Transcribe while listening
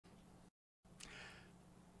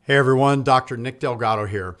Hey everyone, Dr. Nick Delgado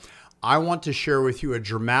here. I want to share with you a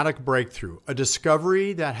dramatic breakthrough, a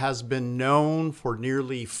discovery that has been known for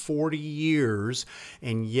nearly 40 years,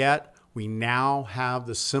 and yet we now have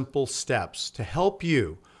the simple steps to help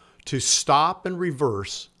you to stop and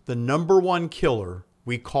reverse the #1 killer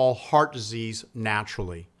we call heart disease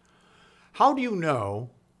naturally. How do you know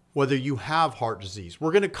whether you have heart disease?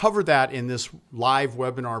 We're going to cover that in this live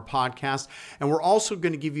webinar podcast, and we're also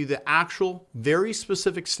going to give you the actual very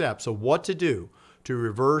specific steps of what to do to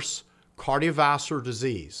reverse cardiovascular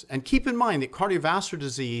disease. And keep in mind that cardiovascular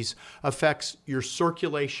disease affects your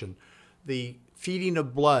circulation, the feeding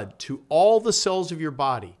of blood to all the cells of your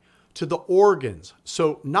body, to the organs.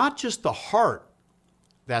 So not just the heart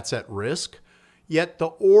that's at risk, yet the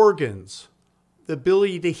organs, the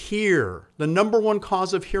ability to hear. The #1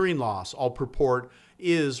 cause of hearing loss, I'll purport,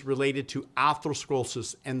 is related to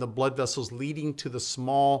atherosclerosis and the blood vessels leading to the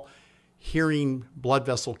small hearing blood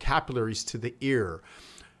vessel capillaries to the ear.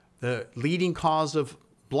 The leading cause of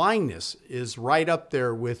blindness is right up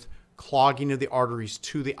there with clogging of the arteries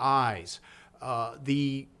to the eyes.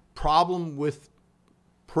 The problem with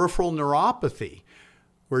peripheral neuropathy,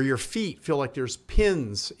 where your feet feel like there's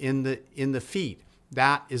pins in the feet.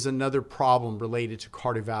 That is another problem related to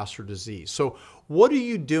cardiovascular disease. So what are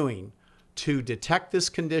you doing to detect this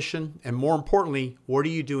condition? And more importantly, what are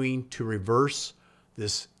you doing to reverse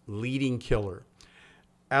this leading killer?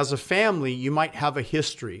 As a family, you might have a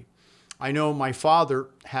history. I know my father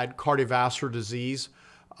had cardiovascular disease.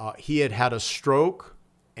 He had had a stroke,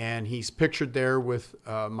 and he's pictured there with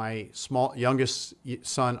my youngest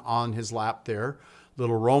son on his lap there,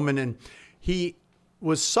 little Roman, and he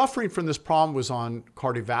was suffering from this problem, was on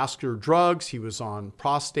cardiovascular drugs, he was on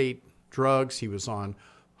prostate drugs, he was on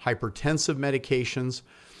hypertensive medications.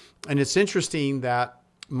 And it's interesting that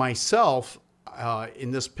myself, in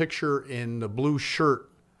this picture in the blue shirt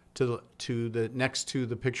next to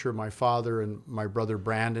the picture of my father and my brother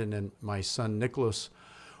Brandon and my son Nicholas,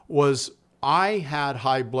 I had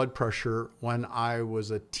high blood pressure when I was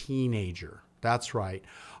a teenager. That's right.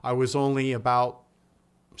 I was only about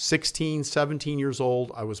 16, 17 years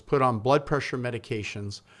old. I was put on blood pressure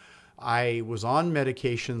medications. I was on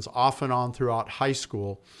medications off and on throughout high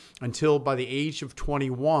school until by the age of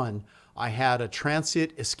 21, I had a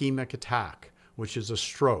transient ischemic attack, which is a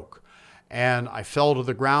stroke. And I fell to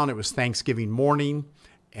the ground. It was Thanksgiving morning,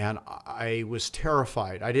 and I was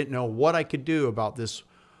terrified. I didn't know what I could do about this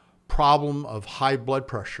problem of high blood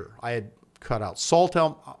pressure. I had cut out salt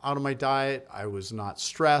out of my diet. I was not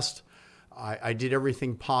stressed. I did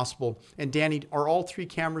everything possible. And Danny, are all 3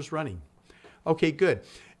 cameras running? Okay, good.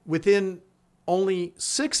 Within only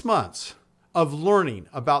 6 months of learning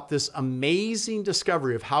about this amazing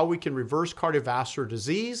discovery of how we can reverse cardiovascular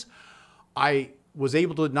disease, I was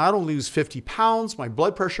able to not only lose 50 pounds, my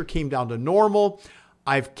blood pressure came down to normal.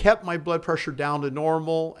 I've kept my blood pressure down to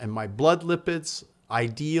normal and my blood lipids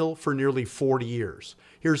ideal for nearly 40 years.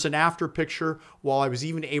 Here's an after picture while I was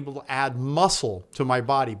even able to add muscle to my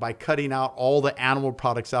body by cutting out all the animal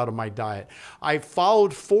products out of my diet. I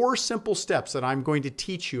followed 4 simple steps that I'm going to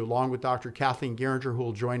teach you along with Dr. Kathleen Geringer, who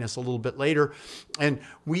will join us a little bit later. And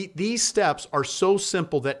these steps are so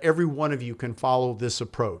simple that every one of you can follow this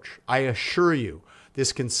approach. I assure you,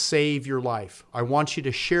 this can save your life. I want you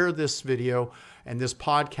to share this video and this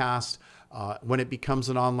podcast when it becomes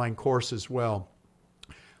an online course as well.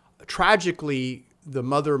 Tragically, the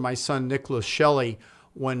mother of my son, Nicholas Shelley,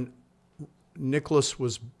 when Nicholas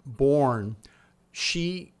was born,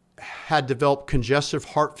 she had developed congestive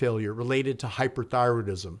heart failure related to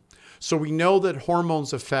hyperthyroidism. So we know that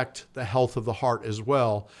hormones affect the health of the heart as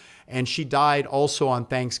well. And she died also on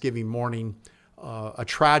Thanksgiving morning, a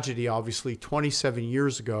tragedy, obviously, 27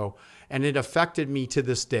 years ago. And it affected me to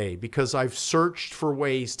this day because I've searched for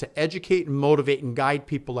ways to educate and motivate and guide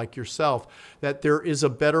people like yourself that there is a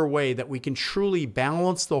better way that we can truly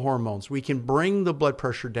balance the hormones. We can bring the blood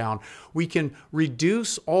pressure down. We can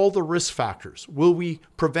reduce all the risk factors. Will we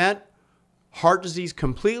prevent heart disease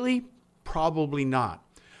completely? Probably not.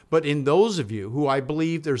 But in those of you who I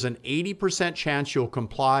believe there's an 80% chance you'll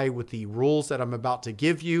comply with the rules that I'm about to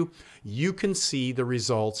give you, you can see the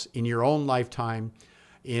results in your own lifetime,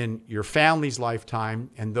 in your family's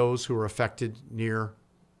lifetime, and those who are affected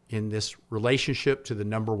in this relationship to the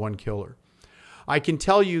 #1 killer. I can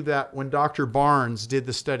tell you that when Dr. Barnes did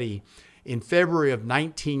the study in February of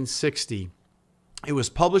 1960, it was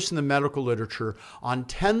published in the medical literature on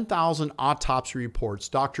 10,000 autopsy reports.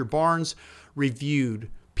 Dr. Barnes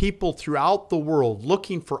reviewed people throughout the world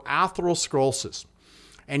looking for atherosclerosis.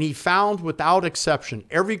 And he found without exception,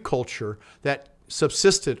 every culture that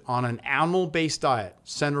subsisted on an animal-based diet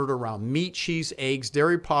centered around meat, cheese, eggs,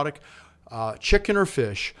 dairy product, chicken or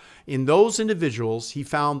fish, in those individuals, he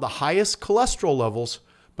found the highest cholesterol levels,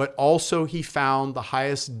 but also he found the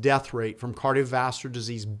highest death rate from cardiovascular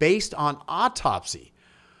disease based on autopsy.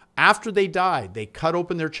 After they died, they cut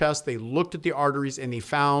open their chest, they looked at the arteries, and they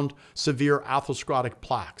found severe atherosclerotic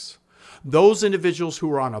plaques. Those individuals who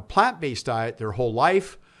were on a plant-based diet their whole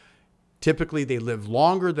life, typically they lived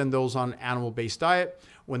longer than those on an animal-based diet.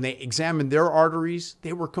 When they examined their arteries,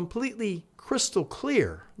 they were completely crystal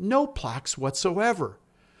clear, no plaques whatsoever.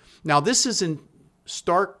 Now, this is in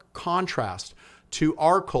stark contrast to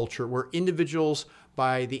our culture, where individuals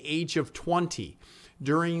by the age of 20,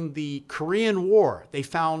 during the Korean War, they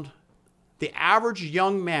found the average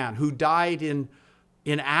young man who died in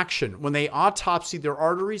action. When they autopsied their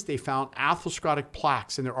arteries, they found atherosclerotic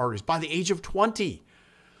plaques in their arteries by the age of 20.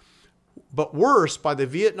 But worse, by the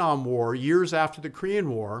Vietnam War, years after the Korean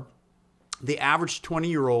War, the average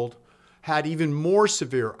 20-year-old had even more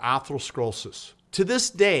severe atherosclerosis. To this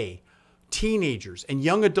day, teenagers and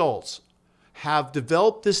young adults have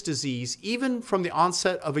developed this disease even from the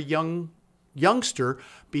onset of a youngster,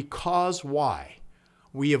 because why?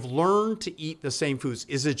 We have learned to eat the same foods.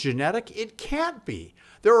 Is it genetic? It can't be.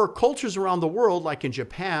 There are cultures around the world, like in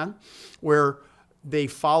Japan, where they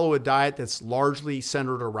follow a diet that's largely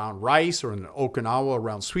centered around rice, or in Okinawa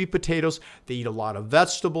around sweet potatoes. They eat a lot of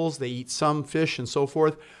vegetables. They eat some fish and so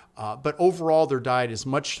forth. But overall, their diet is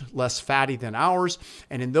much less fatty than ours.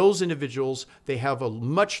 And in those individuals, they have a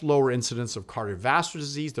much lower incidence of cardiovascular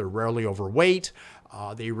disease. They're rarely overweight.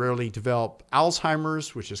 They rarely develop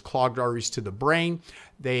Alzheimer's, which is clogged arteries to the brain.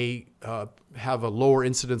 They have a lower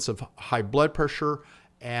incidence of high blood pressure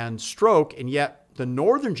and stroke. And yet the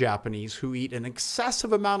northern Japanese, who eat an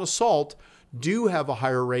excessive amount of salt, do have a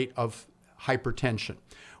higher rate of hypertension.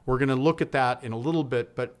 We're going to look at that in a little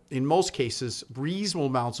bit, but in most cases, reasonable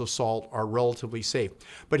amounts of salt are relatively safe.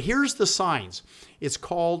 But here's the signs. It's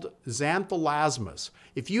called xanthelasmas.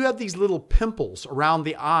 If you have these little pimples around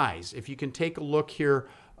the eyes, if you can take a look here,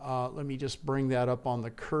 let me just bring that up on the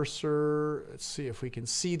cursor. Let's see if we can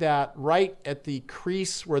see that right at the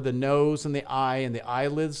crease where the nose and the eye and the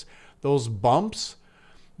eyelids, those bumps,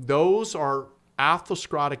 those are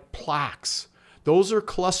atherosclerotic plaques. Those are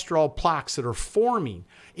cholesterol plaques that are forming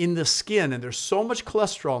in the skin, and there's so much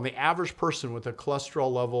cholesterol in the average person with a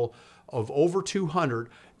cholesterol level of over 200,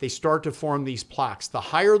 they start to form these plaques. The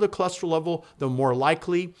higher the cholesterol level, the more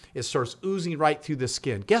likely it starts oozing right through the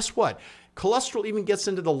skin. Guess what? Cholesterol even gets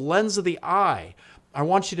into the lens of the eye. I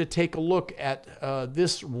want you to take a look at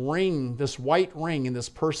this ring, this white ring in this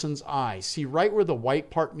person's eye. See right where the white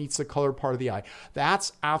part meets the colored part of the eye?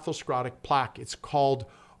 That's atherosclerotic plaque. It's called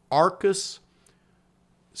arcus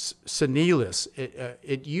senilis.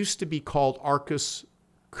 It used to be called arcus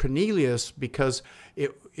cornelis because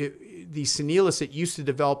the senilis, it used to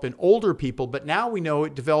develop in older people, but now we know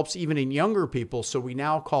it develops even in younger people. So we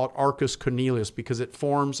now call it arcus cornelis because it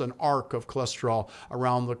forms an arc of cholesterol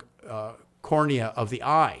around the cornea of the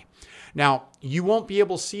eye. Now, you won't be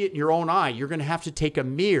able to see it in your own eye. You're going to have to take a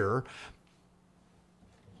mirror,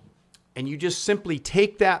 and you just simply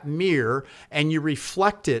take that mirror and you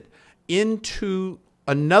reflect it into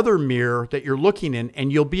another mirror that you're looking in,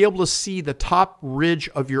 and you'll be able to see the top ridge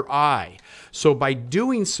of your eye. So by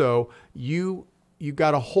doing so, you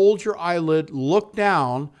got to hold your eyelid, look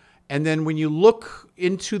down, and then when you look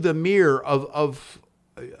into the mirror of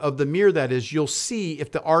the mirror, that is, you'll see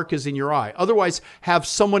if the arc is in your eye. Otherwise, have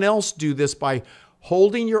someone else do this by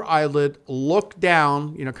holding your eyelid, look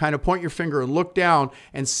down, kind of point your finger and look down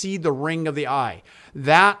and see the ring of the eye.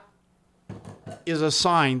 That is a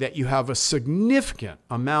sign that you have a significant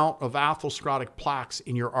amount of atherosclerotic plaques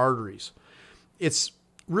in your arteries. It's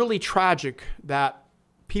really tragic that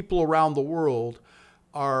people around the world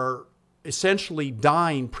are essentially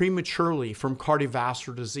dying prematurely from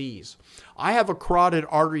cardiovascular disease. I have a carotid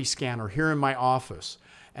artery scanner here in my office,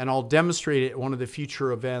 and I'll demonstrate it at one of the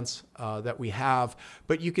future events that we have.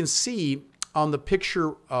 But you can see on the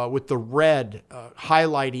picture with the red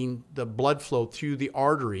highlighting the blood flow through the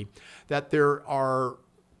artery that there are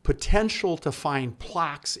potential to find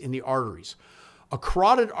plaques in the arteries. A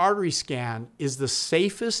carotid artery scan is the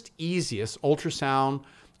safest, easiest. Ultrasound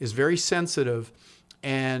is very sensitive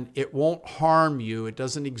and it won't harm you. It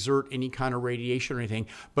doesn't exert any kind of radiation or anything,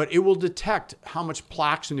 but it will detect how much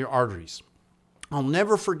plaques in your arteries. I'll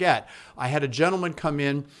never forget, I had a gentleman come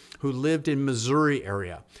in who lived in Missouri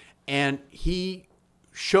area, and he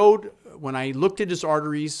showed, when I looked at his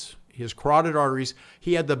arteries, his carotid arteries,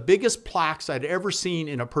 he had the biggest plaques I'd ever seen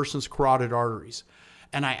in a person's carotid arteries.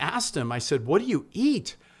 And I asked him, I said, "What do you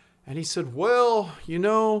eat?" And he said, well,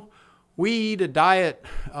 we eat a diet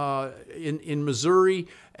in Missouri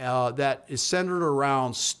that is centered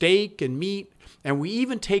around steak and meat, and we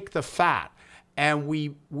even take the fat and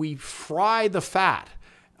we fry the fat.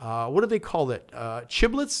 What do they call it?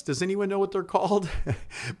 Chiblets? Does anyone know what they're called?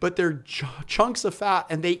 But they're chunks of fat,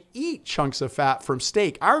 and they eat chunks of fat from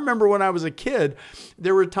steak. I remember when I was a kid,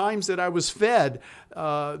 there were times that I was fed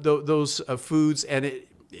those foods, and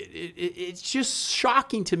it's just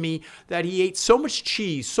shocking to me that he ate so much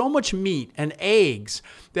cheese, so much meat and eggs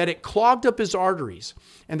that it clogged up his arteries.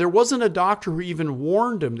 And there wasn't a doctor who even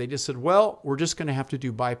warned him. They just said, well, we're just going to have to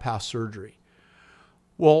do bypass surgery.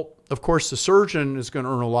 Well, of course, the surgeon is going to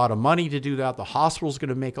earn a lot of money to do that. The hospital is going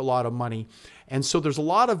to make a lot of money. And so there's a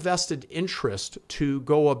lot of vested interest to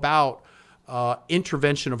go about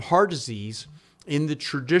intervention of heart disease in the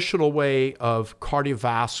traditional way of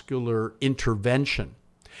cardiovascular intervention.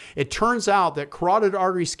 It turns out that carotid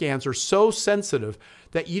artery scans are so sensitive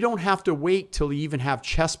that you don't have to wait till you even have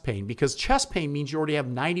chest pain, because chest pain means you already have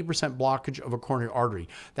 90% blockage of a coronary artery.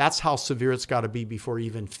 That's how severe it's got to be before you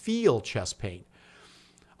even feel chest pain.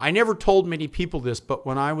 I never told many people this, but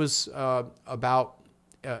when I was about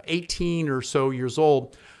 18 or so years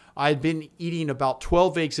old, I had been eating about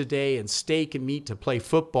 12 eggs a day and steak and meat to play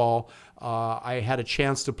football. I had a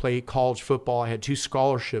chance to play college football. I had 2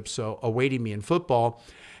 scholarships awaiting me in football.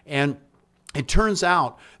 And it turns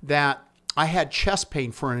out that I had chest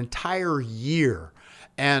pain for an entire year.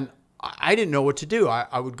 And I didn't know what to do.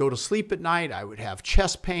 I would go to sleep at night. I would have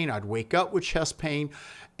chest pain. I'd wake up with chest pain.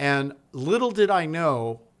 And little did I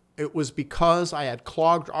know, it was because I had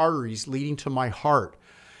clogged arteries leading to my heart.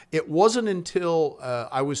 It wasn't until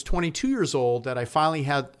I was 22 years old that I finally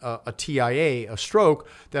had a TIA, a stroke,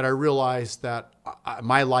 that I realized that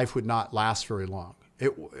my life would not last very long.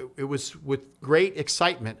 It was with great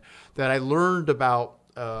excitement that I learned about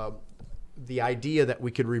the idea that we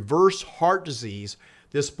could reverse heart disease.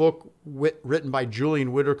 This book written by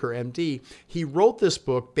Julian Whitaker, MD, he wrote this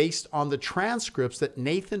book based on the transcripts that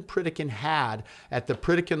Nathan Pritikin had at the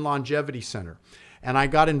Pritikin Longevity Center. And I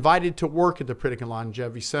got invited to work at the Pritikin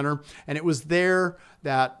Longevity Center. And it was there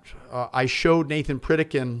that I showed Nathan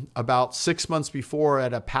Pritikin about 6 months before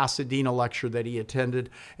at a Pasadena lecture that he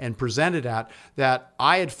attended and presented at, that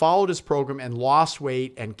I had followed his program and lost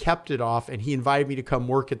weight and kept it off. And he invited me to come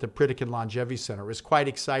work at the Pritikin Longevity Center. It was quite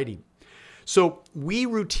exciting. So we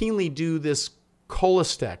routinely do this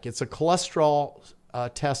cholestec. It's a cholesterol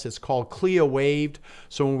test. It's called CLIA waived.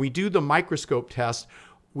 So when we do the microscope test,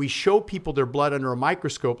 we show people their blood under a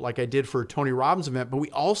microscope like I did for a Tony Robbins event, but we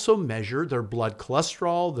also measure their blood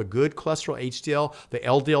cholesterol, the good cholesterol, HDL, the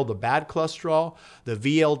LDL, the bad cholesterol, the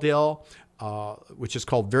VLDL, which is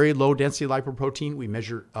called very low density lipoprotein. We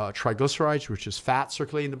measure triglycerides, which is fat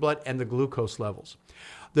circulating in the blood, and the glucose levels.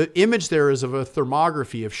 The image there is of a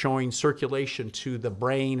thermography of showing circulation to the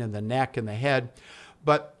brain and the neck and the head.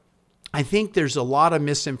 But I think there's a lot of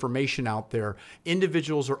misinformation out there.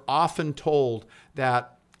 Individuals are often told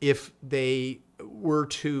that if they were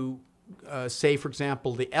to say, for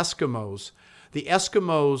example, the Eskimos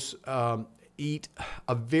eat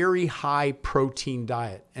a very high protein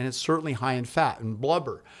diet, and it's certainly high in fat and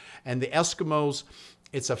blubber. And the Eskimos,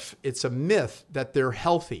 it's a myth that they're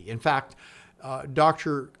healthy. In fact,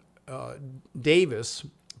 Dr.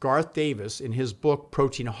 Garth Davis, in his book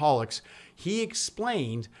Proteinaholics, he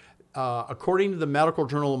explained, according to the medical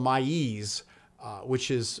journal MyEase, which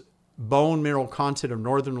is bone mineral content of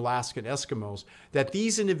northern Alaskan Eskimos, that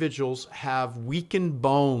these individuals have weakened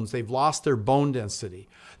bones. They've lost their bone density.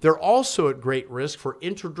 They're also at great risk for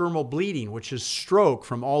intradermal bleeding, which is stroke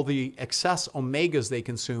from all the excess omegas they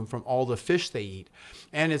consume from all the fish they eat.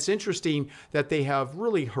 And it's interesting that they have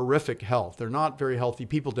really horrific health. They're not very healthy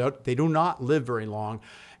people. They do not live very long.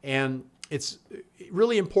 And it's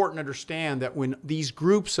really important to understand that when these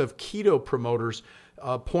groups of keto promoters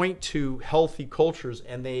point to healthy cultures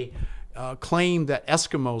and they claim that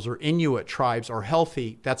Eskimos or Inuit tribes are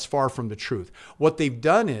healthy, that's far from the truth. What they've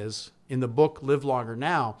done is, in the book Live Longer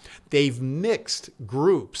Now, they've mixed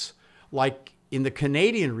groups. Like in the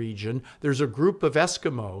Canadian region, there's a group of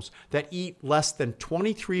Eskimos that eat less than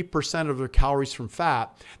 23% of their calories from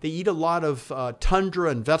fat. They eat a lot of tundra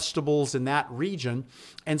and vegetables in that region.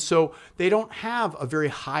 And so they don't have a very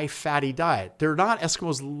high fatty diet. They're not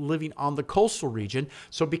Eskimos living on the coastal region.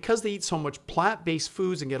 So because they eat so much plant-based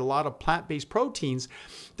foods and get a lot of plant-based proteins,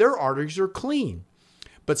 their arteries are clean.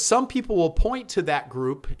 But some people will point to that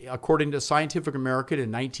group, according to Scientific American in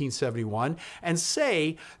 1971, and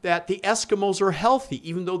say that the Eskimos are healthy,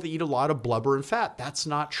 even though they eat a lot of blubber and fat. That's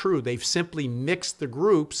not true. They've simply mixed the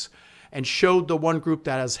groups, and showed the one group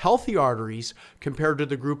that has healthy arteries compared to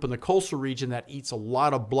the group in the coastal region that eats a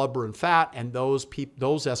lot of blubber and fat, and those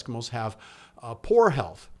Eskimos have poor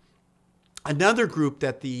health. Another group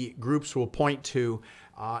that the groups will point to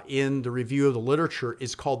in the review of the literature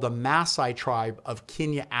is called the Maasai tribe of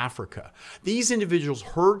Kenya, Africa. These individuals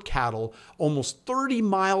herd cattle almost 30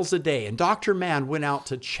 miles a day, and Dr. Mann went out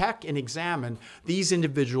to check and examine these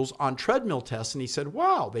individuals on treadmill tests, and he said,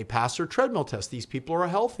 wow, they passed their treadmill test. These people are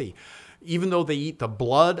healthy. Even though they eat the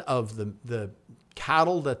blood of the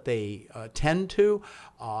cattle that they tend to,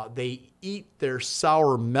 they eat their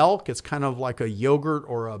sour milk. It's kind of like a yogurt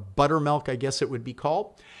or a buttermilk, I guess it would be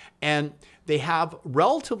called. And they have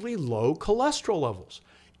relatively low cholesterol levels,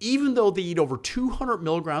 even though they eat over 200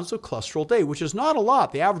 milligrams of cholesterol a day, which is not a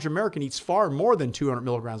lot. The average American eats far more than 200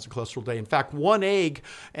 milligrams of cholesterol a day. In fact, one egg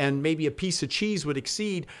and maybe a piece of cheese would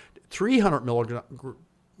exceed 300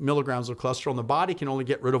 milligrams of cholesterol, and the body can only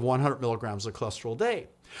get rid of 100 milligrams of cholesterol a day.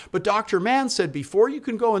 But Dr. Mann said, before you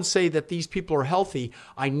can go and say that these people are healthy,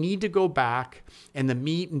 I need to go back, and the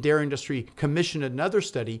meat and dairy industry commissioned another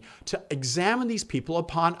study to examine these people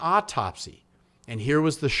upon autopsy. And here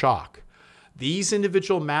was the shock. These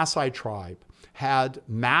individual Maasai tribe had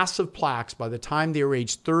massive plaques by the time they were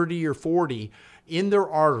age 30 or 40 in their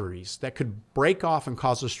arteries that could break off and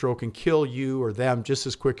cause a stroke and kill you or them just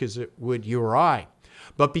as quick as it would you or I.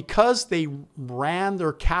 But because they ran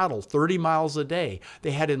their cattle 30 miles a day,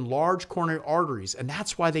 they had enlarged coronary arteries, and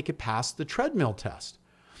that's why they could pass the treadmill test.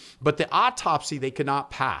 But the autopsy they could not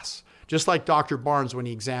pass. Just like Dr. Barnes, when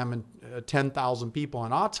he examined 10,000 people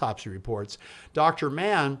on autopsy reports, Dr.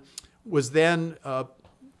 Mann was then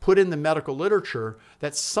put in the medical literature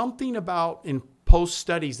that something about, in post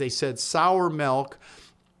studies, they said sour milk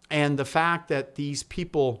and the fact that these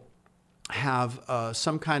people have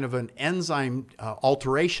some kind of an enzyme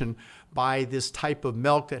alteration by this type of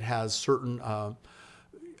milk that has certain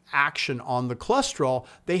action on the cholesterol,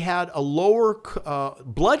 they had a lower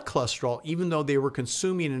blood cholesterol, even though they were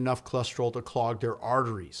consuming enough cholesterol to clog their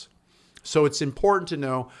arteries. So it's important to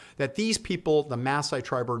know that these people, the Maasai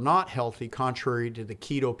tribe, are not healthy, contrary to the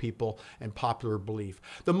keto people and popular belief.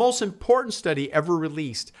 The most important study ever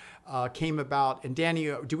released came about, and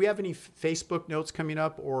Danny, do we have any Facebook notes coming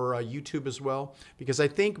up or YouTube as well? Because I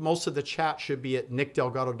think most of the chat should be at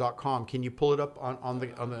nickdelgado.com. Can you pull it up on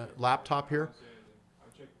the laptop here?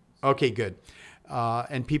 Okay, good.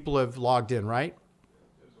 And people have logged in, right?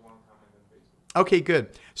 Okay,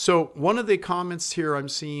 good. So one of the comments here I'm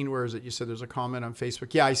seeing, where is it? You said there's a comment on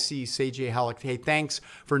Facebook. Yeah, I see Sage Halleck. Hey, thanks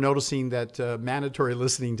for noticing that mandatory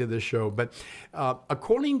listening to this show. But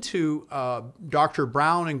according to Dr.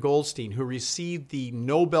 Brown and Goldstein, who received the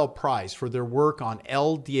Nobel Prize for their work on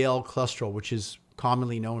LDL cholesterol, which is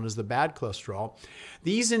commonly known as the bad cholesterol,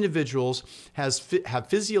 these individuals have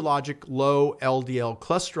physiologic low LDL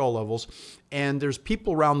cholesterol levels, and there's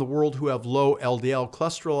people around the world who have low LDL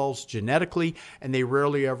cholesterol levels genetically, and they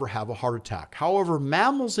rarely ever have a heart attack. However,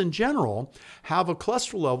 mammals in general have a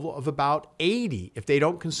cholesterol level of about 80 if they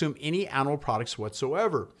don't consume any animal products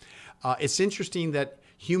whatsoever. It's interesting that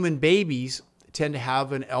human babies tend to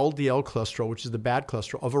have an LDL cholesterol, which is the bad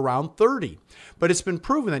cholesterol, of around 30. But it's been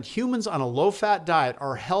proven that humans on a low-fat diet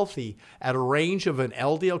are healthy at a range of an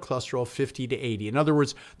LDL cholesterol of 50 to 80. In other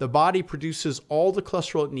words, the body produces all the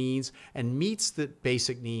cholesterol it needs and meets the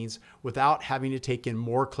basic needs without having to take in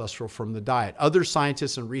more cholesterol from the diet. Other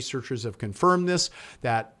scientists and researchers have confirmed this,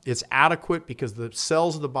 that it's adequate because the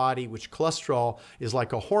cells of the body, which cholesterol is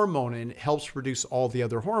like a hormone and it helps produce all the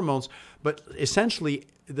other hormones, but essentially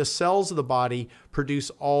the cells of the body produce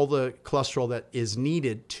all the cholesterol that is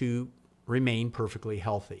needed to remain perfectly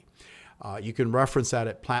healthy. You can reference that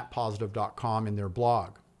at plantpositive.com in their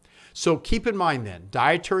blog. So keep in mind then,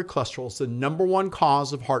 dietary cholesterol is the #1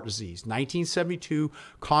 cause of heart disease. 1972,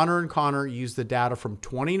 Connor and Connor used the data from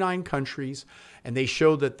 29 countries, and they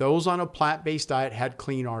showed that those on a plant-based diet had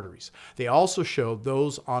clean arteries. They also showed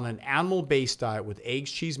those on an animal-based diet with eggs,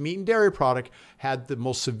 cheese, meat, and dairy product had the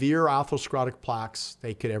most severe atherosclerotic plaques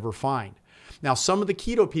they could ever find. Now, some of the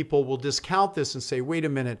keto people will discount this and say, wait a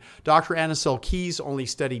minute, Dr. Anisel Keys only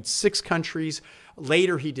studied 6 countries.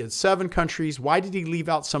 Later, he did 7 countries. Why did he leave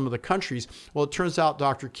out some of the countries? Well, it turns out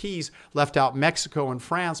Dr. Keys left out Mexico and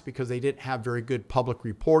France because they didn't have very good public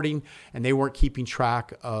reporting and they weren't keeping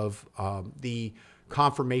track of the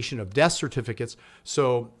confirmation of death certificates.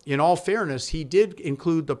 So in all fairness, he did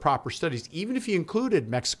include the proper studies. Even if he included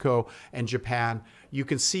Mexico and Japan, you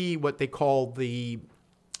can see what they call the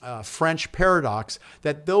French paradox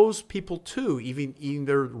that those people too, even eating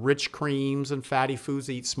their rich creams and fatty foods,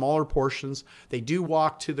 they eat smaller portions. They do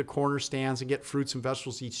walk to the corner stands and get fruits and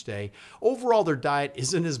vegetables each day. Overall, their diet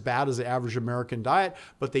isn't as bad as the average American diet,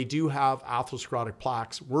 but they do have atherosclerotic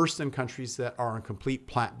plaques, worse than countries that are on complete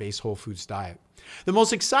plant-based whole foods diet. The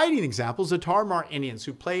most exciting example is the Tarahumara Indians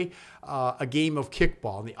who play a game of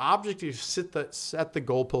kickball. And the object is to set the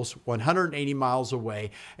goalpost 180 miles away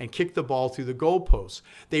and kick the ball through the goalpost.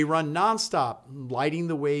 They run nonstop, lighting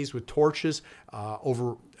the ways with torches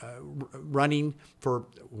running for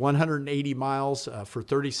 180 miles for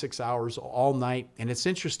 36 hours all night. And it's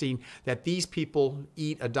interesting that these people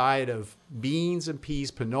eat a diet of beans and peas,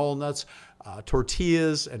 panola nuts,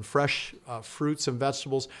 tortillas, and fresh fruits and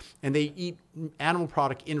vegetables, and they eat animal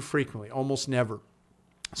product infrequently, almost never.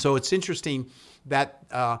 So it's interesting that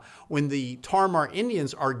when the Tarahumara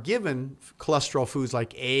Indians are given cholesterol foods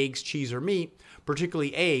like eggs, cheese, or meat,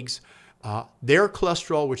 particularly eggs, their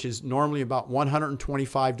cholesterol, which is normally about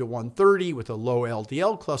 125 to 130 with a low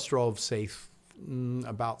LDL cholesterol of, say,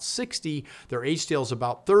 about 60, their HDL is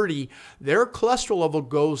about 30, their cholesterol level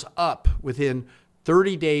goes up within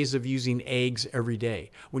 30 days of using eggs every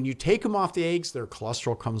day. When you take them off the eggs, their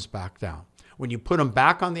cholesterol comes back down. When you put them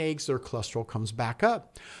back on the eggs, their cholesterol comes back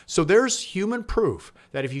up. So there's human proof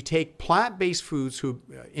that if you take plant-based foods,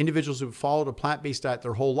 individuals who have followed a plant-based diet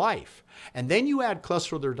their whole life, and then you add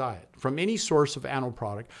cholesterol to their diet from any source of animal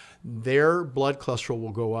product, their blood cholesterol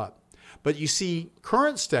will go up. But you see,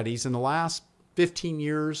 current studies in the last 15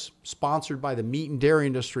 years, sponsored by the meat and dairy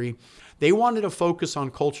industry, they wanted to focus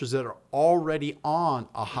on cultures that are already on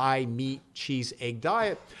a high meat, cheese, egg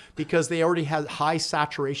diet because they already had high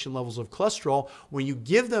saturation levels of cholesterol. When you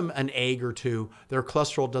give them an egg or two, their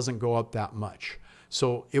cholesterol doesn't go up that much.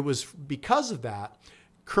 So it was because of that,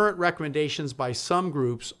 current recommendations by some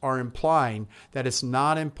groups are implying that it's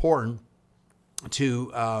not important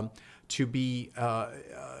to be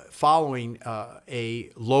following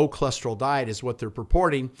a low cholesterol diet is what they're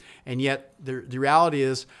purporting. And yet the reality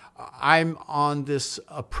is I'm on this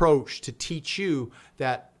approach to teach you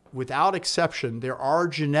that without exception, there are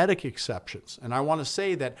genetic exceptions. And I want to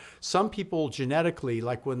say that some people genetically,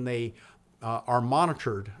 like when they are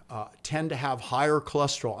monitored, tend to have higher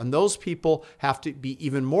cholesterol. And those people have to be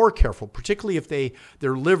even more careful, particularly if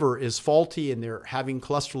their liver is faulty and they're having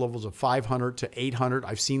cholesterol levels of 500 to 800.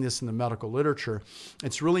 I've seen this in the medical literature.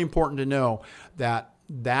 It's really important to know that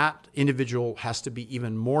that individual has to be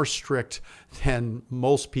even more strict than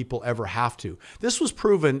most people ever have to. This was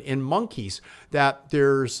proven in monkeys that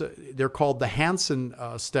they're called the Hansen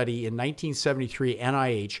study in 1973,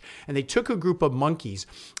 NIH, and they took a group of monkeys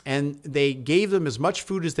and they gave them as much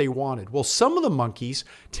food as they wanted. Well, some of the monkeys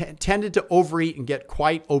tended to overeat and get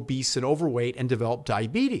quite obese and overweight and develop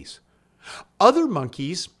diabetes. Other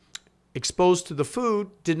monkeys exposed to the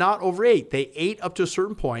food did not overeat. They ate up to a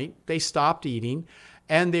certain point, they stopped eating,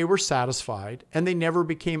 and they were satisfied, and they never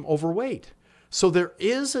became overweight. So there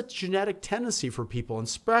is a genetic tendency for people, and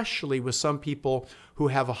especially with some people who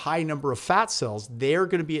have a high number of fat cells, they're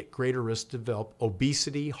going to be at greater risk to develop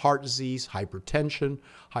obesity, heart disease, hypertension,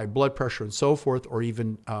 high blood pressure, and so forth, or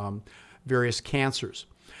even various cancers.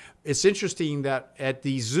 It's interesting that at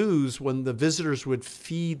these zoos, when the visitors would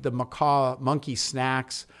feed the monkey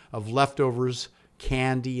snacks of leftovers,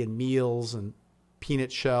 candy and meals and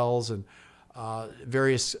peanut shells and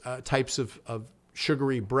various types of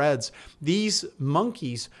sugary breads, these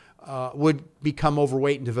monkeys would become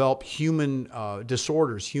overweight and develop human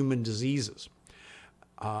disorders, human diseases.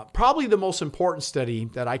 Probably the most important study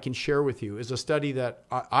that I can share with you is a study that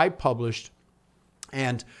I published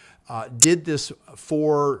and did this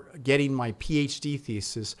for getting my PhD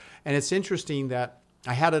thesis. And it's interesting that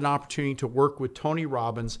I had an opportunity to work with Tony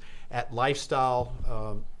Robbins at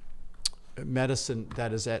Lifestyle Medicine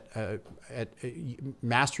that is at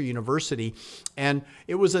Master University. And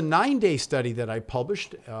it was a 9-day study that I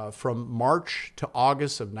published from March to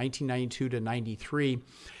August of 1992 to 93.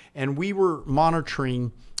 And we were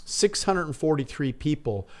monitoring 643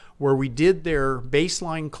 people where we did their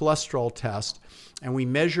baseline cholesterol test and we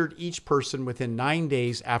measured each person within 9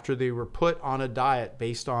 days after they were put on a diet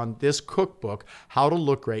based on this cookbook, How to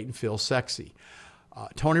Look Great and Feel Sexy.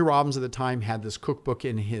 Tony Robbins at the time had this cookbook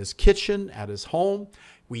in his kitchen at his home.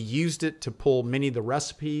 We used it to pull many of the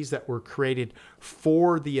recipes that were created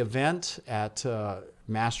for the event at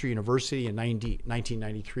Master University in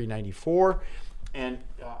 1993-94. And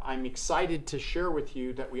I'm excited to share with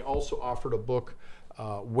you that we also offered a book,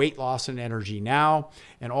 Weight Loss and Energy Now.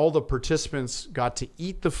 And all the participants got to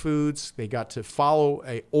eat the foods. They got to follow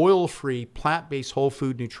an oil-free, plant-based whole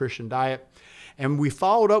food nutrition diet. And we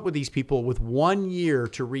followed up with these people with 1 year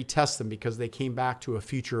to retest them because they came back to a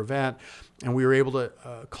future event, and we were able to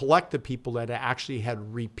collect the people that actually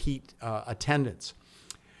had repeat attendance.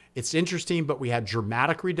 It's interesting, but we had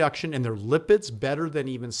dramatic reduction in their lipids, better than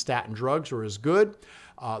even statin drugs, or as good.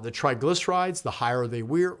 The triglycerides, the higher they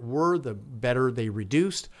were, the better they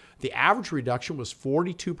reduced. The average reduction was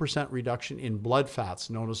 42% reduction in blood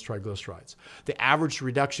fats, known as triglycerides. The average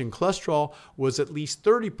reduction in cholesterol was at least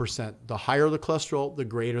 30%. The higher the cholesterol, the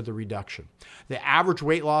greater the reduction. The average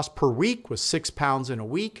weight loss per week was 6 pounds in a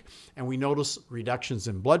week, and we noticed reductions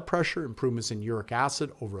in blood pressure, improvements in uric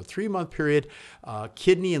acid over a 3-month period.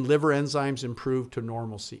 Kidney and liver enzymes improved to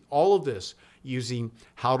normalcy. All of this using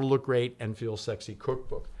How to Look Great and Feel Sexy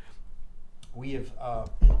cookbook. We have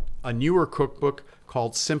a newer cookbook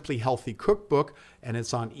called Simply Healthy Cookbook, and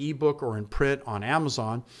it's on ebook or in print on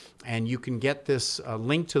Amazon. And you can get this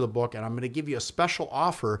link to the book, and I'm going to give you a special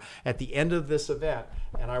offer at the end of this event.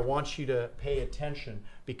 And I want you to pay attention,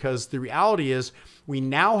 because the reality is we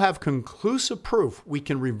now have conclusive proof we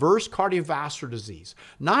can reverse cardiovascular disease,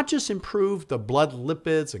 not just improve the blood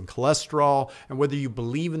lipids and cholesterol, and whether you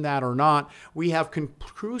believe in that or not, we have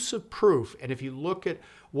conclusive proof. And if you look at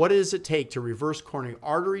what does it take to reverse coronary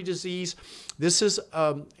artery disease, this is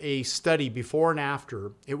a study before and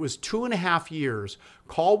after. It was 2.5 years.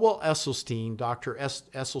 Caldwell Esselstyn, Dr.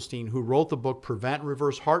 Esselstyn, who wrote the book Prevent and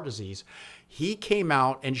Reverse Heart Disease, he came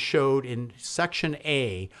out and showed in section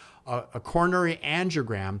A a coronary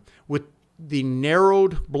angiogram with the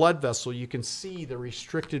narrowed blood vessel. You can see the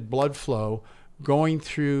restricted blood flow going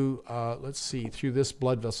through, let's see, through this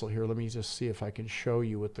blood vessel here. Let me just see if I can show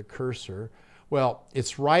you with the cursor. Well,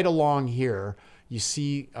 it's right along here. You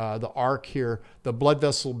see the arc here. The blood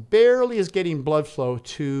vessel barely is getting blood flow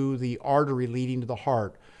to the artery leading to the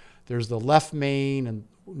heart. There's the left main, and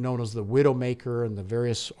known as the widowmaker, and the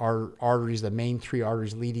various arteries, the main 3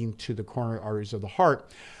 arteries leading to the coronary arteries of the heart.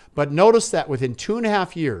 But notice that within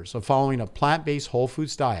 2.5 years of following a plant-based whole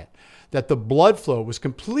foods diet, that the blood flow was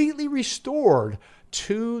completely restored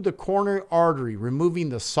to the coronary artery, removing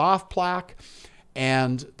the soft plaque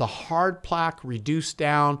and the hard plaque reduced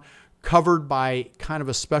down, covered by kind of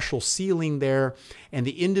a special sealing there. And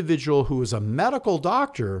the individual, who was a medical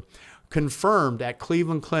doctor, confirmed at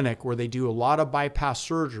Cleveland Clinic, where they do a lot of bypass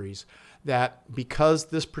surgeries, that because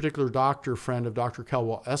this particular doctor friend of Dr.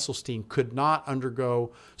 Caldwell Esselstyn could not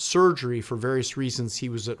undergo surgery for various reasons, he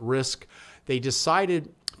was at risk, they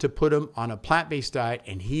decided to put him on a plant-based diet,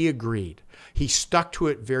 and he agreed. He stuck to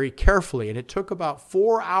it very carefully, and it took about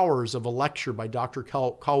 4 hours of a lecture by Dr.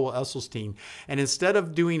 Caldwell Esselstyn. And instead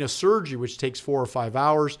of doing a surgery, which takes 4 or 5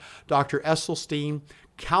 hours, Dr. Esselstyn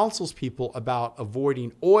counsels people about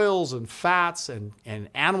avoiding oils and fats and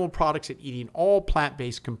animal products and eating all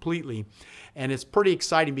plant-based completely. And it's pretty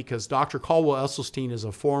exciting because Dr. Caldwell Esselstyn is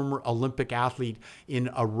a former Olympic athlete in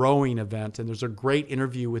a rowing event. And there's a great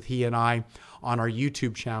interview with he and I on our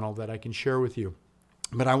YouTube channel that I can share with you.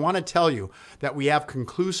 But I want to tell you that we have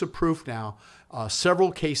conclusive proof now,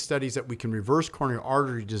 several case studies that we can reverse coronary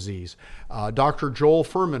artery disease. Dr. Joel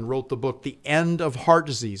Fuhrman wrote the book, The End of Heart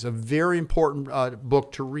Disease, a very important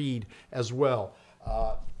book to read as well.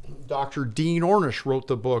 Dr. Dean Ornish wrote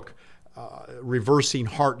the book, Reversing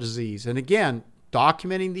Heart Disease. And again,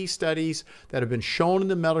 documenting these studies that have been shown in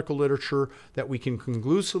the medical literature that we can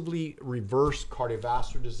conclusively reverse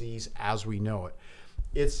cardiovascular disease as we know it.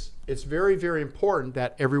 It's very, very important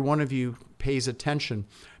that every one of you pays attention,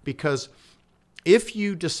 because if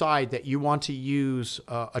you decide that you want to use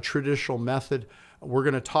a traditional method, we're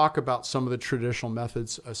going to talk about some of the traditional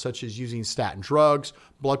methods, such as using statin drugs,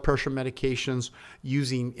 blood pressure medications,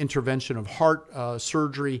 using intervention of heart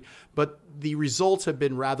surgery, but the results have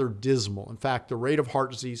been rather dismal. In fact, the rate of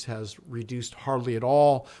heart disease has reduced hardly at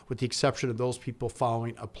all, with the exception of those people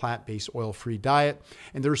following a plant-based oil-free diet.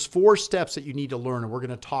 And there's 4 steps that you need to learn, and we're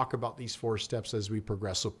going to talk about these 4 steps as we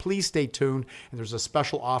progress. So please stay tuned, and there's a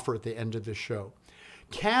special offer at the end of this show.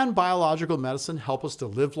 Can biological medicine help us to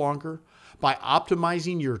live longer? By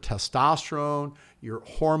optimizing your testosterone, your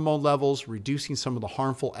hormone levels, reducing some of the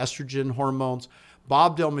harmful estrogen hormones.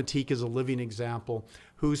 Bob Delmatique is a living example,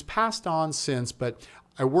 who's passed on since, but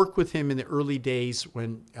I worked with him in the early days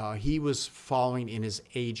when he was following, in his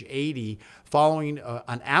age 80, following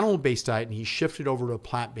an animal-based diet, and he shifted over to a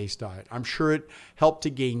plant-based diet. I'm sure it helped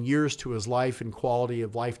to gain years to his life and quality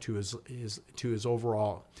of life to his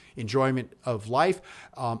overall enjoyment of life.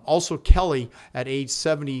 Also, Kelly, at age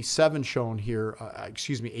 77, shown here,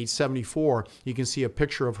 age 74, you can see a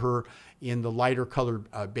picture of her in the lighter colored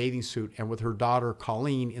bathing suit, and with her daughter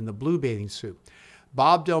Colleen in the blue bathing suit.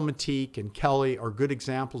 Bob Delmatique and Kelly are good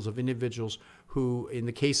examples of individuals who, in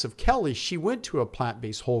the case of Kelly, she went to a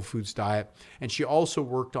plant-based whole foods diet, and she also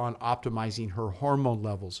worked on optimizing her hormone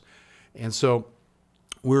levels. And so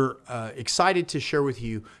we're excited to share with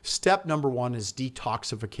you step number 1 is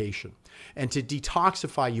detoxification. And to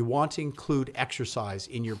detoxify, you want to include exercise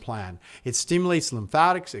in your plan. It stimulates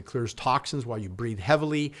lymphatics, it clears toxins while you breathe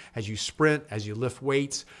heavily, as you sprint, as you lift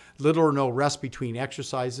weights, little or no rest between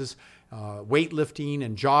exercises, weightlifting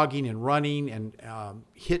and jogging and running and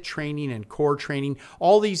HIIT training and core training.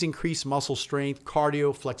 All these increase muscle strength,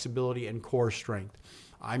 cardio, flexibility, and core strength.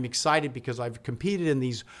 I'm excited because I've competed in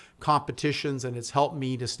these competitions and it's helped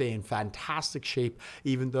me to stay in fantastic shape,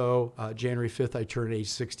 even though January 5th I turned age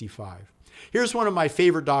 65. Here's one of my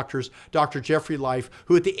favorite doctors, Dr. Jeffrey Life,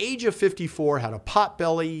 who at the age of 54 had a pot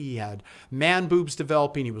belly, he had man boobs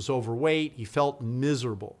developing, he was overweight, he felt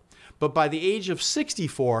miserable. But by the age of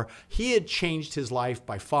 64, he had changed his life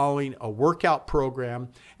by following a workout program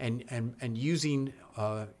and using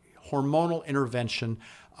hormonal intervention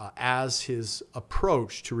as his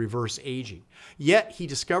approach to reverse aging. Yet he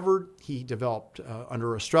developed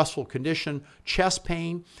under a stressful condition, chest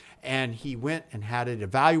pain, and he went and had it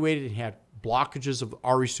evaluated and had blockages of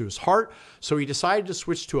arteries to his heart. So he decided to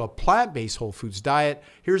switch to a plant-based whole foods diet.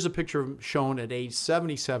 Here's a picture of him shown at age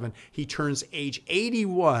 77. He turns age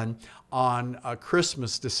 81 on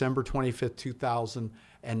Christmas, December 25th,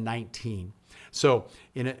 2019. So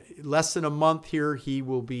in less than a month here, he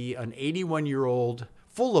will be an 81-year-old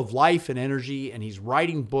full of life and energy, and he's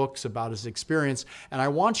writing books about his experience. And I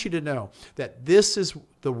want you to know that this is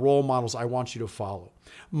the role models I want you to follow.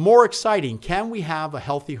 More exciting, can we have a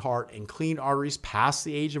healthy heart and clean arteries past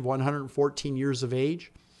the age of 114 years of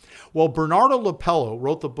age? Well, Bernardo Lopello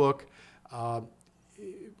wrote the book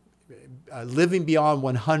Living Beyond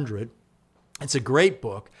 100. It's a great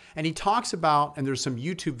book, and he talks about, and there's some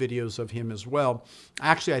YouTube videos of him as well.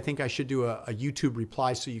 Actually, I think I should do a YouTube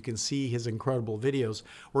reply so you can see his incredible videos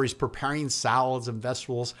where he's preparing salads and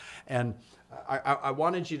vegetables. And I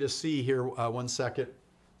wanted you to see here, one second.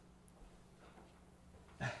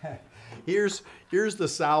 Here's the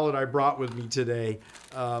salad I brought with me today.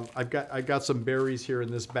 I've got some berries here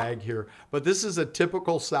in this bag here, but this is a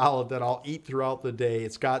typical salad that I'll eat throughout the day.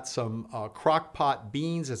 It's got some crock pot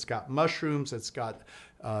beans, it's got mushrooms, it's got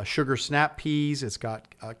sugar snap peas, it's got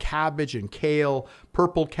cabbage and kale,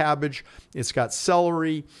 purple cabbage, it's got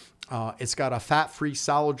celery, it's got a fat-free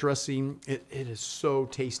salad dressing. It is so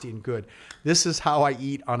tasty and good. This is how I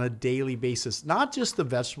eat on a daily basis. Not just the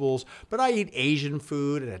vegetables, but I eat Asian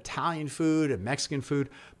food and Italian food and Mexican food.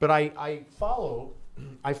 But I follow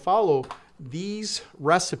these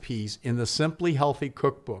recipes in the Simply Healthy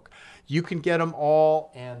Cookbook. You can get them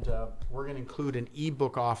all, and we're going to include an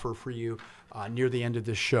ebook offer for you near the end of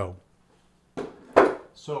this show.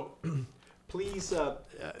 So please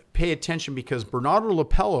pay attention, because Bernardo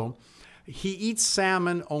Lopello, he ate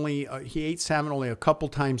salmon only a couple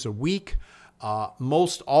times a week.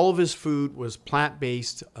 Most all of his food was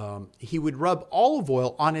plant-based. He would rub olive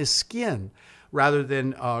oil on his skin rather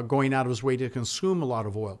than going out of his way to consume a lot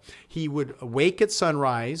of oil. He would wake at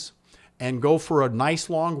sunrise and go for a nice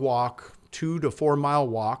long walk, 2 to 4 mile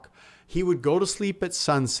walk. He would go to sleep at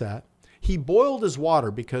sunset. He boiled his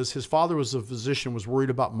water because his father was a physician, was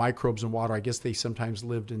worried about microbes in water. I guess they sometimes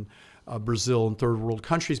lived in Brazil and third world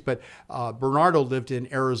countries, but Bernardo lived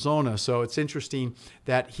in Arizona. So it's interesting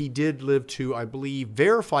that he did live to, I believe,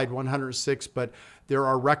 verified 106, but there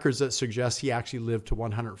are records that suggest he actually lived to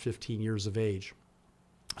 115 years of age.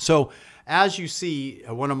 So as you see,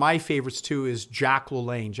 one of my favorites too is Jack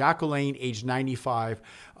LaLanne. Jack LaLanne, age 95,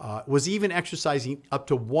 was even exercising up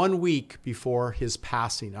to 1 week before his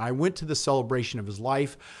passing. I went to the celebration of his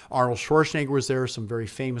life. Arnold Schwarzenegger was there. Some very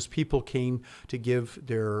famous people came to give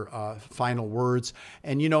their final words.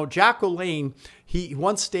 And you know, Jack LaLanne, he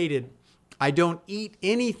once stated, "I don't eat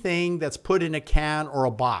anything that's put in a can or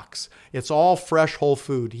a box. It's all fresh, whole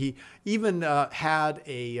food." He even had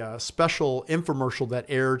a special infomercial that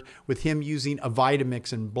aired with him using a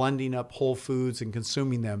Vitamix and blending up whole foods and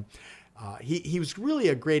consuming them. He was really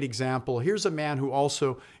a great example. Here's a man who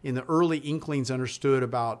also in the early inklings understood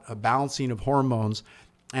about a balancing of hormones.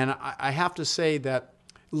 And I have to say that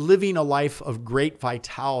living a life of great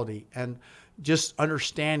vitality and just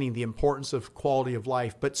understanding the importance of quality of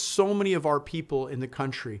life. But so many of our people in the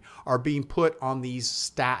country are being put on these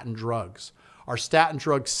statin drugs. Are statin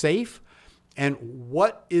drugs safe? And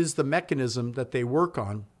what is the mechanism that they work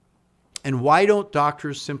on? And why don't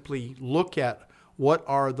doctors simply look at what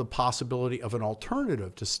are the possibility of an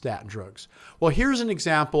alternative to statin drugs? Well, here's an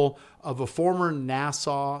example of a former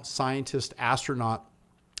NASA scientist astronaut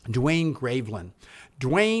Dwayne Graveline.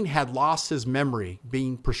 Dwayne had lost his memory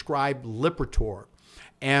being prescribed Lipitor,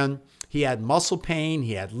 and he had muscle pain,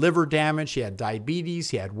 he had liver damage, he had diabetes,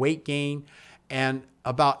 he had weight gain, and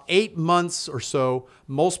about 8 months or so,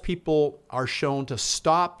 most people are shown to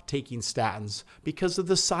stop taking statins because of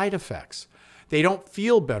the side effects. They don't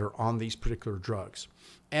feel better on these particular drugs.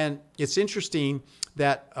 And it's interesting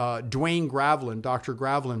that Dwayne Graveline, Dr.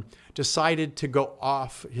 Graveline, decided to go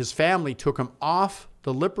off. His family took him off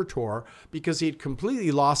the Lipitor because he had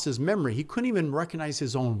completely lost his memory. He couldn't even recognize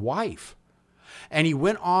his own wife. And he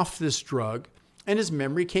went off this drug and his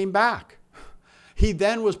memory came back. He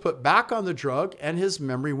then was put back on the drug and his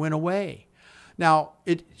memory went away. Now,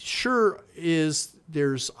 it sure is,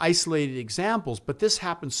 there's isolated examples, but this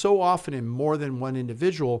happens so often in more than one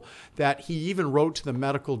individual that he even wrote to the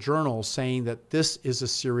medical journal saying that this is a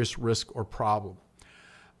serious risk or problem.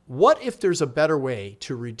 What if there's a better way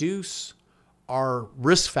to reduce our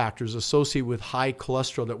risk factors associated with high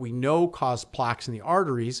cholesterol that we know cause plaques in the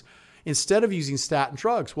arteries instead of using statin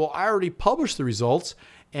drugs? Well, I already published the results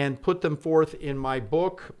and put them forth in my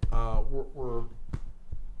book.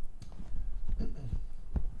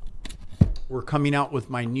 We're coming out with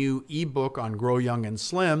my new ebook on Grow Young and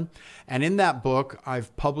Slim. And in that book,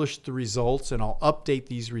 I've published the results, and I'll update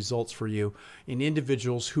these results for you in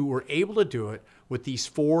individuals who were able to do it with these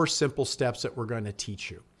 4 simple steps that we're going to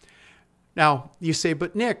teach you. Now, you say,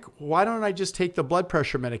 but Nick, why don't I just take the blood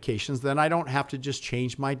pressure medications? Then I don't have to just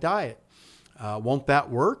change my diet. Won't that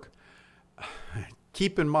work?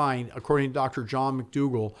 Keep in mind, according to Dr. John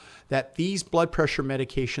McDougall, that these blood pressure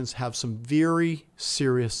medications have some very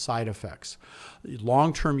serious side effects.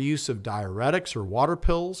 Long-term use of diuretics or water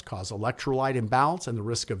pills cause electrolyte imbalance and the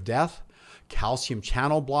risk of death. Calcium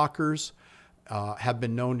channel blockers have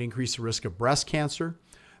been known to increase the risk of breast cancer.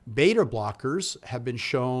 Beta blockers have been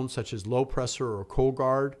shown, such as Lopressor or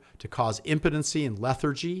Cogard, to cause impotency and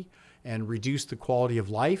lethargy and reduce the quality of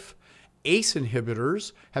life. ACE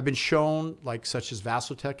inhibitors have been shown, such as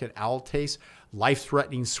Vasotec and Allotace,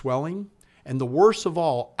 life-threatening swelling. And the worst of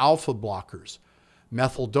all, alpha blockers.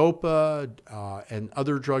 Methyl-dopa and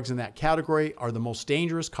other drugs in that category are the most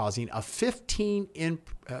dangerous, causing a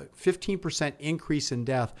 15% increase in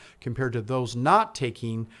death compared to those not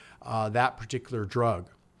taking that particular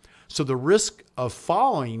drug. So the risk of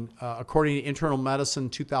falling, according to Internal Medicine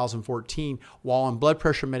 2014, while on blood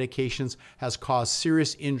pressure medications has caused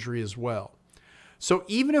serious injury as well. So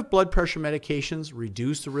even if blood pressure medications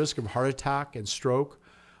reduce the risk of heart attack and stroke,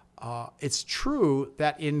 it's true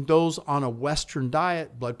that in those on a Western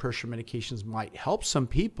diet, blood pressure medications might help some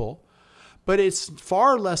people, but it's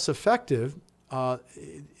far less effective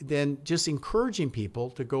than just encouraging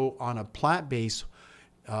people to go on a plant-based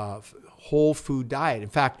whole food diet. In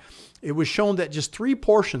fact, it was shown that just 3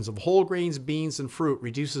 portions of whole grains, beans, and fruit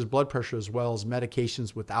reduces blood pressure as well as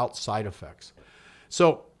medications without side effects.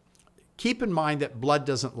 So keep in mind that blood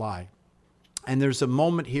doesn't lie. And there's a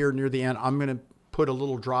moment here near the end, I'm going to put a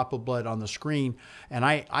little drop of blood on the screen, and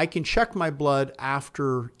I can check my blood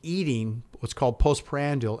after eating what's called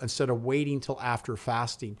postprandial instead of waiting till after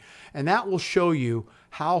fasting. And that will show you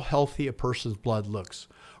how healthy a person's blood looks.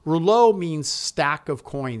 Rouleau means stack of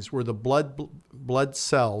coins, where the blood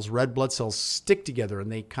cells, red blood cells, stick together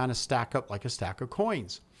and they kind of stack up like a stack of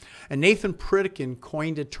coins. And Nathan Pritikin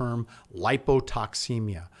coined a term,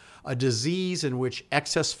 lipotoxemia, a disease in which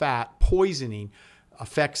excess fat poisoning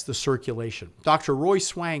affects the circulation. Dr. Roy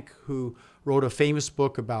Swank, who wrote a famous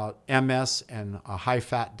book about MS and a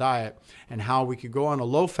high-fat diet and how we could go on a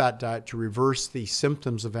low-fat diet to reverse the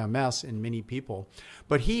symptoms of MS in many people.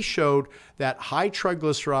 But he showed that high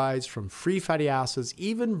triglycerides from free fatty acids,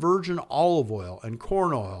 even virgin olive oil and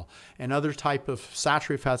corn oil and other type of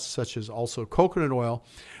saturated fats such as also coconut oil,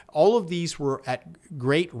 all of these were at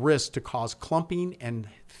great risk to cause clumping and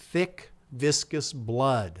thick, viscous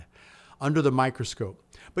blood under the microscope.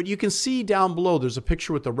 But you can see down below, there's a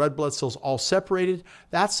picture with the red blood cells all separated.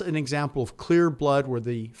 That's an example of clear blood where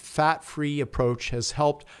the fat-free approach has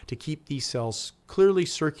helped to keep these cells clearly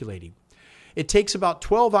circulating. It takes about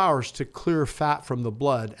 12 hours to clear fat from the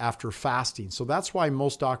blood after fasting. So that's why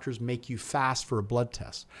most doctors make you fast for a blood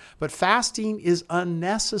test. But fasting is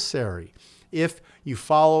unnecessary if you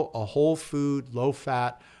follow a whole food,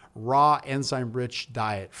 low-fat, raw enzyme-rich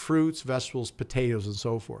diet, fruits, vegetables, potatoes, and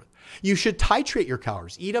so forth. You should titrate your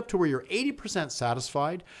calories. Eat up to where you're 80%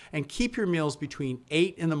 satisfied and keep your meals between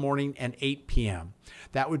 8 in the morning and 8 p.m.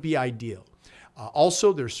 That would be ideal.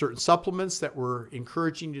 Also, there's certain supplements that we're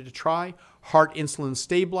encouraging you to try. Heart insulin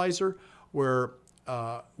stabilizer, where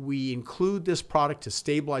we include this product to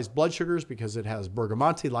stabilize blood sugars because it has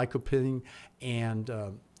bergamot, lycopene, and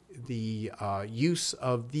the use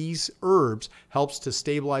of these herbs helps to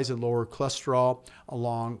stabilize and lower cholesterol,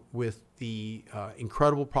 along with the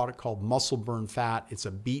incredible product called Muscle Burn Fat. It's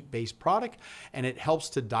a beet-based product, and it helps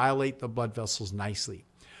to dilate the blood vessels nicely.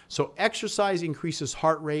 So exercise increases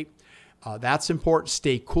heart rate. That's important.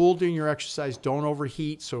 Stay cool during your exercise. Don't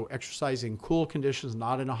overheat. So exercise in cool conditions,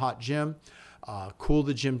 not in a hot gym. Cool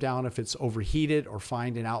the gym down if it's overheated, or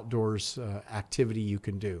find an outdoors activity you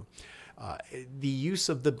can do. The use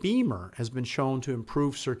of the Beamer has been shown to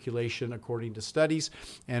improve circulation according to studies,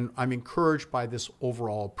 and I'm encouraged by this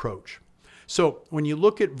overall approach. So when you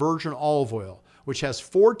look at virgin olive oil, which has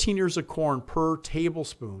 14 ears of corn per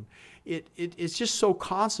tablespoon, it's just so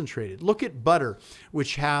concentrated. Look at butter,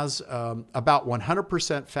 which has about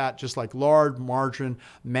 100% fat, just like lard, margarine,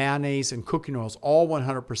 mayonnaise, and cooking oils, all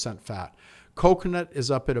 100% fat. Coconut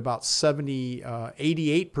is up at about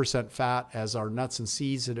 88% fat, as are nuts and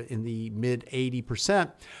seeds in the mid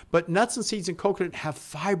 80%. But nuts and seeds and coconut have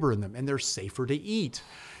fiber in them, and they're safer to eat.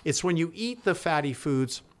 It's when you eat the fatty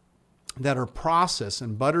foods that are processed,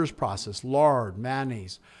 and butter is processed, lard,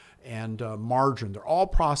 mayonnaise, and margarine, they're all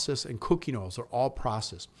processed, and cooking oils are all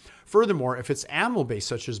processed. Furthermore, if it's animal-based,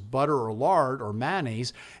 such as butter or lard or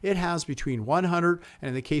mayonnaise, it has between 100 and,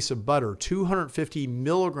 in the case of butter, 250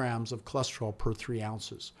 milligrams of cholesterol per 3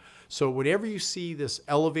 ounces. So whenever you see this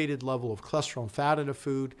elevated level of cholesterol and fat in a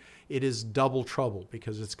food, it is double trouble,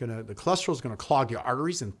 because the cholesterol is going to clog your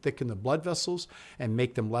arteries and thicken the blood vessels and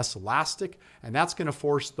make them less elastic. And that's going to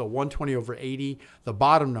force the 120/80, the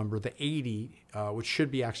bottom number, the 80, which should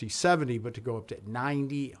be actually 70, but to go up to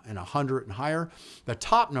 90 and 100 and higher. The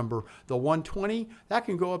top number, the 120, that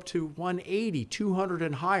can go up to 180, 200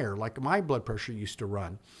 and higher, like my blood pressure used to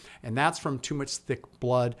run. And that's from too much thick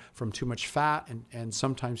blood, from too much fat, and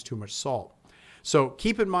sometimes too much salt. So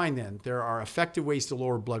keep in mind then, there are effective ways to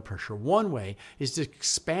lower blood pressure. One way is to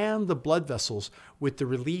expand the blood vessels with the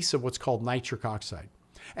release of what's called nitric oxide.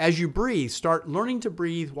 As you breathe, start learning to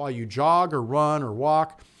breathe while you jog or run or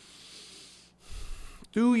walk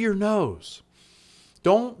through your nose.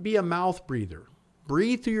 Don't be a mouth breather.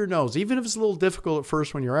 Breathe through your nose. Even if it's a little difficult at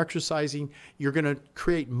first when you're exercising, you're going to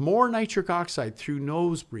create more nitric oxide through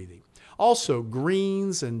nose breathing. Also,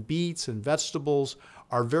 greens and beets and vegetables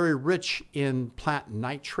are very rich in plant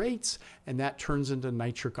nitrates, and that turns into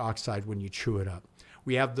nitric oxide when you chew it up.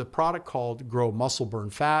 We have the product called Grow Muscle Burn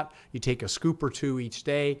Fat. You take a scoop or two each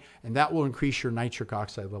day, and that will increase your nitric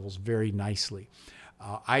oxide levels very nicely.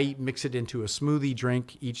 I mix it into a smoothie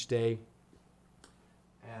drink each day,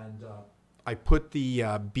 and I put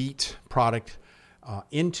the beet product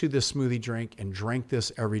into the smoothie drink and drink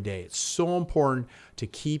this every day. It's so important to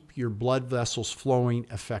keep your blood vessels flowing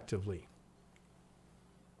effectively.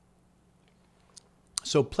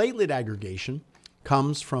 So platelet aggregation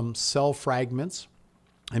comes from cell fragments,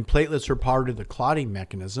 and platelets are part of the clotting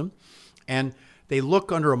mechanism, and they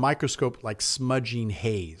look under a microscope like smudging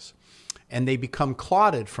haze, and they become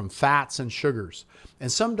clotted from fats and sugars.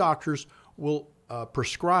 And some doctors will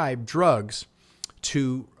prescribe drugs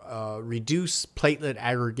to reduce platelet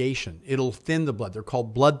aggregation. It'll thin the blood. They're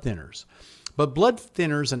called blood thinners. But blood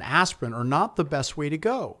thinners and aspirin are not the best way to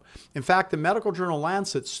go. In fact, the medical journal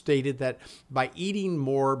Lancet stated that by eating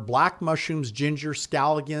more black mushrooms, ginger,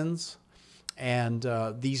 scallions, and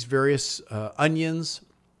these various onions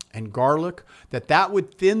and garlic, that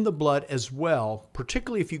would thin the blood as well,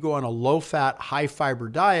 particularly if you go on a low-fat, high-fiber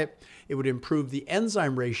diet. It would improve the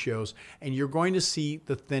enzyme ratios, and you're going to see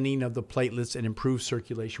the thinning of the platelets and improve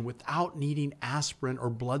circulation without needing aspirin or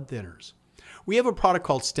blood thinners. We have a product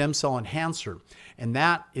called Stem Cell Enhancer, and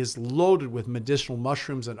that is loaded with medicinal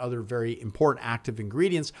mushrooms and other very important active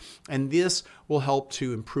ingredients. And this will help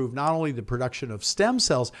to improve not only the production of stem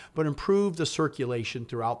cells, but improve the circulation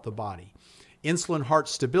throughout the body. Insulin heart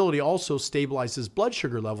stability also stabilizes blood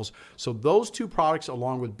sugar levels. So those two products,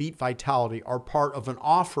 along with Beet Vitality, are part of an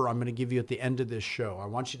offer I'm going to give you at the end of this show. I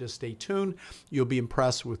want you to stay tuned. You'll be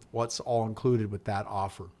impressed with what's all included with that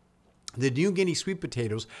offer. The New Guinea sweet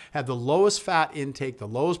potatoes have the lowest fat intake, the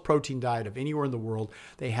lowest protein diet of anywhere in the world.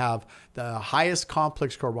 They have the highest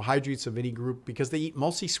complex carbohydrates of any group because they eat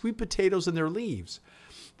mostly sweet potatoes and their leaves.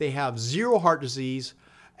 They have zero heart disease,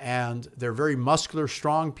 and they're very muscular,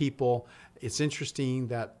 strong people. It's interesting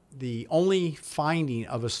that the only finding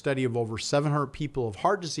of a study of over 700 people of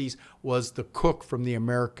heart disease was the cook from the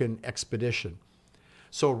American expedition.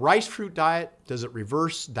 So rice fruit diet, does it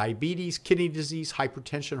reverse diabetes, kidney disease,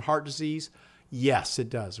 hypertension, heart disease? Yes, it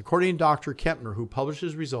does. According to Dr. Kempner, who published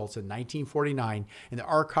his results in 1949 in the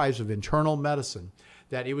Archives of Internal Medicine,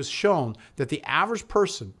 that it was shown that the average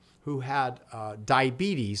person who had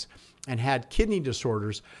diabetes and had kidney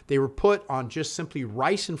disorders, they were put on just simply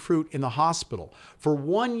rice and fruit in the hospital. For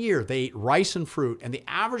 1 year, they ate rice and fruit, and the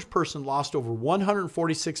average person lost over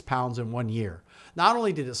 146 pounds in 1 year. Not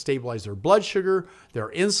only did it stabilize their blood sugar, their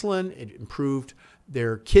insulin, it improved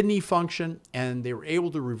their kidney function, and they were able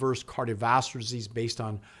to reverse cardiovascular disease based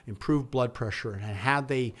on improved blood pressure. And had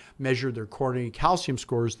they measured their coronary calcium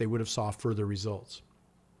scores, they would have saw further results.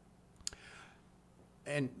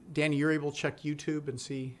 And Danny, you're able to check YouTube and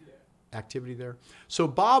see activity there. So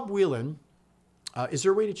Bob Whelan, is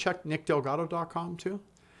there a way to check nickdelgado.com too?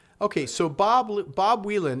 Okay, so Bob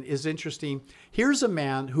Whelan is interesting. Here's a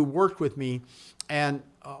man who worked with me, and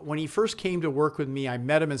when he first came to work with me, I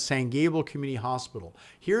met him at San Gabriel Community Hospital.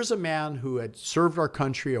 Here's a man who had served our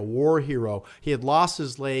country, a war hero. He had lost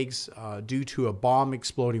his legs due to a bomb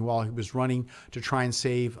exploding while he was running to try and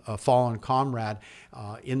save a fallen comrade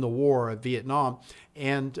in the war of Vietnam.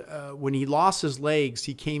 And when he lost his legs,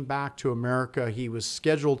 he came back to America. He was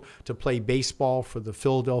scheduled to play baseball for the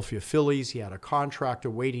Philadelphia Phillies. He had a contract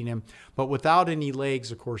awaiting him, but without any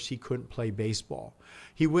legs, of course, he couldn't play baseball.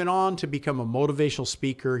 He went on to become a motivational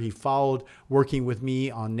speaker. He followed working with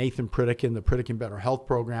me on Nathan Pritikin, the Pritikin Better Health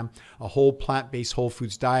Program, a whole plant-based whole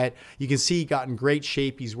foods diet. You can see he got in great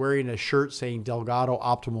shape. He's wearing a shirt saying Delgado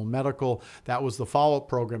Optimal Medical. That was the follow-up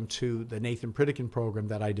program to the Nathan Pritikin program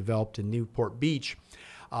that I developed in Newport Beach.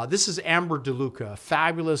 This is Amber DeLuca, a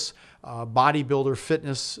fabulous bodybuilder,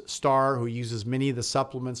 fitness star who uses many of the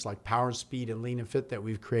supplements like Power and Speed and Lean and Fit that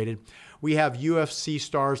we've created. We have UFC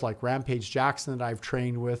stars like Rampage Jackson that I've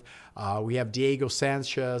trained with. We have Diego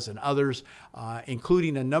Sanchez and others,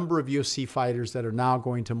 including a number of UFC fighters that are now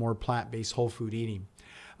going to more plant-based whole food eating.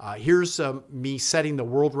 Here's me setting the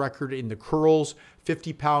world record in the curls,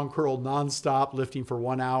 50-pound curl nonstop, lifting for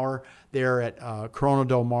 1 hour there at Corona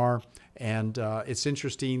Del Mar. And it's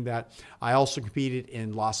interesting that I also competed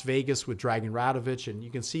in Las Vegas with Dragan Radovich, and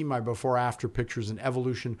you can see my before-after pictures and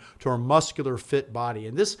evolution to a muscular, fit body.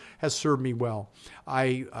 And this has served me well.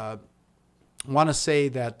 I want to say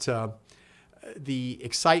that the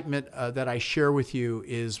excitement that I share with you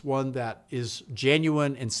is one that is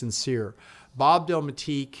genuine and sincere. Bob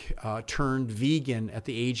Delmatique turned vegan at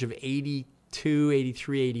the age of 82,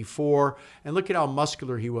 83, 84, and look at how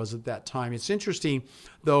muscular he was at that time. It's interesting,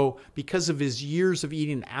 though, because of his years of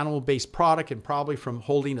eating an animal-based product and probably from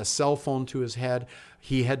holding a cell phone to his head,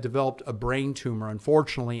 he had developed a brain tumor,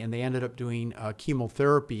 unfortunately, and they ended up doing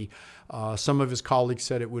chemotherapy. Some of his colleagues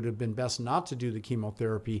said it would have been best not to do the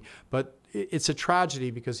chemotherapy, but it's a tragedy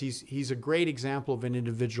because he's a great example of an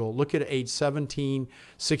individual. Look at age 17,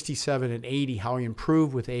 67, and 80, how he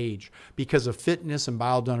improved with age because of fitness and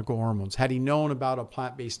bioidentical hormones. Had he known about a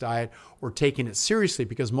plant-based diet or taken it seriously,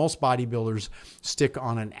 because most bodybuilders stick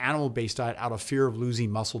on an animal-based diet out of fear of losing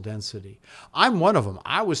muscle density. I'm one of them.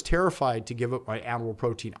 I was terrified to give up my animal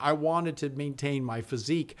protein. I wanted to maintain my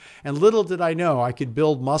physique, and little did I know I could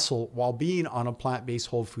build muscle while being on a plant-based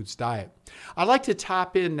whole foods diet. I'd like to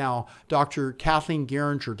tap in now Dr. Kathleen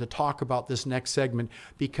Geringer to talk about this next segment,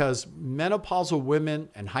 because menopausal women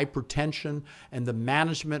and hypertension and the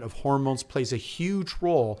management of hormones plays a huge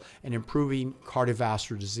role in improving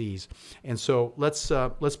cardiovascular disease. And so let's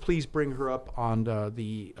please bring her up on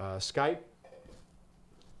the Skype.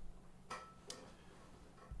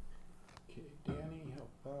 Okay, Danny,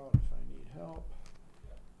 help out if I need help.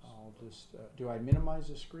 I'll just, do I minimize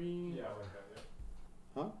the screen? Yeah, like that, yeah.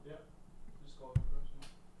 Huh? Yeah. Just call the person.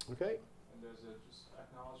 Okay. And there's a just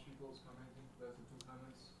acknowledge people's commenting. That's the 2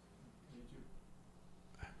 comments.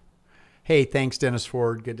 YouTube. Hey, thanks, Dennis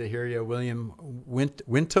Ford. Good to hear you. William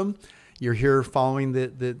Wintham, you're here following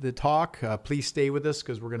the talk. Please stay with us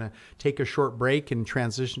because we're going to take a short break and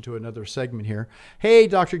transition to another segment here. Hey,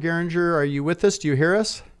 Dr. Geringer, are you with us? Do you hear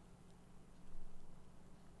us?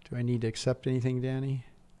 Do I need to accept anything, Danny?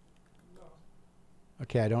 No.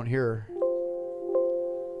 Okay, I don't hear her.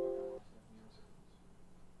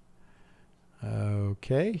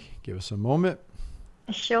 Okay, give us a moment.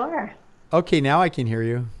 Sure. Okay, now I can hear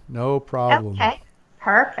you. No problem. Okay,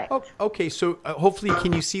 perfect. Oh, okay, so hopefully,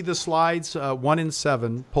 can you see the slides? 1 in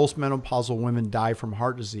 7 postmenopausal women die from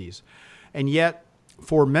heart disease. And yet,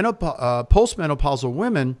 for postmenopausal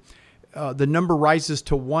women, the number rises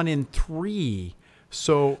to 1 in 3.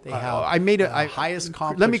 So I made a highest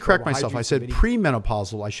complex. Let me correct myself. I said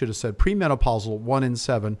premenopausal. I should have said premenopausal. 1 in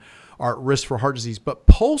 7 are at risk for heart disease, but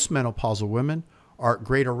postmenopausal women are at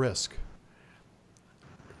greater risk.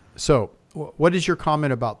 So, what is your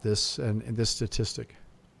comment about this and this statistic?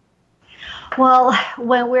 Well,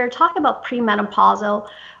 when we're talking about premenopausal,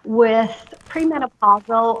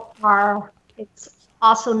 it's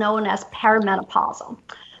also known as perimenopausal.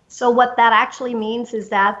 So what that actually means is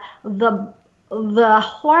that the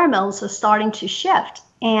hormones are starting to shift.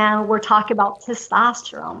 And we're talking about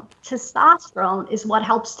testosterone. Testosterone is what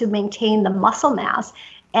helps to maintain the muscle mass.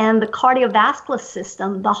 And the cardiovascular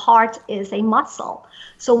system, the heart is a muscle.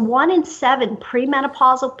 So 1 in 7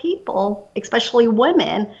 premenopausal people, especially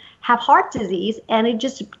women, have heart disease, and it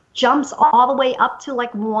just jumps all the way up to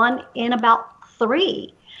like 1 in about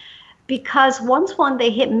 3. Because once when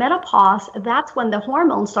they hit menopause, that's when the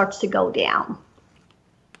hormone starts to go down.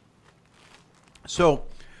 So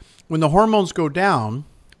when the hormones go down,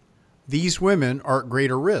 these women are at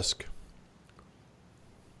greater risk.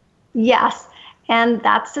 Yes, and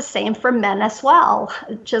that's the same for men as well.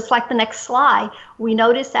 Just like the next slide, we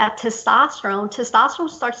notice that testosterone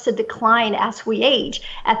starts to decline as we age.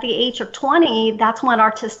 At the age of 20, that's when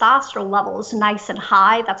our testosterone level is nice and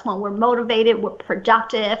high. That's when we're motivated, we're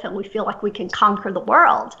productive, and we feel like we can conquer the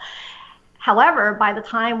world. However, by the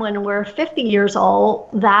time when we're 50 years old,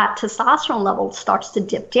 that testosterone level starts to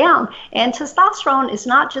dip down. And testosterone is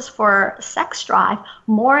not just for sex drive.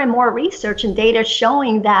 More and more research and data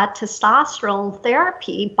showing that testosterone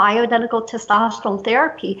therapy, bioidentical testosterone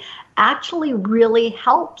therapy, actually really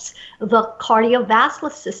helps the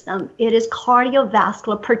cardiovascular system. It is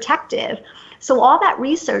cardiovascular protective. So all that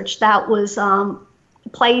research that was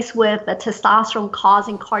placed with the testosterone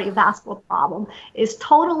causing cardiovascular problem is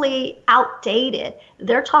totally outdated.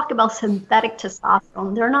 They're talking about synthetic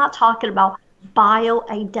testosterone. They're not talking about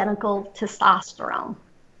bioidentical testosterone.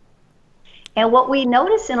 And what we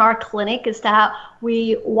notice in our clinic is that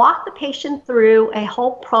we walk the patient through a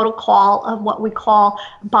whole protocol of what we call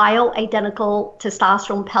bioidentical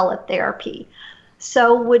testosterone pellet therapy.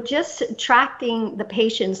 So we're just tracking the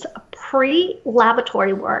patient's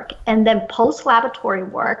pre-laboratory work and then post-laboratory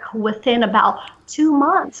work within about 2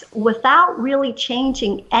 months without really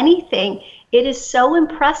changing anything. It is so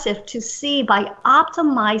impressive to see by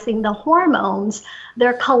optimizing the hormones,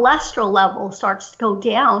 their cholesterol level starts to go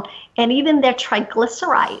down and even their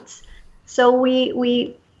triglycerides. So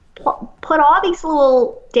we put all these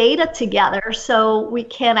little data together so we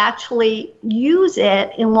can actually use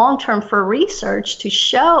it in long term for research to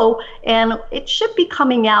show, and it should be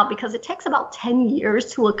coming out because it takes about 10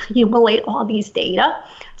 years to accumulate all these data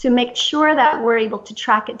to make sure that we're able to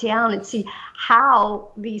track it down and see how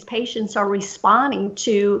these patients are responding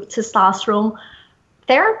to testosterone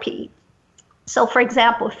therapy. So for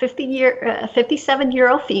example,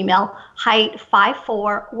 57-year-old female, height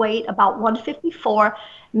 5'4", weight about 154,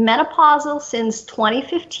 menopausal since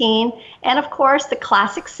 2015, and of course the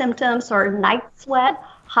classic symptoms are night sweat,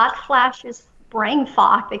 hot flashes, brain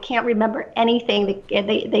fog. They can't remember anything.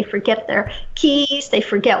 They forget their keys. They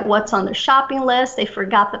forget what's on their shopping list. They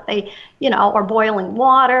forgot that they, are boiling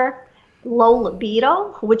water. Low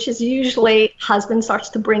libido, which is usually husband starts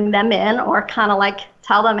to bring them in or kind of like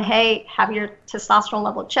tell them, hey, have your testosterone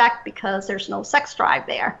level checked because there's no sex drive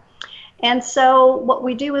there. And so what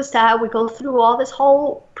we do is that we go through all this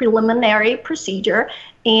whole preliminary procedure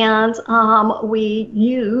and we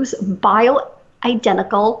use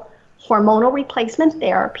bioidentical hormonal replacement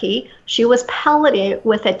therapy. She was pelleted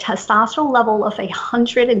with a testosterone level of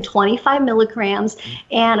 125 milligrams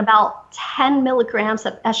and about 10 milligrams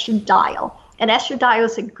of estradiol. And estradiol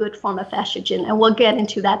is a good form of estrogen, and we'll get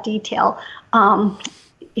into that detail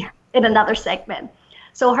in another segment.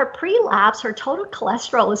 So her pre-labs, her total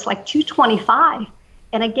cholesterol is like 225.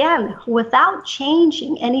 And again, without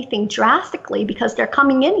changing anything drastically, because they're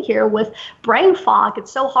coming in here with brain fog,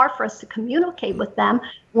 it's so hard for us to communicate with them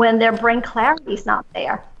when their brain clarity is not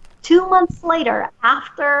there. 2 months later,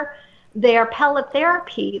 after their pellet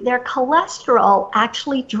therapy, their cholesterol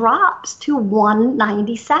actually drops to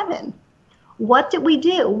 197. What did we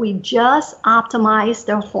do? We just optimized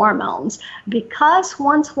their hormones, because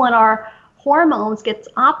when our hormones gets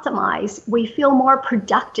optimized, we feel more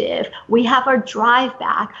productive. We have our drive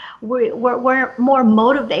back. We're more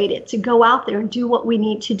motivated to go out there and do what we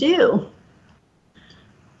need to do.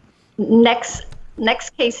 Next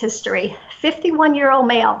case history. 51-year-old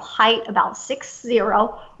male, height about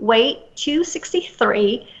 6'0", weight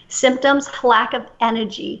 263, symptoms lack of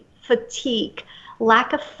energy, fatigue,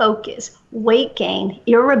 lack of focus, weight gain,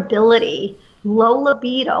 irritability, low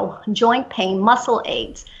libido, joint pain, muscle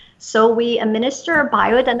aches. So we administer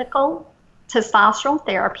bioidentical testosterone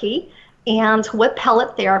therapy, and with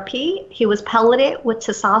pellet therapy, he was pelleted with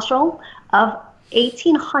testosterone of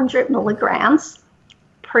 1,800 milligrams.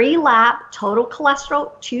 Pre-lab, total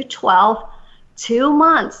cholesterol 212, 2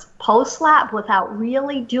 months post-lab without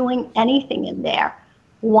really doing anything in there,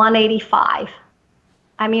 185.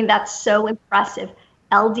 I mean, that's so impressive.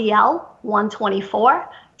 LDL 124,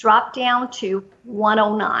 dropped down to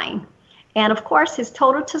 109. And of course, his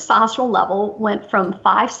total testosterone level went from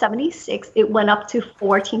 576, it went up to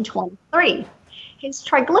 1423. His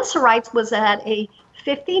triglycerides was at a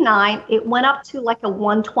 59, it went up to like a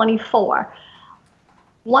 124.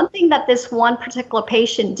 One thing that this one particular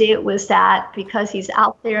patient did was that because he's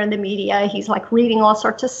out there in the media, he's like reading all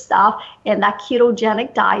sorts of stuff, and that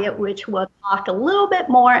ketogenic diet, which we'll talk a little bit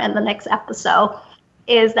more in the next episode,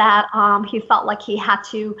 is that he felt like he had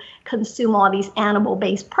to consume all these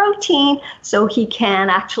animal-based protein so he can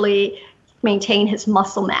actually maintain his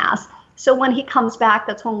muscle mass. So when he comes back,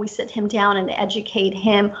 that's when we sit him down and educate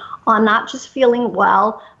him on not just feeling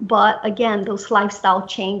well, but again, those lifestyle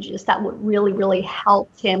changes that would really, really help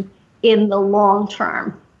him in the long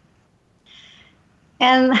term.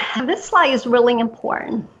 And this slide is really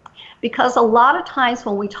important because a lot of times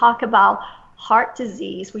when we talk about heart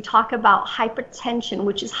disease, we talk about hypertension,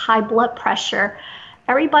 which is high blood pressure.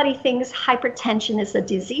 Everybody thinks hypertension is a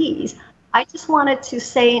disease. I just wanted to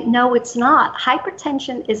say, no, it's not.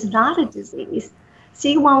 Hypertension is not a disease.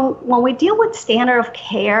 See, when we deal with standard of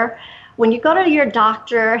care, when you go to your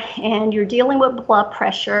doctor and you're dealing with blood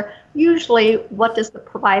pressure, usually what does the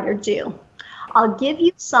provider do? I'll give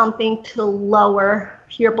you something to lower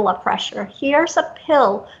your blood pressure. Here's a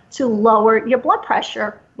pill to lower your blood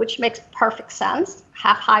pressure, which makes perfect sense.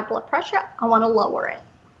 Have high blood pressure, I want to lower it.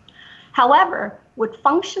 However, with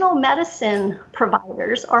functional medicine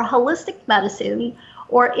providers or holistic medicine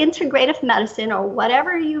or integrative medicine or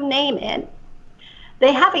whatever you name it,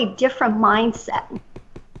 they have a different mindset.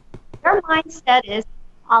 Their mindset is,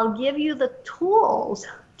 I'll give you the tools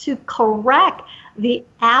to correct the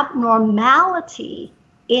abnormality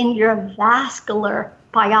in your vascular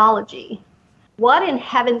biology. What in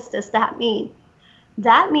heavens does that mean?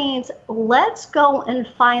 That means let's go and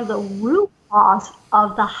find the root cause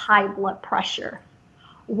of the high blood pressure.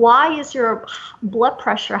 Why is your blood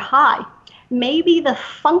pressure high? Maybe the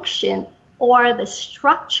function or the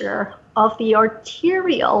structure of the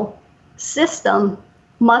arterial system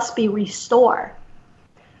must be restored.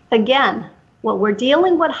 Again, when we're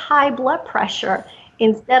dealing with high blood pressure,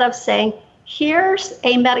 instead of saying, here's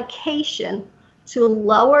a medication to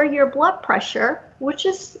lower your blood pressure, which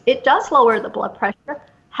is, it does lower the blood pressure.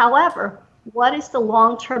 However, what is the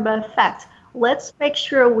long-term effect? Let's make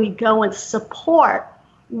sure we go and support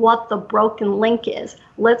what the broken link is.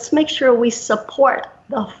 Let's make sure we support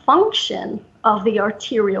the function of the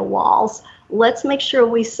arterial walls. Let's make sure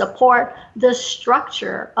we support the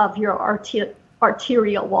structure of your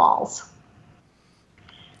arterial walls.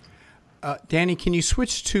 Danny, can you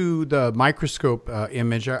switch to the microscope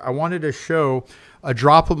image? I wanted to show a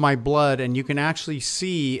drop of my blood, and you can actually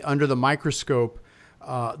see under the microscope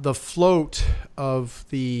the float of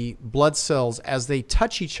the blood cells. As they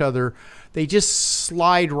touch each other, they just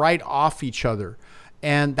slide right off each other.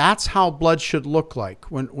 And that's how blood should look like.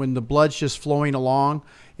 When the blood's just flowing along,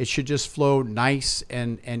 it should just flow nice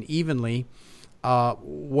and evenly.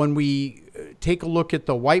 When we take a look at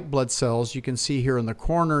the white blood cells, you can see here in the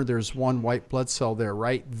corner, there's one white blood cell there,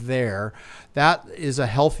 right there. That is a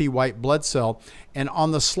healthy white blood cell. And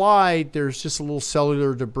on the slide, there's just a little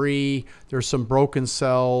cellular debris. There's some broken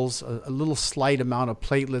cells, a little slight amount of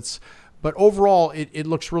platelets. But overall, it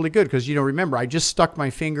looks really good because, you know, remember, I just stuck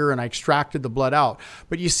my finger and I extracted the blood out.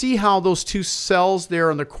 But you see how those two cells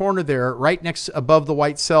there in the corner there, right next above the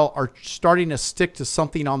white cell, are starting to stick to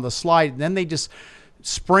something on the slide. And then they just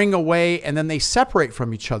spring away and then they separate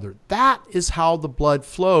from each other. That is how the blood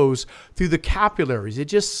flows through the capillaries. It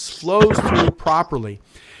just flows through properly.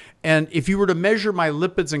 And if you were to measure my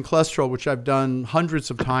lipids and cholesterol, which I've done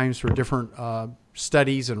hundreds of times for different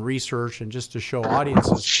studies and research and just to show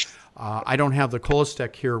audiences, I don't have the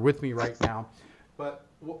Cholestech here with me right now, but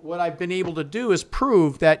what I've been able to do is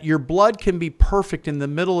prove that your blood can be perfect in the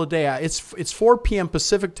middle of the day. It's 4 p.m.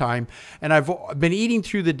 Pacific time, and I've been eating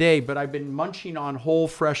through the day, but I've been munching on whole,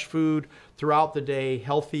 fresh food throughout the day,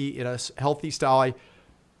 healthy in a healthy style.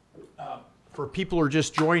 For people who are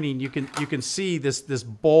just joining, you can see this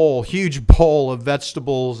bowl, huge bowl of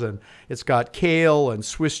vegetables, and it's got kale and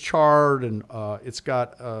Swiss chard, and it's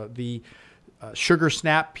got the sugar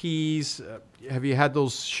snap peas. Have you had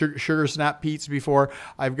those sugar snap peas before?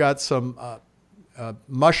 I've got some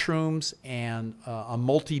mushrooms and a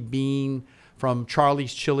multi-bean from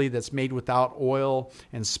Charlie's Chili that's made without oil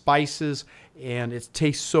and spices, and it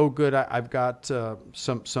tastes so good. I've got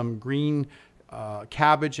some green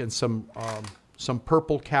cabbage and some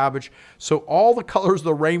purple cabbage. So all the colors of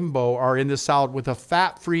the rainbow are in this salad with a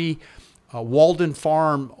fat-free Walden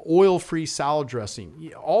Farm oil-free salad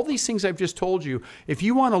dressing. All these things I've just told you. If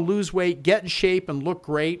you want to lose weight, get in shape, and look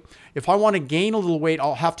great. If I want to gain a little weight,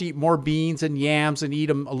 I'll have to eat more beans and yams and eat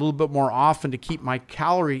them a little bit more often to keep my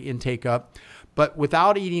calorie intake up. But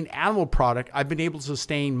without eating animal product, I've been able to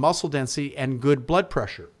sustain muscle density and good blood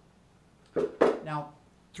pressure. Now,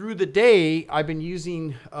 through the day, I've been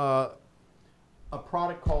using a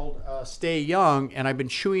product called Stay Young, and I've been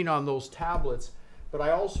chewing on those tablets. But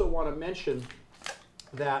I also want to mention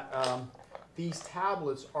that these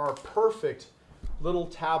tablets are perfect little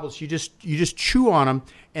tablets. You just chew on them,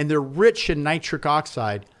 and they're rich in nitric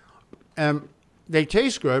oxide, and they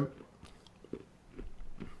taste good.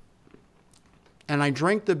 And I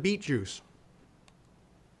drank the beet juice.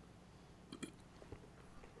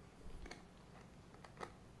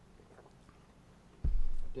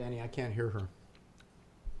 Danny, I can't hear her.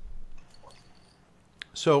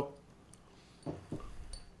 So,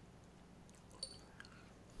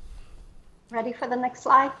 ready for the next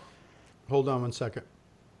slide? Hold on one second.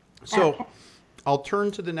 So, okay. I'll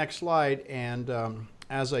turn to the next slide, and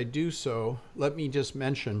as I do so, let me just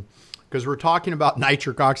mention, because we're talking about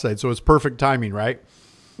nitric oxide, so it's perfect timing, right?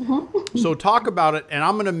 Mm-hmm. So talk about it, and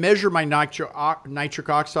I'm going to measure my nitric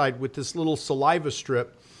oxide with this little saliva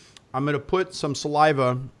strip. I'm going to put some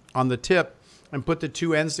saliva on the tip and put the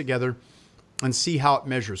two ends together and see how it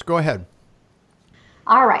measures. Go ahead.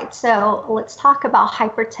 All right, so let's talk about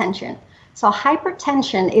hypertension. So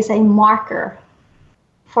hypertension is a marker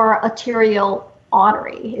for arterial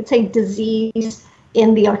artery. It's a disease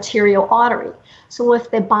in the arterial artery. So if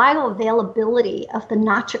the bioavailability of the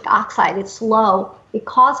nitric oxide is low, it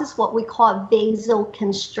causes what we call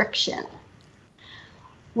vasoconstriction,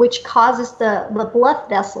 which causes the blood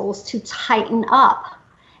vessels to tighten up.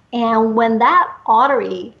 And when that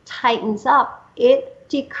artery tightens up, it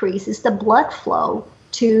decreases the blood flow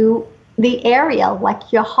to the area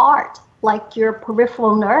like your heart, like your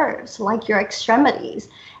peripheral nerves, like your extremities.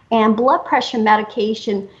 And blood pressure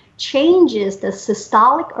medication changes the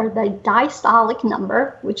systolic or the diastolic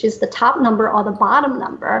number, which is the top number or the bottom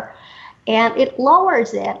number, and it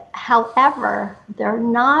lowers it. However, they're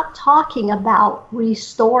not talking about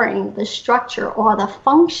restoring the structure or the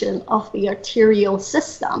function of the arterial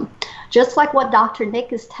system. Just like what Dr.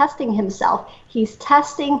 Nick is testing himself, he's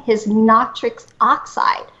testing his nitric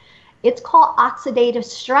oxide. It's called oxidative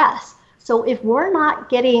stress. So if we're not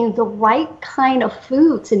getting the right kind of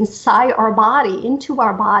foods inside our body, into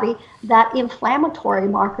our body, that inflammatory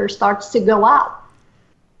marker starts to go up.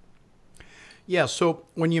 Yeah, so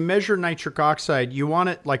when you measure nitric oxide, you want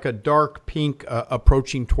it like a dark pink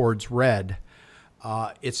approaching towards red.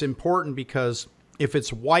 It's important because if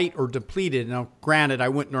it's white or depleted, now granted, I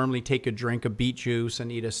wouldn't normally take a drink of beet juice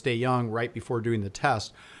and eat a Stay Young right before doing the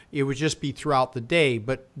test. It would just be throughout the day.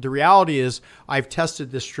 But the reality is I've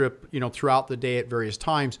tested this strip, throughout the day at various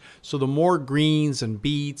times. So the more greens and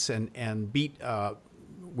beets and beet,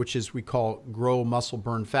 which is we call grow muscle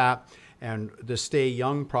burn fat, and the Stay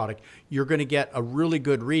Young product, you're going to get a really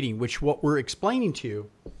good reading, which what we're explaining to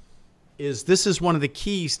you is this is one of the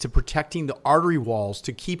keys to protecting the artery walls,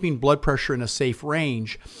 to keeping blood pressure in a safe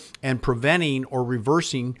range and preventing or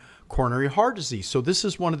reversing coronary heart disease. So this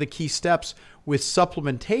is one of the key steps with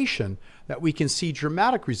supplementation that we can see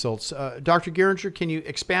dramatic results. Dr. Geringer, can you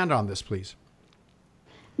expand on this, please?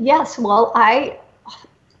 Yes, well,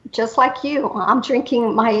 just like you, I'm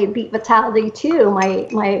drinking my Beat Vitality too,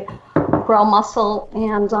 my Grow Muscle,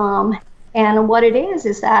 and what it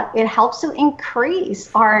is that it helps to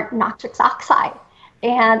increase our nitric oxide.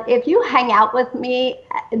 And if you hang out with me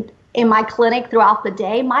in my clinic throughout the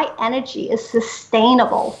day, my energy is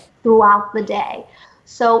sustainable throughout the day.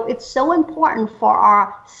 So it's so important for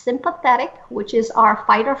our sympathetic, which is our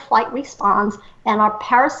fight or flight response, and our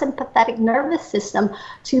parasympathetic nervous system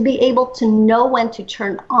to be able to know when to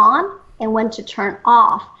turn on and when to turn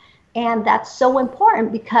off. And that's so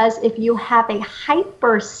important because if you have a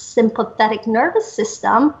hypersympathetic nervous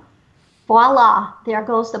system, voila, there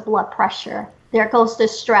goes the blood pressure, there goes the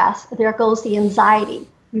stress, there goes the anxiety.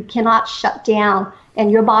 You cannot shut down,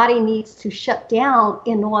 and your body needs to shut down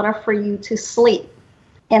in order for you to sleep.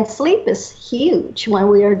 And sleep is huge when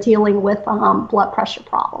we are dealing with blood pressure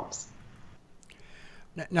problems.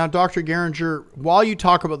 Now, Dr. Geringer, while you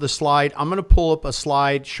talk about the slide, I'm going to pull up a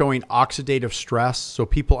slide showing oxidative stress so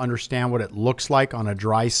people understand what it looks like on a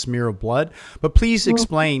dry smear of blood. But please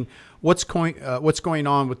explain what's going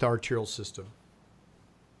on with the arterial system.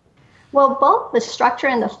 Well, both the structure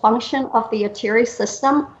and the function of the arterial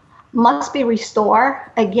system must be restored,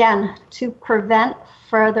 again, to prevent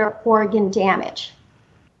further organ damage.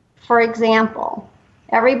 For example,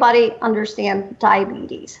 everybody understands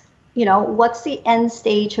diabetes. what's the end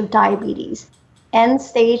stage of diabetes? End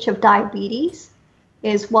stage of diabetes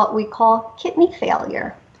is what we call kidney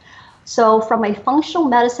failure. So from a functional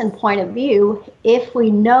medicine point of view, if we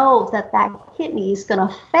know that that kidney is going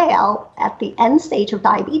to fail at the end stage of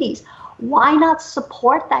diabetes, why not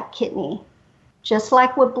support that kidney? Just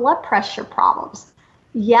like with blood pressure problems.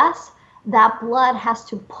 Yes, that blood has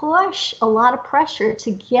to push a lot of pressure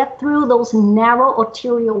to get through those narrow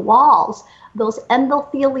arterial walls. Those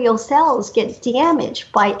endothelial cells get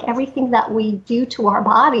damaged by everything that we do to our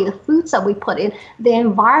body, the foods that we put in, the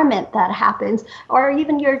environment that happens, or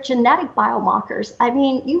even your genetic biomarkers. I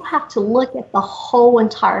mean, you have to look at the whole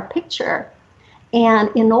entire picture. And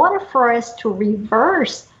in order for us to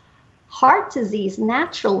reverse heart disease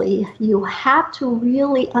naturally, you have to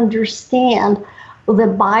really understand the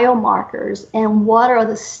biomarkers and what are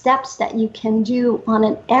the steps that you can do on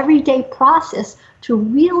an everyday process to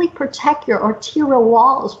really protect your arterial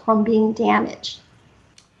walls from being damaged.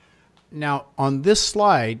 Now, on this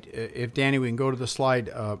slide, if Danny, we can go to the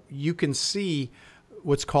slide, you can see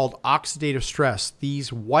what's called oxidative stress.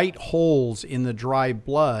 These white holes in the dry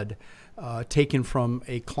blood taken from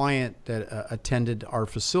a client that attended our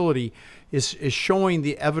facility is showing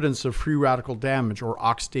the evidence of free radical damage or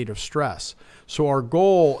oxidative stress. So our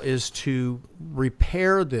goal is to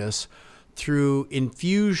repair this through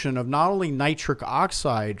infusion of not only nitric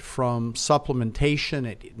oxide from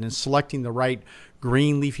supplementation and selecting the right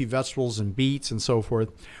green leafy vegetables and beets and so forth,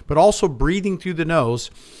 but also breathing through the nose.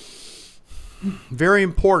 Very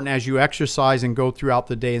important as you exercise and go throughout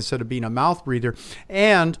the day instead of being a mouth breather.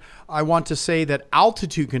 And I want to say that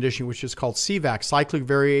altitude conditioning, which is called CVAC, cyclic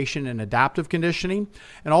variation and adaptive conditioning,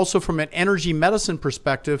 and also from an energy medicine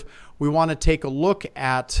perspective, we want to take a look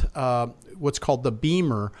at what's called the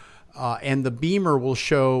beamer. And the beamer will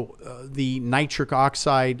show the nitric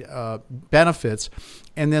oxide benefits.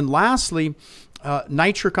 And then lastly,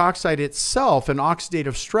 nitric oxide itself and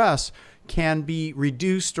oxidative stress can be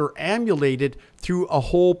reduced or emulated through a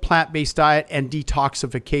whole plant-based diet and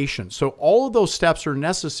detoxification. So all of those steps are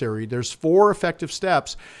necessary. There's 4 effective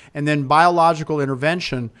steps, and then biological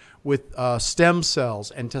intervention with stem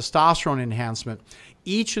cells and testosterone enhancement.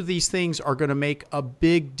 Each of these things are going to make a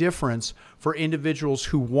big difference for individuals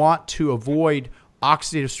who want to avoid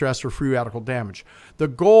oxidative stress or free radical damage. The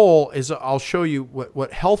goal is, I'll show you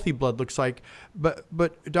what healthy blood looks like,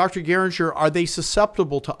 but Dr. Geringer, are they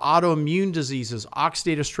susceptible to autoimmune diseases,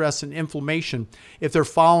 oxidative stress and inflammation if they're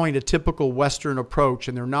following a typical Western approach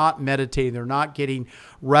and they're not meditating, they're not getting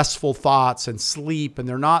restful thoughts and sleep, and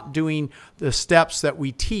they're not doing the steps that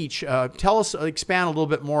we teach? Expand a little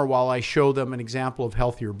bit more while I show them an example of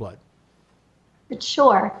healthier blood.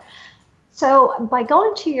 Sure. So by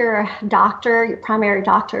going to your doctor, your primary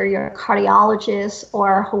doctor, your cardiologist,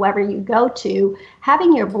 or whoever you go to,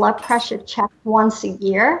 having your blood pressure checked once a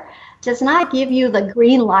year does not give you the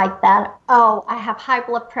green light that, oh, I have high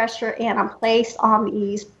blood pressure and I'm placed on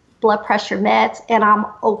these blood pressure meds and I'm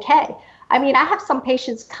okay. I mean, I have some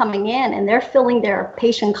patients coming in and they're filling their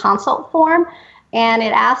patient consult form, and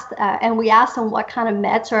we ask them what kind of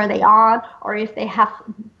meds are they on, or if they have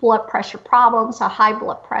blood pressure problems or high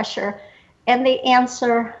blood pressure. And they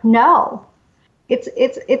answer no.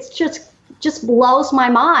 It's just blows my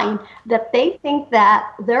mind that they think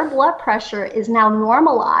that their blood pressure is now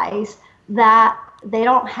normalized, that they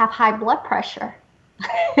don't have high blood pressure.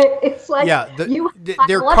 It's like, yeah,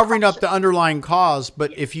 they're covering up the underlying cause.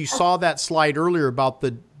 But if you saw that slide earlier about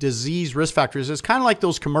the disease risk factors, it's kind of like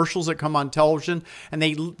those commercials that come on television and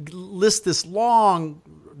they list this long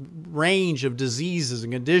range of diseases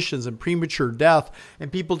and conditions and premature death,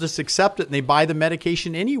 and people just accept it and they buy the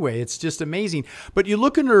medication anyway. It's just amazing. But you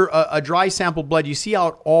look under a dry sample blood, you see how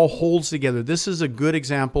it all holds together. This is a good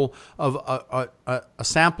example of a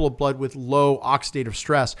sample of blood with low oxidative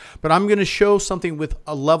stress. But I'm going to show something with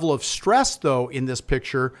a level of stress though in this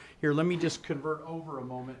picture. Here, let me just convert over a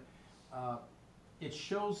moment. It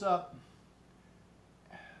shows up.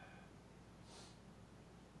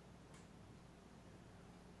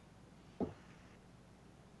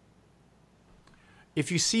 If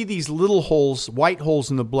you see these little holes, white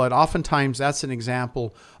holes in the blood, oftentimes that's an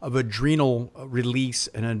example of adrenal release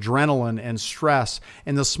and adrenaline and stress.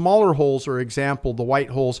 And the smaller holes are example, the white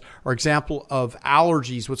holes are example of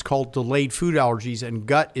allergies, what's called delayed food allergies and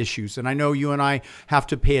gut issues. And I know you and I have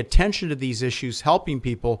to pay attention to these issues, helping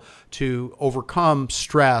people to overcome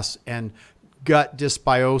stress and gut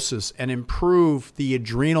dysbiosis and improve the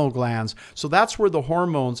adrenal glands. So that's where the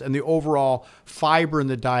hormones and the overall fiber in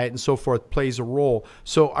the diet and so forth plays a role.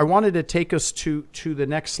 So I wanted to take us to the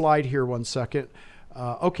next slide here one second.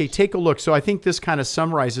 Okay, take a look. So I think this kind of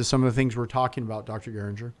summarizes some of the things we're talking about, Dr.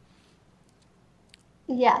 Geringer.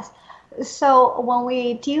 Yes. So when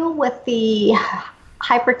we deal with the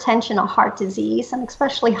hypertension or heart disease, and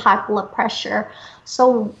especially high blood pressure,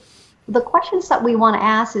 so the questions that we want to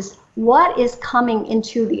ask is what is coming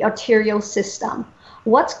into the arterial system?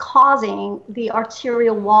 What's causing the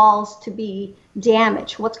arterial walls to be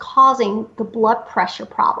damaged? What's causing the blood pressure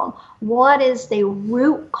problem? What is the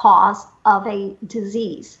root cause of a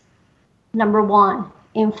disease? Number one,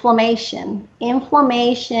 inflammation.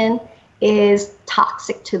 Inflammation is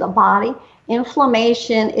toxic to the body.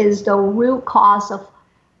 Inflammation is the root cause of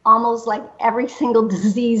almost like every single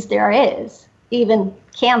disease there is, even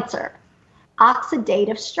cancer.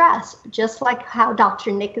 Oxidative stress, just like how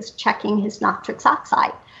Dr. Nick is checking his nitric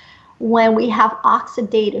oxide. When we have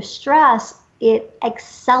oxidative stress, it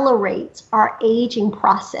accelerates our aging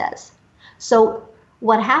process. So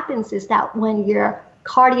what happens is that when your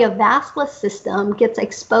cardiovascular system gets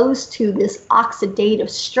exposed to this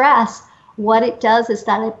oxidative stress, what it does is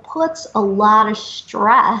that it puts a lot of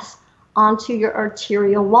stress onto your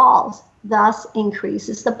arterial walls, thus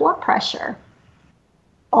increases the blood pressure.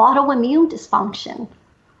 Autoimmune dysfunction.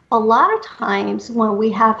 A lot of times when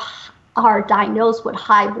we are diagnosed with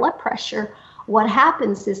high blood pressure, what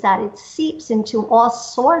happens is that it seeps into all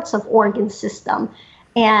sorts of organ system.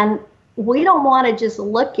 And we don't want to just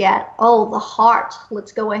look at, oh, the heart,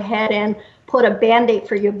 let's go ahead and put a Band-Aid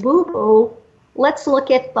for your boo-boo. Let's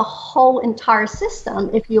look at the whole entire system.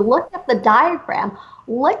 If you look at the diagram,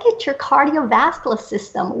 look at your cardiovascular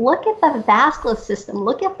system, look at the vascular system,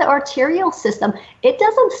 look at the arterial system. It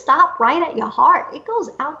doesn't stop right at your heart. It goes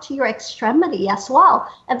out to your extremity as well.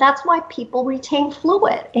 And that's why people retain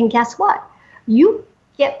fluid. And guess what? You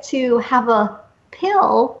get to have a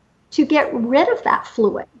pill to get rid of that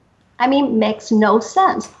fluid. I mean, makes no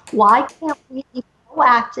sense. Why can't we be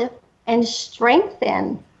proactive and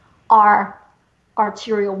strengthen our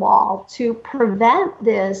arterial wall to prevent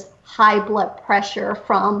this high blood pressure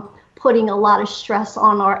from putting a lot of stress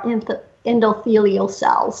on our endothelial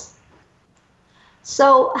cells?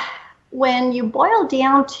 So when you boil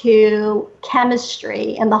down to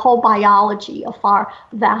chemistry and the whole biology of our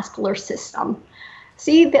vascular system,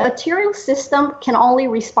 see, the arterial system can only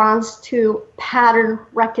respond to pattern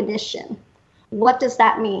recognition. What does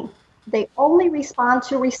that mean? They only respond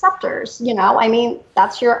to receptors. I mean,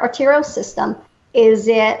 that's your arterial system. Is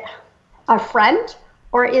it a friend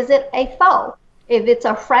or is it a foe? If it's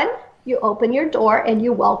a friend, you open your door and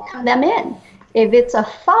you welcome them in. If it's a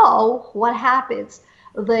foe, what happens?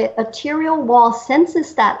 The arterial wall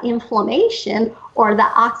senses that inflammation or the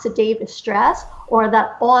oxidative stress or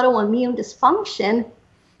that autoimmune dysfunction,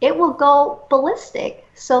 it will go ballistic.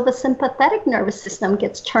 So the sympathetic nervous system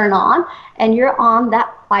gets turned on and you're on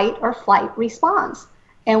that fight or flight response.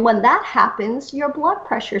 And when that happens, your blood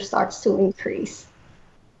pressure starts to increase.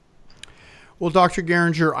 Well, Dr.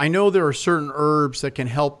 Geringer, I know there are certain herbs that can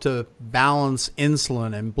help to balance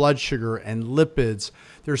insulin and blood sugar and lipids.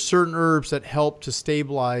 There are certain herbs that help to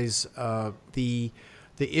stabilize the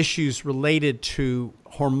issues related to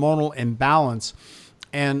hormonal imbalance.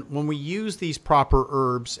 And when we use these proper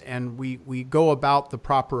herbs and we go about the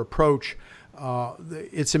proper approach,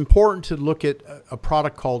 it's important to look at a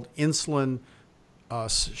product called insulin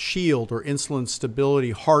shield or insulin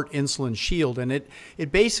stability, heart insulin shield. And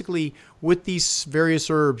it basically, with these various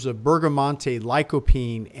herbs of Bergmont,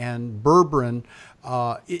 lycopene, and Berberine,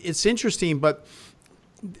 it's interesting, but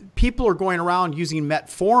people are going around using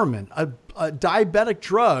metformin, a diabetic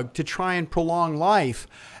drug, to try and prolong life.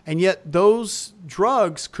 And yet those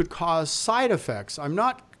drugs could cause side effects. I'm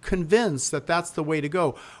not convinced that that's the way to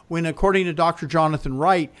go. When, according to Dr. Jonathan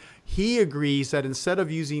Wright, he agrees that instead of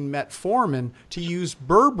using metformin, to use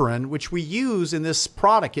berberine, which we use in this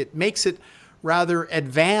product. It makes it rather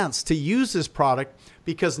advanced to use this product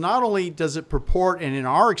because not only does it purport, and in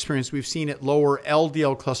our experience, we've seen it lower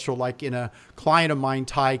LDL cholesterol, like in a client of mine,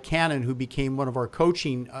 Ty Cannon, who became one of our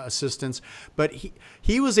coaching assistants, but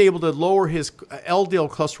he was able to lower his LDL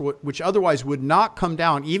cholesterol, which otherwise would not come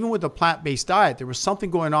down, even with a plant-based diet. There was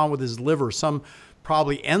something going on with his liver, some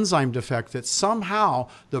probably enzyme defect, that somehow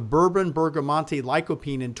the Berberine, Bergmont,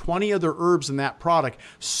 lycopene, and 20 other herbs in that product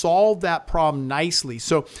solved that problem nicely.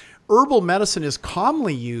 So herbal medicine is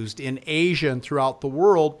commonly used in Asia and throughout the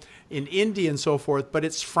world, in India and so forth, but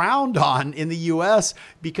it's frowned on in the US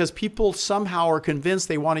because people somehow are convinced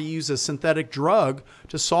they want to use a synthetic drug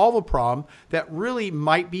to solve a problem that really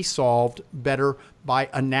might be solved better by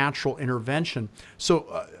a natural intervention.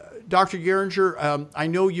 So Dr. Geringer, I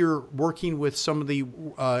know you're working with some of the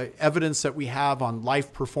evidence that we have on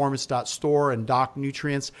lifeperformance.store and Doc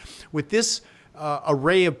Nutrients. With this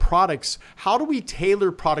array of products, how do we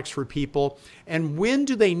tailor products for people And when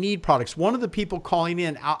do they need products? One of the people calling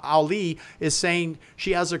in, Ali, is saying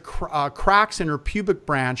she has cracks in her pubic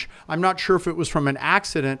branch. I'm not sure if it was from an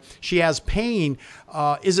accident. She has pain.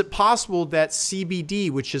 Is it possible that CBD,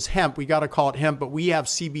 which is hemp, we got to call it hemp, but we have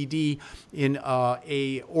CBD in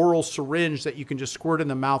a oral syringe that you can just squirt in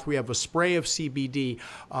the mouth. We have a spray of CBD.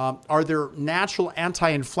 Are there natural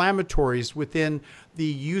anti-inflammatories within the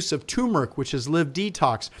use of turmeric, which is live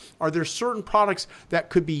detox? Are there certain products that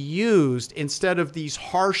could be used instead of these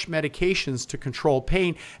harsh medications to control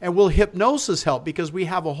pain? And will hypnosis help? Because we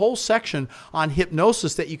have a whole section on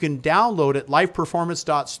hypnosis that you can download at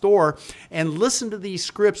lifeperformance.store and listen to these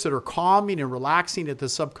scripts that are calming and relaxing at the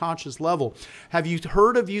subconscious level. Have you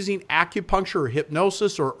heard of using acupuncture or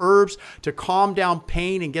hypnosis or herbs to calm down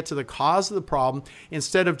pain and get to the cause of the problem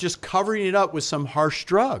instead of just covering it up with some harsh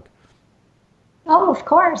drug? Oh, of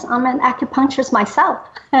course. I'm an acupuncturist myself.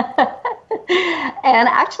 And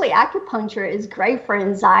actually, acupuncture is great for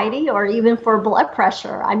anxiety or even for blood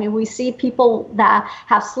pressure. I mean, we see people that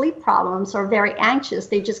have sleep problems or very anxious.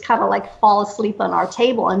 They just kind of like fall asleep on our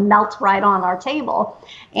table and melt right on our table.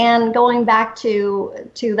 And going back to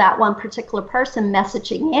that one particular person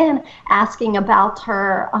messaging in, asking about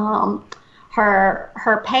her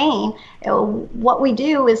pain, what we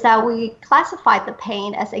do is that we classify the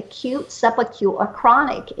pain as acute, subacute, or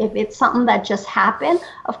chronic. If it's something that just happened,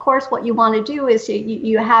 of course, what you want to do is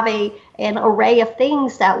you have an array of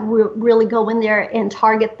things that really go in there and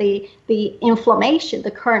target the inflammation,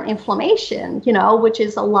 the current inflammation, which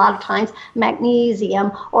is a lot of times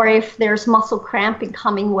magnesium, or if there's muscle cramping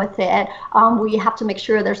coming with it, we have to make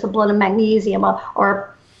sure there's a blend of magnesium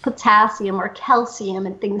or potassium or calcium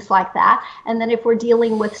and things like that. And then if we're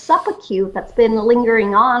dealing with subacute that's been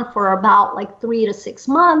lingering on for about like 3 to 6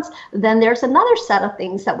 months, then there's another set of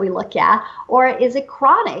things that we look at. Or is it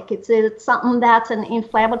chronic? It's something that's an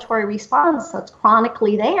inflammatory response that's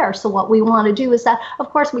chronically there. So what we want to do is that, of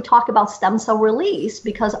course, we talk about stem cell release,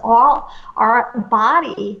 because all our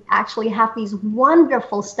body actually have these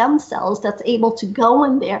wonderful stem cells that's able to go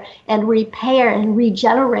in there and repair and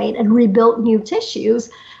regenerate and rebuild new tissues.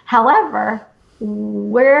 However,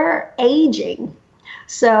 we're aging.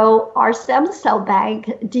 So our stem cell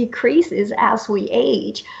bank decreases as we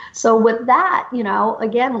age. So with that,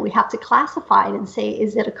 again, we have to classify it and say,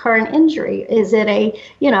 is it a current injury? Is it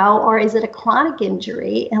or is it a chronic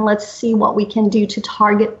injury? And let's see what we can do to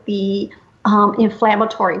target the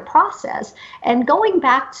inflammatory process. And going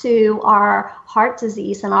back to our heart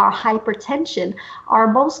disease and our hypertension, our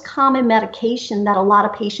most common medication that a lot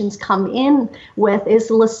of patients come in with is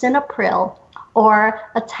lisinopril or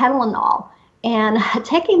atenolol. And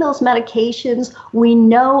taking those medications, we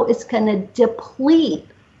know it's going to deplete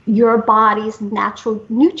your body's natural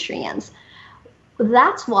nutrients.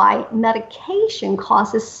 That's why medication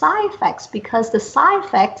causes side effects, because the side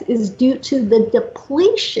effect is due to the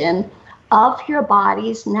depletion of your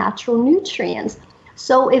body's natural nutrients.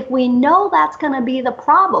 So if we know that's going to be the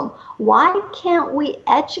problem, why can't we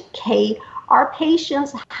educate our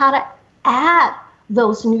patients how to add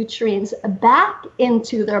those nutrients back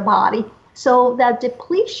into their body so that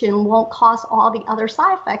depletion won't cause all the other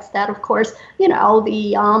side effects that, of course,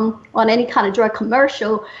 on any kind of drug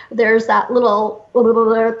commercial, there's that little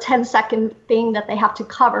 10-second thing that they have to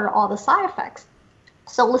cover all the side effects.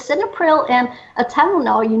 So lisinopril and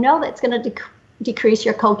atenolol, that it's going to decrease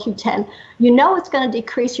your CoQ10. It's going to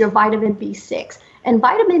decrease your vitamin B6. And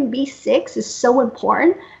vitamin B6 is so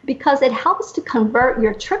important because it helps to convert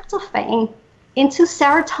your tryptophan into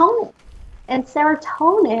serotonin. And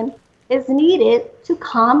serotonin is needed to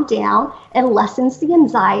calm down and lessens the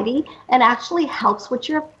anxiety and actually helps with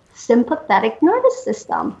your sympathetic nervous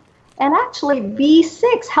system. And actually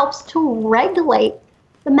B6 helps to regulate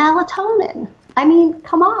the melatonin. I mean,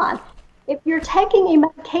 come on. If you're taking a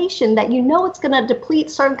medication that it's going to deplete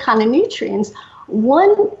certain kind of nutrients,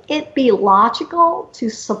 wouldn't it be logical to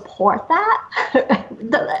support that?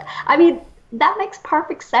 I mean, that makes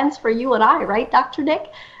perfect sense for you and I, right, Dr.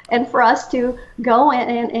 Nick? And for us to go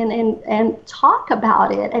and talk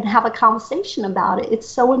about it and have a conversation about it, it's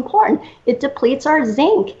so important. It depletes our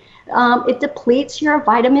zinc. It depletes your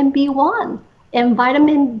vitamin B1. And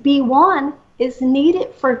vitamin B1 is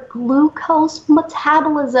needed for glucose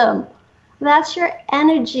metabolism. That's your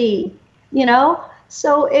energy,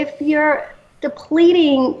 So if you're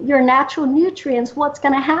depleting your natural nutrients, what's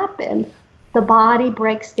going to happen? The body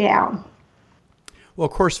breaks down. Well,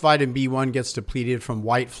 of course, vitamin B1 gets depleted from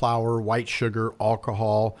white flour, white sugar,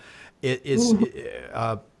 alcohol. It's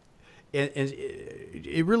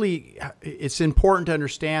important to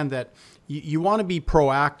understand that you want to be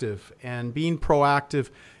proactive, and being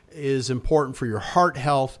proactive is important for your heart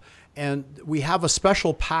health and we have a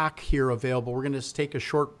special pack here available. We're going to take a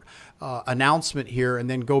short announcement here and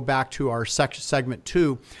then go back to our segment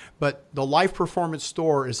 2. But the Life Performance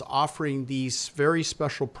Store is offering these very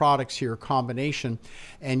special products here, combination,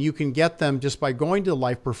 and you can get them just by going to the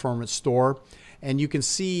Life Performance Store. And you can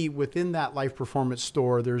see within that Life Performance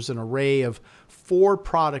Store, there's an array of 4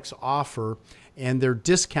 products offer, and they're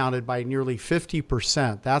discounted by nearly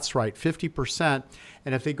 50%. That's right, 50%.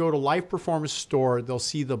 And if they go to Life Performance Store, they'll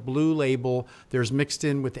see the blue label. There's mixed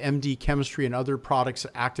in with MD Chemistry and other products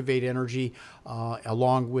that activate energy,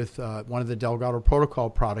 along with one of the Delgado Protocol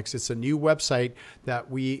products. It's a new website that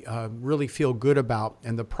we really feel good about.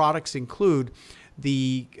 And the products include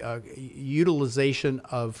the utilization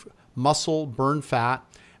of muscle burn fat.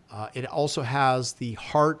 It also has the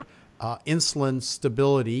heart insulin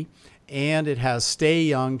stability, and it has Stay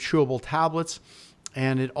Young chewable tablets,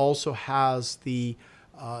 and it also has the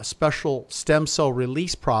special stem cell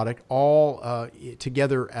release product, all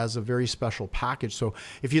together as a very special package. So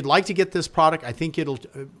if you'd like to get this product, I think it'll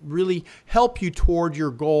really help you toward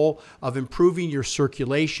your goal of improving your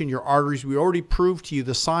circulation, your arteries. We already proved to you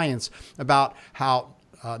the science about how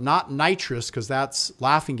not nitrous, because that's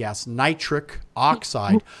laughing gas, nitric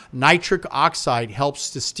oxide. Nitric oxide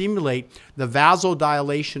helps to stimulate the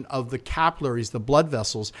vasodilation of the capillaries, the blood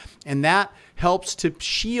vessels, and that helps to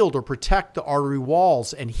shield or protect the artery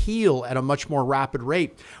walls and heal at a much more rapid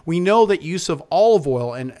rate. We know that use of olive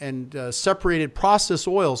oil and separated processed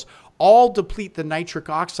oils all deplete the nitric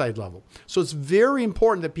oxide level. So it's very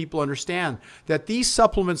important that people understand that these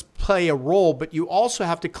supplements play a role, but you also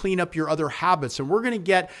have to clean up your other habits. And we're going to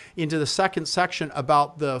get into the second section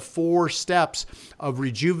about the 4 steps of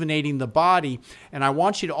rejuvenating the body. And I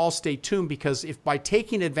want you to all stay tuned, because if by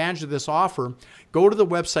taking advantage of this offer, go to the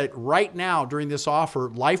website right now during this offer,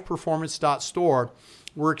 lifeperformance.store.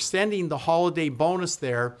 We're extending the holiday bonus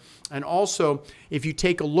there. And also, if you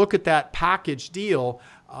take a look at that package deal,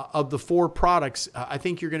 of the 4 products, I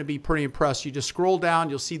think you're going to be pretty impressed. You just scroll down,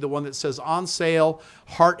 you'll see the one that says on sale,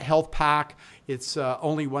 Heart Health Pack. It's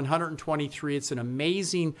only $123. It's an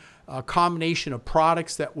amazing combination of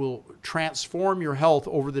products that will transform your health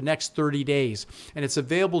over the next 30 days. And it's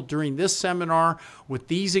available during this seminar with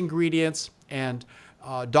these ingredients, and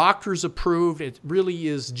doctors approved. It really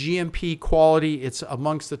is GMP quality. It's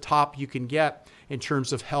amongst the top you can get in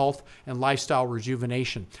terms of health and lifestyle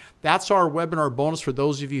rejuvenation. That's our webinar bonus for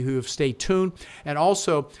those of you who have stayed tuned. And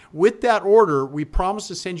also, with that order, we promise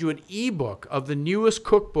to send you an ebook of the newest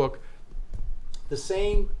cookbook, the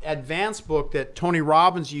same advanced book that Tony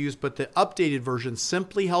Robbins used, but the updated version,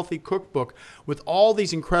 Simply Healthy Cookbook, with all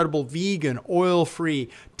these incredible vegan, oil-free,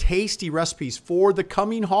 tasty recipes for the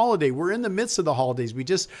coming holiday. We're in the midst of the holidays. We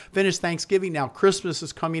just finished Thanksgiving. Now Christmas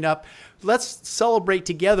is coming up. Let's celebrate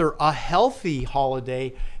together a healthy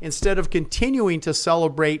holiday instead of continuing to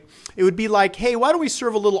celebrate. It would be like, hey, why don't we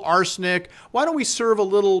serve a little arsenic? Why don't we serve a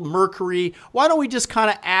little mercury? Why don't we just kind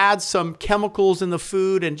of add some chemicals in the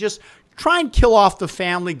food and just try and kill off the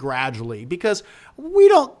family gradually? Because we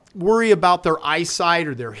don't worry about their eyesight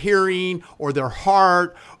or their hearing or their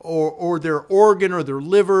heart or their organ or their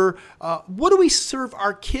liver. What do we serve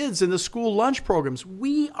our kids in the school lunch programs?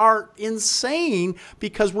 We are insane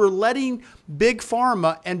because we're letting big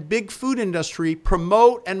pharma and big food industry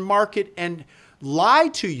promote and market and lie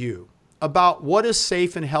to you about what is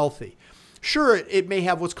safe and healthy. Sure, it may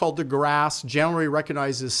have what's called the GRAS, generally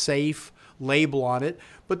recognized as safe, label on it,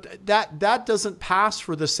 but that doesn't pass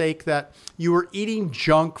for the sake that you are eating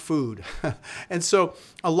junk food. And so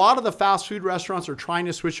a lot of the fast food restaurants are trying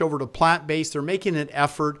to switch over to plant-based. They're making an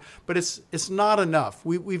effort, but it's not enough.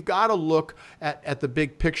 We've got to look at the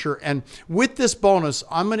big picture. And with this bonus,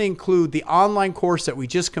 I'm going to include the online course that we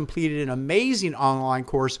just completed, an amazing online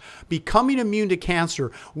course, Becoming Immune to Cancer.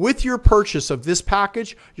 With your purchase of this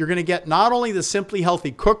package, you're going to get not only the Simply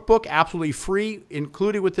Healthy Cookbook, absolutely free,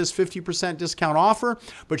 included with this 50% discount offer,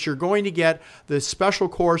 but you're going to get the special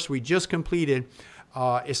course we just completed,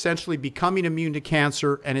 essentially Becoming Immune to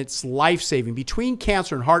Cancer, and it's life-saving. Between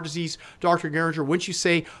cancer and heart disease, Dr. Geringer, wouldn't you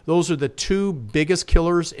say those are the 2 biggest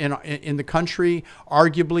killers in the country,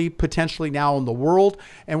 arguably, potentially now in the world?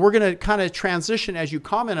 And we're going to kind of transition, as you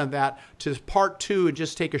comment on that, to part 2 and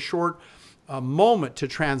just take a short moment to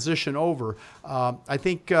transition over. I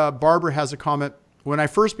think Barbara has a comment. When I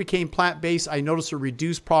first became plant-based, I noticed a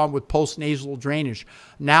reduced problem with postnasal drainage.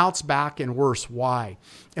 Now it's back and worse. Why?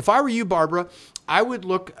 If I were you, Barbara, I would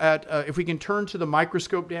look at, if we can turn to the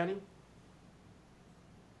microscope, Danny.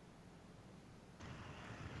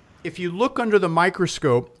 If you look under the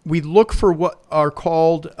microscope, we look for what are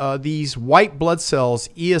called these white blood cells,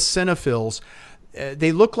 eosinophils.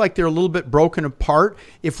 they look like they're a little bit broken apart.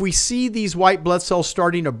 If we see these white blood cells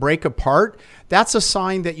starting to break apart, that's a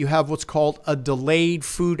sign that you have what's called a delayed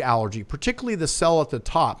food allergy, particularly the cell at the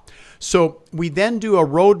top. So we then do a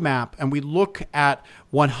roadmap and we look at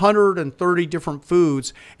 130 different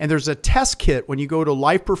foods. And there's a test kit when you go to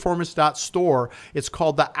lifeperformance.store. It's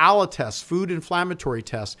called the ALA test, food inflammatory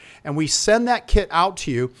test. And we send that kit out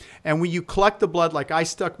to you. And when you collect the blood, like I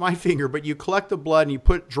stuck my finger, but you collect the blood and you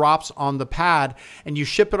put drops on the pad and you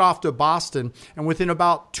ship it off to Boston. And within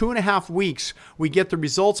about 2.5 weeks, we get the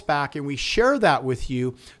results back and we share that with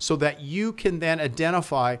you so that you can then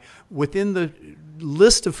identify within the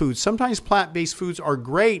list of foods. Sometimes plant-based foods are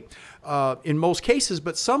great in most cases,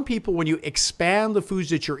 but some people, when you expand the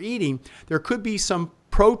foods that you're eating, there could be some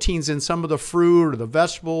proteins in some of the fruit or the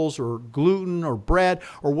vegetables or gluten or bread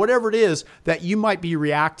or whatever it is that you might be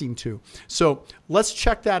reacting to. So let's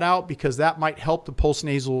check that out because that might help the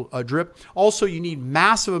postnasal drip. Also, you need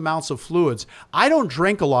massive amounts of fluids. I don't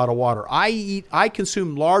drink a lot of water. I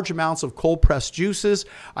consume large amounts of cold pressed juices.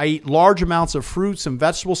 I eat large amounts of fruits and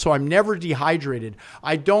vegetables, so I'm never dehydrated.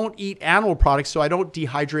 I don't eat animal products, so I don't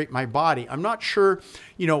dehydrate my body. I'm not sure,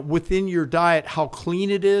 within your diet, how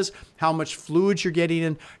clean it is, how much fluids you're getting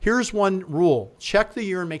in. Here's one rule. Check the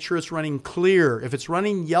urine, make sure it's running clear. If it's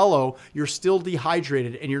running yellow, you're still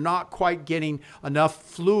dehydrated and you're not quite getting enough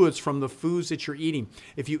fluids from the foods that you're eating.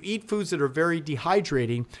 If you eat foods that are very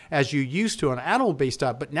dehydrating, as you used to on an animal-based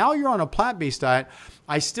diet, but now you're on a plant-based diet,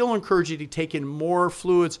 I still encourage you to take in more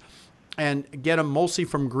fluids and get them mostly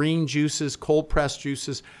from green juices, cold-pressed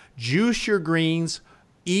juices. Juice your greens,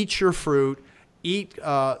 eat your fruit, eat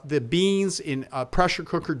the beans in a pressure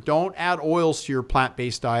cooker. Don't add oils to your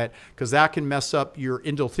plant-based diet because that can mess up your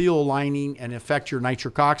endothelial lining and affect your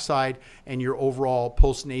nitric oxide and your overall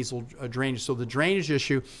postnasal drainage. So the drainage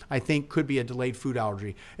issue, I think, could be a delayed food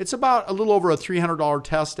allergy. It's about a little over a $300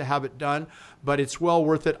 test to have it done, but it's well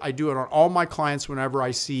worth it. I do it on all my clients whenever I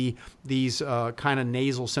see these kind of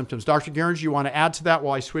nasal symptoms. Dr. Geringer, you want to add to that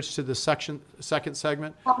while I switch to the second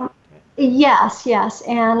segment? Yes,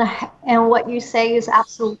 and what you say is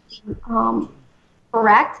absolutely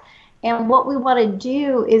correct. And what we want to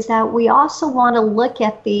do is that we also want to look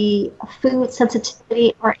at the food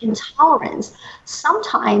sensitivity or intolerance.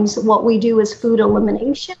 Sometimes what we do is food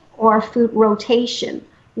elimination or food rotation.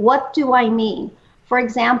 What do I mean? For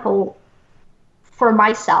example, for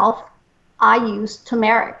myself, I use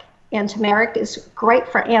turmeric. And turmeric is great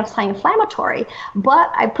for anti-inflammatory, but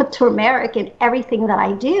I put turmeric in everything that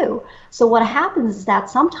I do. So what happens is that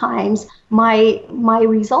sometimes my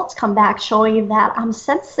results come back showing that I'm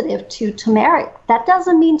sensitive to turmeric. That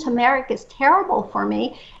doesn't mean turmeric is terrible for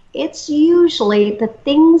me. It's usually the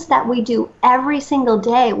things that we do every single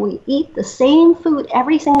day. We eat the same food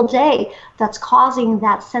every single day that's causing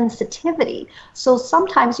that sensitivity. So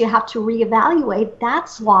sometimes you have to reevaluate.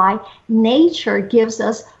 That's why nature gives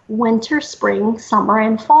us winter, spring, summer,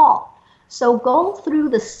 and fall. So go through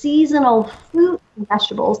the seasonal fruit and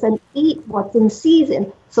vegetables and eat what's in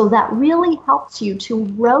season. So that really helps you to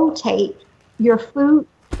rotate your food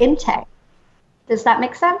intake. Does that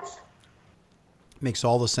make sense? Makes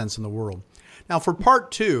all the sense in the world. Now for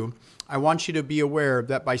part 2, I want you to be aware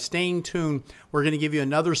that by staying tuned, we're going to give you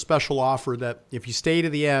another special offer that if you stay to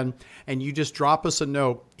the end and you just drop us a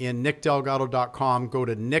note in nickdelgado.com, go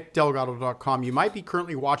to nickdelgado.com. You might be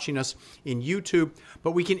currently watching us in YouTube,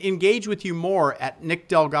 but we can engage with you more at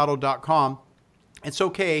nickdelgado.com. It's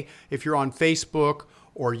okay if you're on Facebook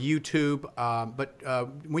or YouTube, but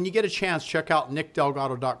when you get a chance, check out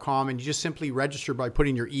nickdelgado.com and you just simply register by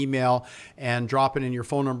putting your email and drop it in your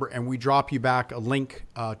phone number, and we drop you back a link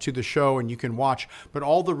to the show and you can watch. But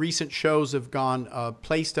all the recent shows have gone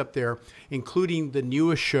placed up there, including the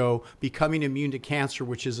newest show, Becoming Immune to Cancer,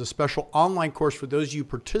 which is a special online course for those of you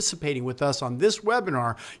participating with us on this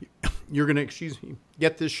webinar. You're going to,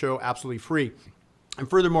 get this show absolutely free. And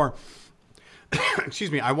furthermore, excuse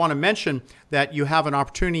me, I want to mention that you have an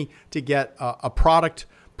opportunity to get a product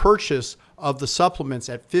purchase of the supplements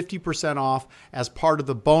at 50% off. As part of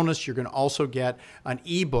the bonus, you're going to also get an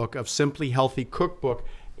ebook of Simply Healthy Cookbook.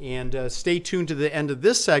 And stay tuned to the end of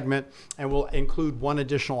this segment, and we'll include one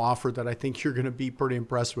additional offer that I think you're going to be pretty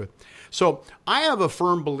impressed with. So I have a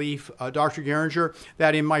firm belief, Dr. Geringer,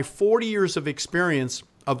 that in my 40 years of experience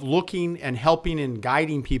of looking and helping and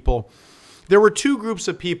guiding people, there were two groups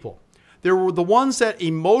of people. There were the ones that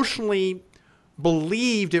emotionally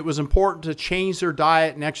believed it was important to change their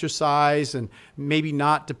diet and exercise and maybe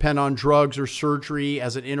not depend on drugs or surgery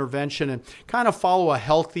as an intervention and kind of follow a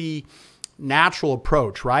healthy, natural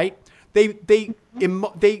approach, right? They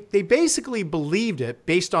basically believed it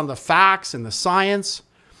based on the facts and the science,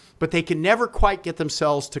 but they can never quite get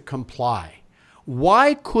themselves to comply.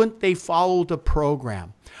 Why couldn't they follow the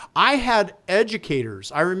program? I had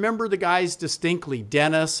educators. I remember the guys distinctly,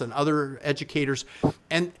 dentists and other educators,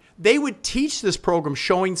 and they would teach this program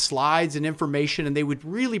showing slides and information, and they would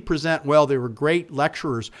really present well. They were great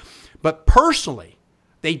lecturers. But personally,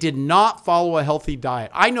 they did not follow a healthy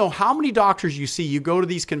diet. I know how many doctors you see, you go to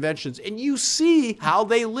these conventions, and you see how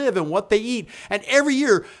they live and what they eat. And every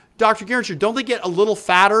year, Dr. Geringer, don't they get a little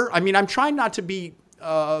fatter? I mean, I'm trying not to be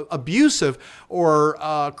abusive or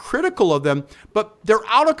critical of them, but they're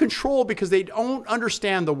out of control because they don't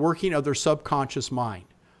understand the working of their subconscious mind.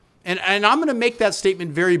 And I'm going to make that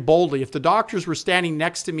statement very boldly. If the doctors were standing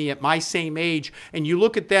next to me at my same age and you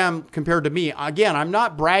look at them compared to me, again, I'm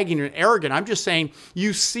not bragging or arrogant. I'm just saying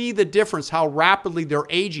you see the difference, how rapidly they're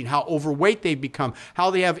aging, how overweight they've become,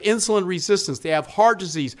 how they have insulin resistance, they have heart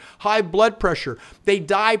disease, high blood pressure. They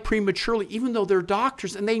die prematurely, even though they're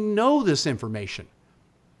doctors and they know this information.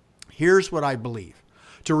 Here's what I believe.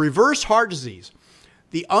 To reverse heart disease,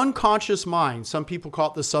 the unconscious mind, some people call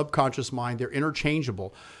it the subconscious mind, they're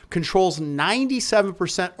interchangeable, controls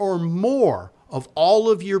 97% or more of all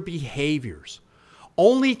of your behaviors.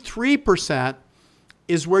 Only 3%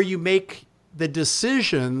 is where you make the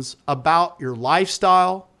decisions about your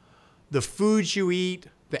lifestyle, the foods you eat,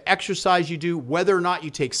 the exercise you do, whether or not you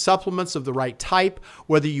take supplements of the right type,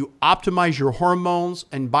 whether you optimize your hormones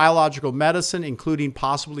and biological medicine, including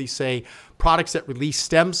possibly, say, products that release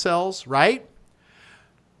stem cells, right?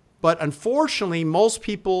 But unfortunately, most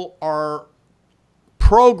people are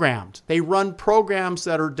programmed. They run programs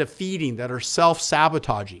that are defeating, that are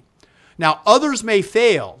self-sabotaging. Now, others may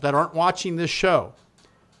fail that aren't watching this show,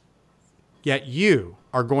 yet you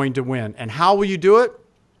are going to win. And how will you do it?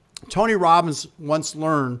 Tony Robbins once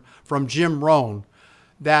learned from Jim Rohn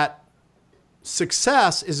that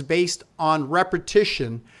success is based on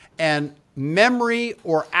repetition and memory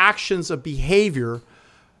or actions of behavior,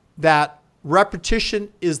 that repetition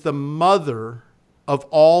is the mother of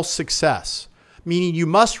all success, meaning you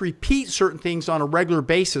must repeat certain things on a regular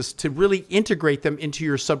basis to really integrate them into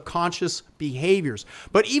your subconscious behaviors.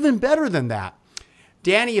 But even better than that,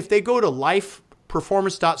 Danny, if they go to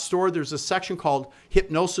lifeperformance.store, there's a section called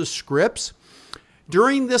Hypnosis Scripts.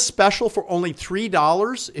 During this special for only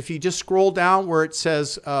 $3, if you just scroll down where it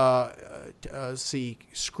says, see,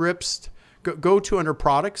 scripts, go to under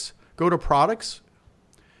products, go to products,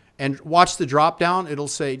 and watch the drop down. It'll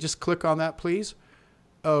say, just click on that, please.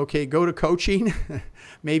 Okay, go to coaching.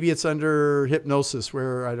 Maybe it's under hypnosis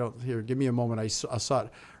where I don't, here, give me a moment. I saw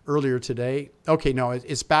it earlier today. Okay, no,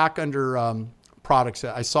 it's back under products.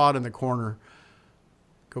 I saw it in the corner.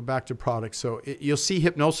 Go back to products. So you'll see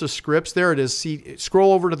hypnosis scripts. There it is. See,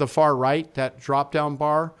 scroll over to the far right, that drop down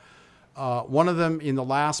bar. One of them in the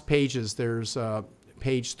last pages, there's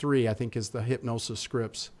page 3, I think, is the hypnosis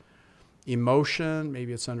scripts. Emotion,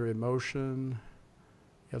 maybe it's under emotion.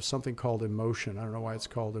 You have something called emotion. I don't know why it's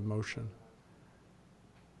called emotion.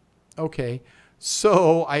 Okay,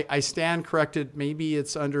 so I stand corrected. Maybe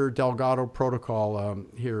it's under Delgado protocol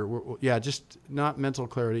here. Yeah, just not mental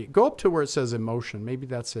clarity. Go up to where it says emotion. Maybe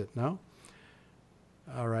that's it, no?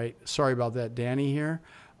 All right, sorry about that, Danny here.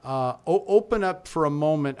 Open up for a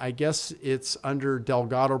moment. I guess it's under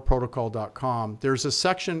delgadoprotocol.com. There's a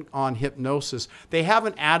section on hypnosis. They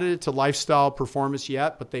haven't added it to lifestyle performance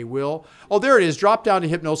yet, but they will. Oh, there it is. Drop down to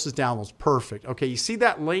hypnosis downloads. Perfect. Okay, you see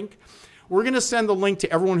that link? We're going to send the link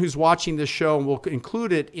to everyone who's watching this show, and we'll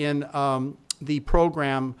include it in the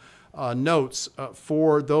program notes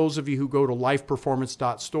for those of you who go to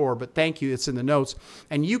lifeperformance.store. But thank you, it's in the notes.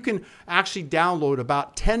 And you can actually download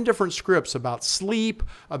about 10 different scripts about sleep,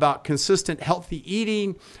 about consistent healthy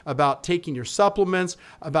eating, about taking your supplements,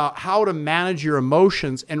 about how to manage your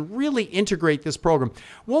emotions and really integrate this program.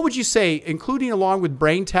 What would you say, including along with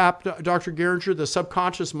Brain Tap, Dr. Geringer, the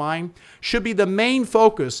subconscious mind, should be the main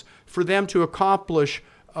focus for them to accomplish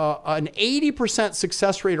an 80%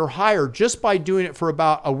 success rate or higher just by doing it for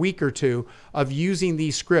about a week or two of using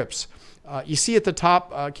these scripts? You see at the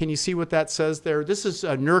top, can you see what that says there? This is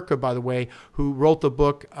Nurka, by the way, who wrote the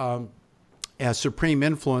book Supreme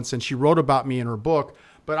Influence, and she wrote about me in her book.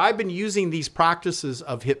 But I've been using these practices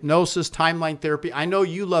of hypnosis, timeline therapy. I know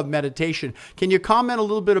you love meditation. Can you comment a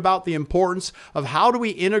little bit about the importance of how do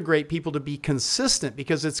we integrate people to be consistent?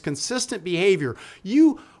 Because it's consistent behavior.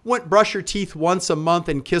 You wouldn't brush your teeth once a month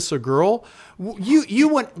and kiss a girl. You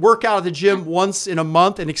wouldn't work out at the gym once in a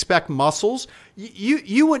month and expect muscles.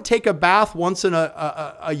 You wouldn't take a bath once in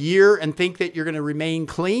a year and think that you're going to remain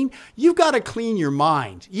clean. You've got to clean your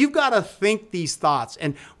mind. You've got to think these thoughts.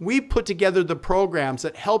 And we put together the programs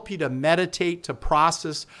that help you to meditate, to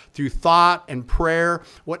process through thought and prayer,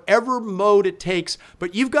 whatever mode it takes.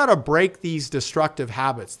 But you've got to break these destructive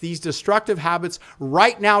habits. These destructive habits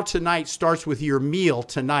right now tonight starts with your meal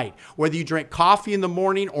tonight. Whether you drink coffee in the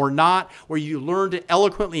morning or not, where you learn to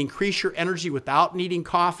eloquently increase your energy without needing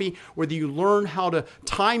coffee, whether you learn how to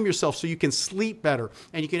time yourself so you can sleep better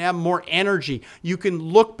and you can have more energy, you can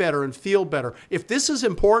look better and feel better. If this is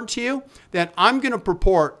important to you, then I'm going to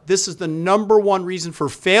purport this is the number one reason for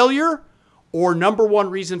failure or number one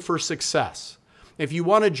reason for success. If you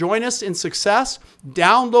want to join us in success,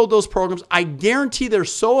 download those programs. I guarantee they're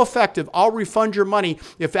so effective, I'll refund your money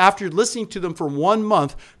if after listening to them for 1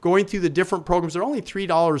 month, going through the different programs, they're only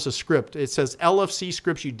 $3 a script. It says LFC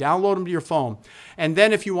scripts. You download them to your phone. And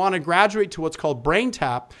then if you want to graduate to what's called Brain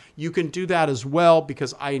Tap, you can do that as well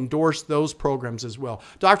because I endorse those programs as well.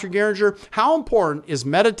 Dr. Geringer, how important is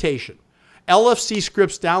meditation? LFC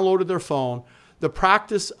scripts downloaded to their phone, the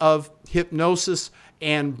practice of hypnosis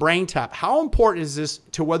and Brain Tap. How important is this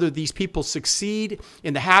to whether these people succeed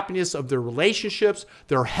in the happiness of their relationships,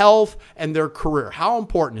 their health, and their career? How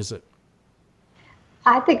important is it?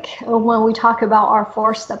 I think when we talk about our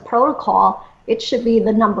 4-step protocol, it should be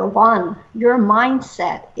the number one. Your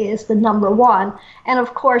mindset is the number one. And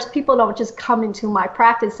of course, people don't just come into my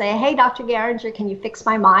practice and say, hey, Dr. Geringer, can you fix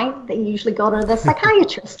my mind? They usually go to the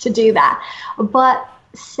psychiatrist to do that. But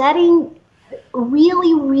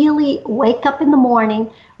really wake up in the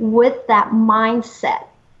morning with that mindset.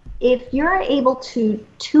 If you're able to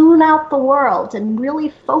tune out the world and really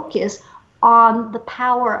focus on the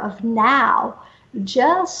power of now,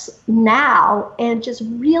 just now, and just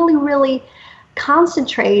really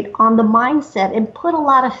concentrate on the mindset and put a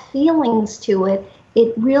lot of feelings to it,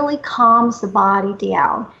 it really calms the body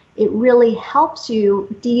down. It really helps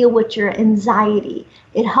you deal with your anxiety.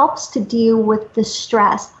 It helps to deal with the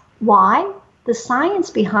stress. Why? The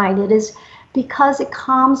science behind it is because it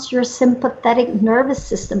calms your sympathetic nervous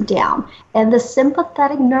system down. And the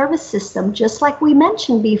sympathetic nervous system, just like we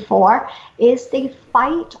mentioned before, is the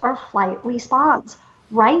fight or flight response.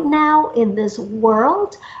 Right now in this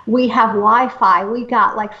world, we have Wi-Fi. We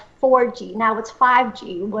got like 4G. Now it's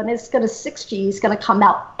 5G. When it's going to 6G, it's going to come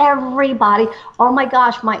out. Everybody, oh my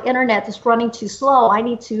gosh, my internet is running too slow. I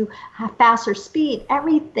need to have faster speed.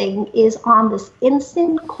 Everything is on this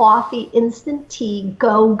instant coffee, instant tea,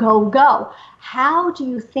 go, go, go. How do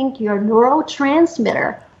you think your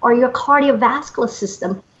neurotransmitter or your cardiovascular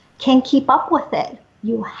system can keep up with it?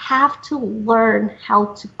 You have to learn how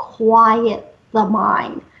to quiet the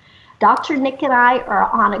mind. Dr. Nick and I are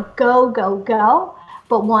on a go, go, go.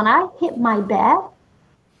 But when I hit my bed,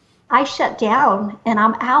 I shut down and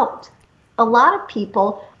I'm out. A lot of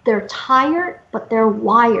people, they're tired, but they're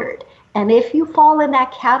wired. And if you fall in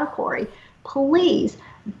that category, please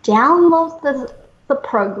download the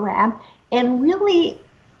program and really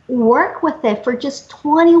work with it for just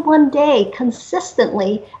 21 days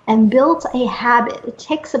consistently and build a habit. It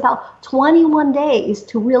takes about 21 days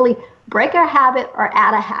to really break a habit or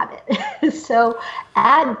add a habit. So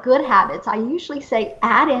add good habits. I usually say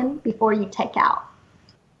add in before you take out.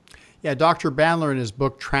 Yeah, Dr. Bandler in his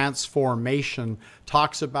book Transformation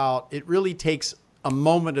talks about it really takes a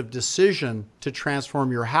moment of decision to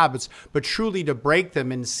transform your habits, but truly to break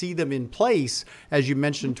them and see them in place, as you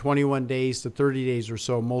mentioned, 21 days to 30 days or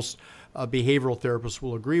so. Most behavioral therapists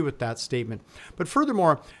will agree with that statement. But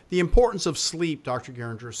furthermore, the importance of sleep, Dr.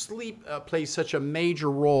 Geringer. Sleep plays such a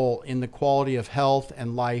major role in the quality of health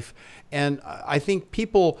and life. And I think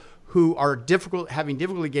people who are having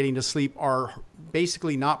difficulty getting to sleep are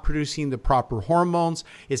basically not producing the proper hormones.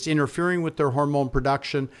 It's interfering with their hormone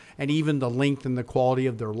production and even the length and the quality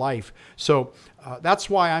of their life. So that's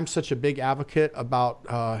why I'm such a big advocate about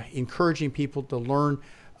encouraging people to learn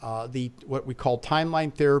what we call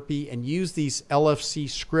timeline therapy and use these LFC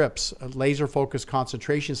scripts, laser focused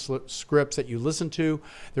concentration scripts that you listen to.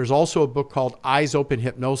 There's also a book called Eyes Open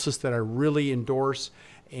Hypnosis that I really endorse.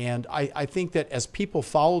 And I think that as people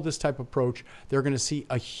follow this type of approach, they're going to see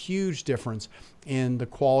a huge difference in the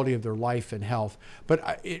quality of their life and health.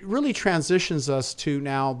 But it really transitions us to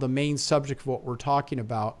now the main subject of what we're talking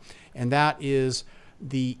about, and that is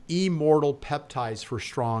the immortal peptides for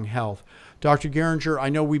strong health. Dr. Geringer, I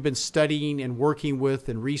know we've been studying and working with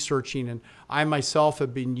and researching, and I myself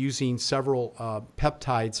have been using several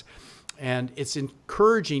peptides. And it's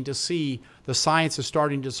encouraging to see the the science is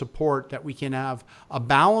starting to support that we can have a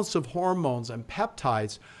balance of hormones and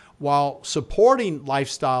peptides while supporting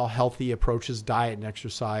lifestyle healthy approaches, diet and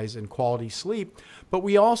exercise and quality sleep. But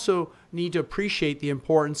we also need to appreciate the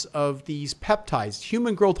importance of these peptides.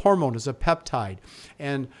 Human growth hormone is a peptide,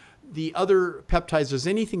 and the other peptides is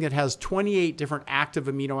anything that has 28 different active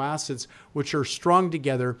amino acids which are strung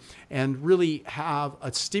together and really have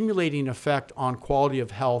a stimulating effect on quality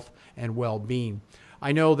of health and well-being.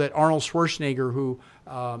 I know that Arnold Schwarzenegger, who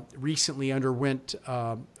recently underwent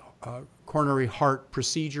coronary heart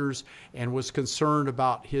procedures and was concerned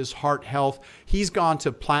about his heart health, he's gone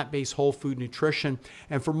to plant-based whole food nutrition,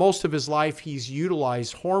 and for most of his life he's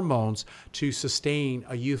utilized hormones to sustain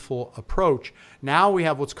a youthful approach. Now we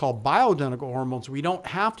have what's called bioidentical hormones. We don't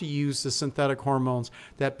have to use the synthetic hormones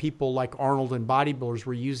that people like Arnold and bodybuilders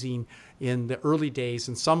were using in the early days,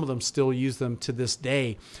 and some of them still use them to this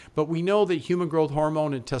day. But we know that human growth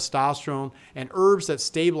hormone and testosterone and herbs that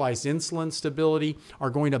stabilize insulin stability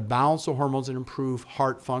are going to balance the hormones and improve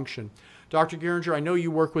heart function. Dr. Geringer, I know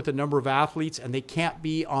you work with a number of athletes and they can't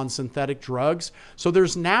be on synthetic drugs. So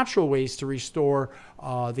there's natural ways to restore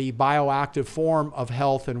the bioactive form of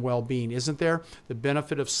health and well-being, isn't there? The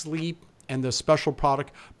benefit of sleep and the special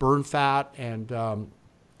product, burn fat and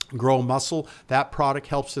grow muscle. That product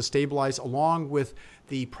helps to stabilize, along with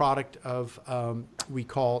the product of we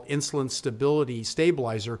call insulin stability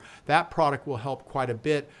stabilizer. That product will help quite a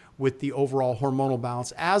bit with the overall hormonal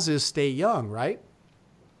balance, as is Stay Young, right?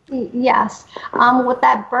 Yes. With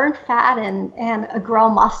that burn fat and grow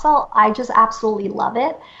muscle, I just absolutely love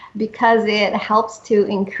it because it helps to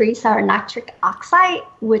increase our nitric oxide,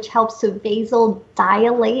 which helps to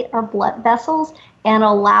vasodilate our blood vessels and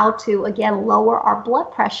allow to, again, lower our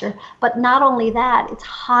blood pressure. But not only that, it's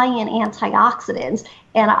high in antioxidants.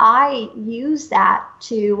 And I use that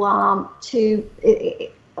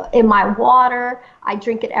in my water. I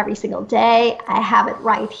drink it every single day. I have it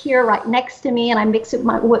right here, right next to me, and I mix it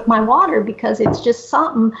with my water because it's just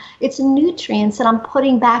something, it's nutrients that I'm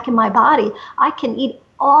putting back in my body. I can eat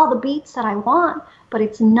all the beets that I want, but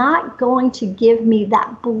it's not going to give me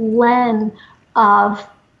that blend of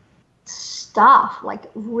stuff, like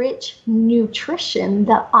rich nutrition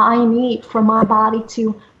that I need for my body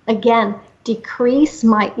to, again, decrease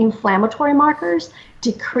my inflammatory markers,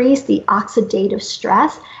 decrease the oxidative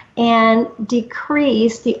stress, and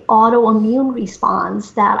decrease the autoimmune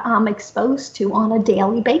response that I'm exposed to on a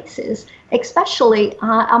daily basis. Especially,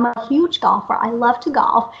 I'm a huge golfer. I love to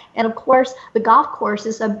golf. And of course, the golf course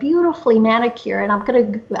is a beautifully manicured, and I'm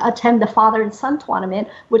going to attend the father and son tournament,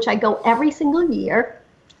 which I go every single year.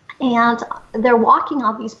 And they're walking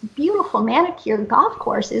on these beautiful manicured golf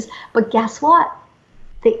courses, but guess what?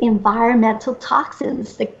 The environmental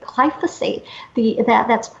toxins, the glyphosate,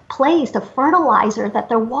 that's placed, the fertilizer that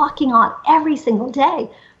they're walking on every single day.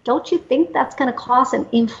 Don't you think that's going to cause an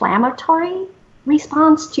inflammatory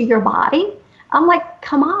response to your body? I'm like,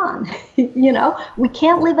 come on, we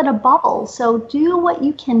can't live in a bubble. So do what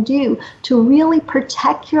you can do to really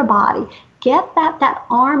protect your body. Get that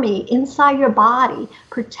army inside your body.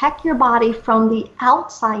 Protect your body from the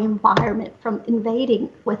outside environment, from invading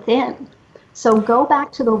within. So go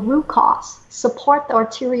back to the root cause. Support the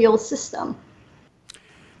arterial system.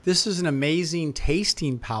 This is an amazing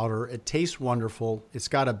tasting powder. It tastes wonderful. It's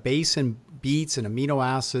got a base in beets and amino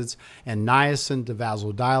acids and niacin to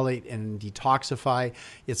vasodilate and detoxify.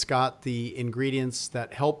 It's got the ingredients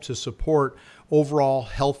that help to support overall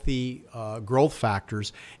healthy growth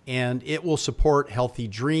factors, and it will support healthy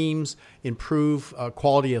dreams, improve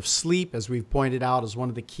quality of sleep, as we've pointed out as one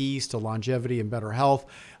of the keys to longevity and better health,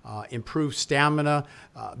 improve stamina,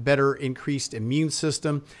 better increased immune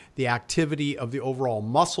system, the activity of the overall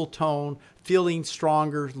muscle tone, feeling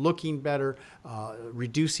stronger, looking better,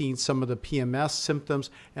 reducing some of the PMS symptoms,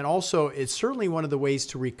 and also it's certainly one of the ways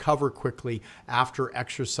to recover quickly after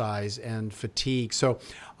exercise and fatigue. So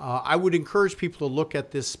I would encourage people to look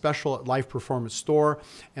at this special at Life Performance Store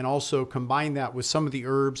and also combine that with some of the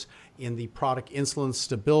herbs in the product insulin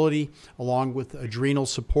stability, along with adrenal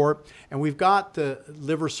support. And we've got the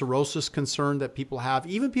liver cirrhosis concern that people have.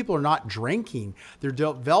 Even people are not drinking. They're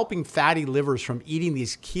developing fatty livers from eating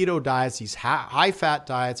these keto diets, these high-fat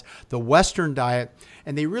diets, the Western diet,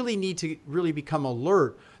 and they really need to really become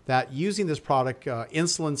alert that using this product,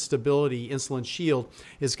 insulin stability, insulin shield,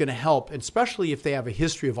 is going to help, and especially if they have a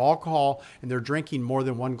history of alcohol and they're drinking more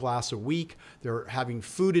than one glass a week, they're having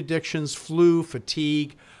food addictions, flu,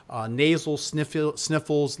 fatigue, nasal sniffles,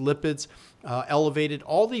 lipids. elevated.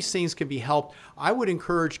 All these things can be helped. I would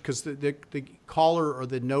encourage, because the caller or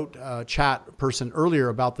the note chat person earlier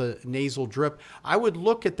about the nasal drip, I would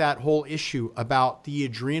look at that whole issue about the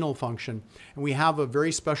adrenal function. And we have a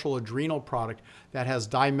very special adrenal product that has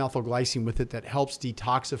dimethylglycine with it that helps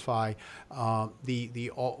detoxify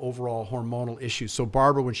the overall hormonal issues. So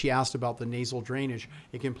Barbara, when she asked about the nasal drainage,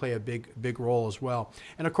 it can play a big role as well.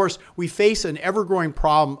 And of course, we face an ever-growing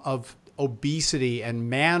problem of obesity and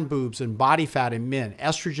man boobs and body fat in men,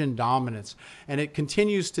 estrogen dominance, and it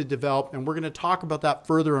continues to develop. And we're going to talk about that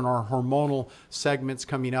further in our hormonal segments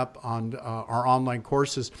coming up on our online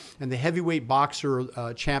courses. And the heavyweight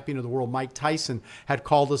boxer champion of the world, Mike Tyson, had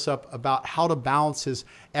called us up about how to balance his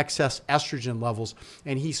excess estrogen levels.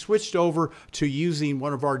 And he switched over to using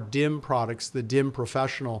one of our DIM products, the DIM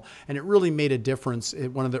Professional, and it really made a difference.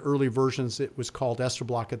 One of the early versions, it was called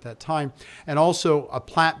Estroblock at that time. And also a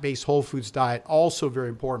plant-based whole foods diet, also very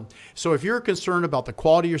important. So if you're concerned about the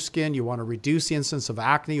quality of your skin, you want to reduce the incidence of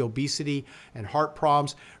acne, obesity, and heart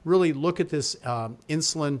problems, really look at this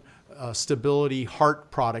insulin stability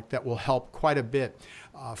heart product that will help quite a bit.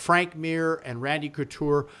 Frank Mir and Randy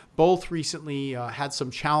Couture both recently had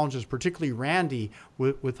some challenges, particularly Randy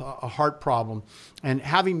with a heart problem. And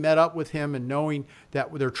having met up with him and knowing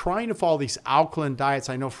that they're trying to follow these alkaline diets,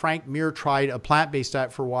 I know Frank Mir tried a plant-based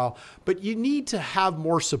diet for a while, but you need to have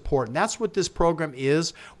more support. And that's what this program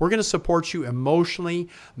is. We're going to support you emotionally,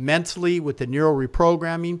 mentally with the neuro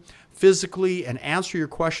reprogramming, physically, and answer your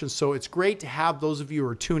questions. So it's great to have those of you who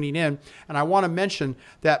are tuning in. And I want to mention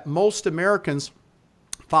that most Americans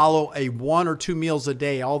follow a 1 or 2 meals a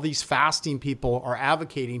day. All these fasting people are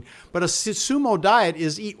advocating, but a sumo diet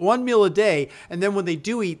is eat 1 meal a day, and then when they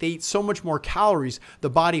do eat, they eat so much more calories, the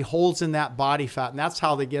body holds in that body fat, and that's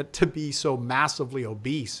how they get to be so massively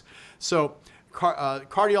obese. So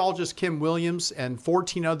cardiologist Kim Williams and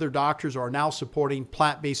 14 other doctors are now supporting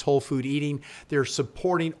plant-based whole food eating. They're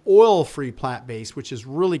supporting oil-free plant-based, which is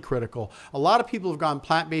really critical. A lot of people have gone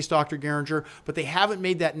plant-based, Dr. Geringer, but they haven't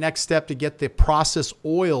made that next step to get the processed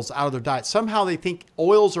oils out of their diet. Somehow they think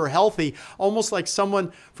oils are healthy, almost like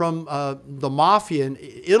someone from the mafia in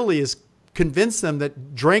Italy is convince them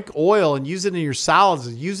that drink oil and use it in your salads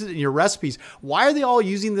and use it in your recipes. Why are they all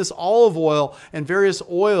using this olive oil and various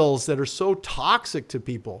oils that are so toxic to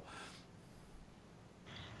people?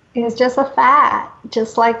 It's just a fad,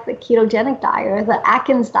 just like the ketogenic diet or the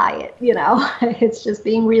Atkins diet, you know, it's just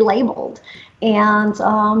being relabeled.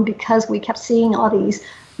 And because we kept seeing all these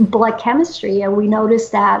blood chemistry, and we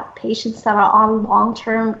noticed that patients that are on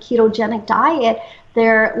long-term ketogenic diet,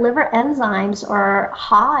 their liver enzymes are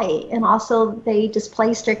high, and also they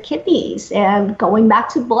displace their kidneys, and going back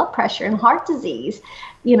to blood pressure and heart disease.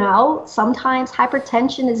 You know, sometimes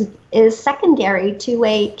hypertension is secondary to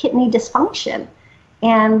a kidney dysfunction.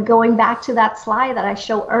 And going back to that slide that I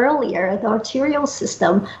showed earlier, the arterial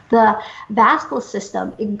system, the vascular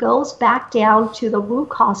system, it goes back down to the root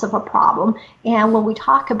cause of a problem. And when we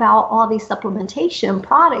talk about all these supplementation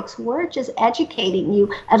products, we're just educating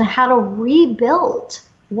you on how to rebuild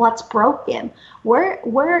what's broken.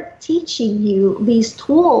 We're teaching you these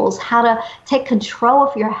tools, how to take control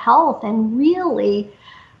of your health and really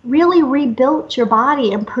rebuild your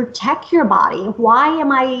body and protect your body. Why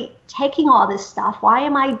am I taking all this stuff? Why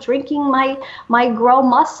am I drinking my grow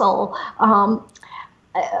muscle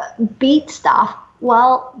beet stuff?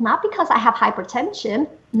 Well, not because I have hypertension,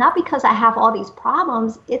 not because I have all these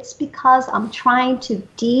problems. It's because I'm trying to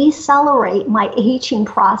decelerate my aging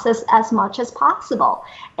process as much as possible.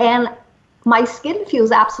 And my skin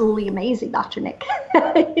feels absolutely amazing, Dr. Nick.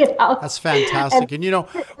 You know? That's fantastic. And you know,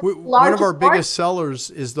 one of our biggest sellers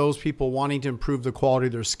is those people wanting to improve the quality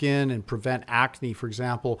of their skin and prevent acne, for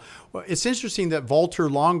example. Well, it's interesting that Walter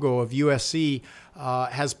Longo of USC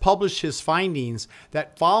has published his findings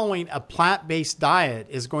that following a plant-based diet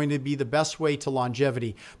is going to be the best way to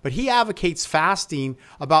longevity. But he advocates fasting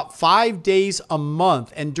about 5 days a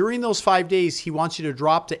month. And during those 5 days, he wants you to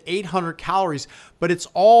drop to 800 calories, but it's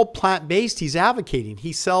all plant-based he's advocating.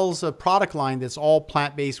 He sells a product line that's all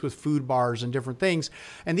plant-based with food bars and different things.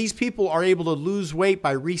 And these people are able to lose weight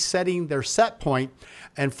by resetting their set point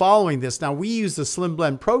and following this. Now, we use the Slim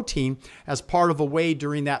Blend protein as part of a way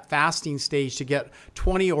during that fasting stage to get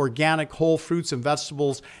 20 organic whole fruits and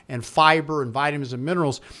vegetables and fiber and vitamins and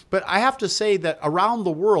minerals. But I have to say that around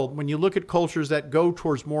the world, when you look at cultures that go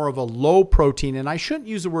towards more of a low protein, and I shouldn't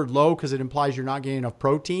use the word low because it implies you're not getting enough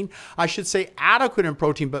protein. I should say adequate in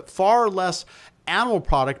protein, but far less animal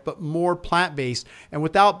product, but more plant-based. And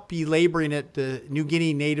without belaboring it, the New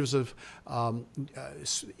Guinea natives of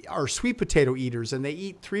are sweet potato eaters, and they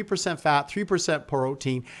eat 3% fat, 3%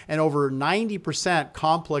 protein, and over 90%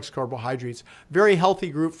 complex carbohydrates. Very healthy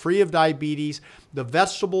group, free of diabetes. The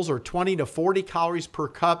vegetables are 20 to 40 calories per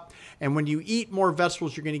cup. And when you eat more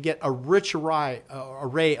vegetables, you're going to get a rich array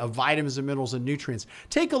of vitamins and minerals and nutrients.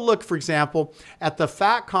 Take a look, for example, at the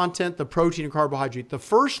fat content, the protein and carbohydrate. The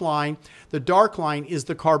first line, the dark line, is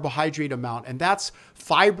the carbohydrate amount, and that's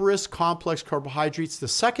fibrous complex carbohydrates. The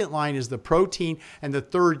second line is the protein, and the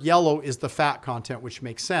third yellow is the fat content, which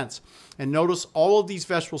makes sense. And notice all of these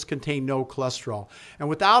vegetables contain no cholesterol. And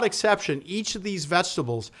without exception, each of these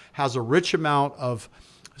vegetables has a rich amount of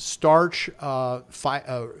starch,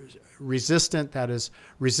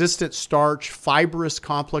 resistant starch, fibrous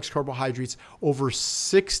complex carbohydrates, over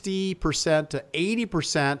 60% to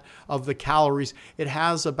 80% of the calories. It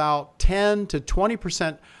has about 10 to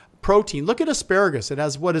 20% protein. Look at asparagus. It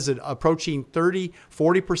has, what is it, approaching 30,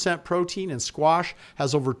 40% protein, and squash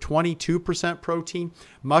has over 22% protein.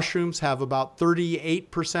 Mushrooms have about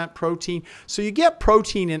 38% protein. So you get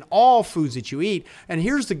protein in all foods that you eat. And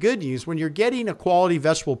here's the good news. When you're getting a quality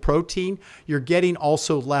vegetable protein, you're getting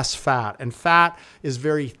also less fat. And fat is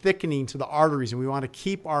very thickening to the arteries, and we want to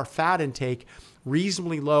keep our fat intake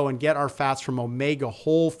reasonably low and get our fats from omega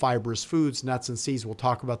whole fibrous foods, nuts and seeds. We'll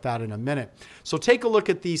talk about that in a minute. So take a look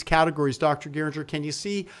at these categories, Dr. Geringer. Can you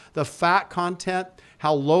see the fat content,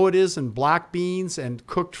 how low it is in black beans and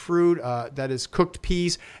cooked fruit, that is cooked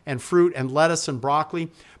peas and fruit and lettuce and broccoli?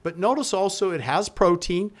 But notice also it has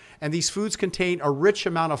protein, and these foods contain a rich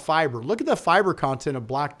amount of fiber. Look at the fiber content of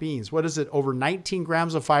black beans. What is it? Over 19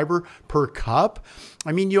 grams of fiber per cup.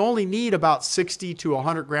 I mean, you only need about 60 to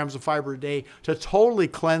 100 grams of fiber a day to totally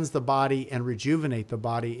cleanse the body and rejuvenate the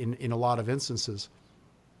body in a lot of instances.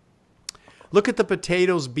 Look at the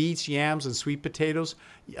potatoes, beets, yams, and sweet potatoes.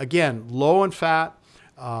 Again, low in fat,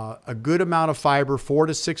 a good amount of fiber, 4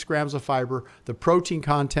 to 6 grams of fiber. The protein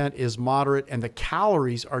content is moderate, and the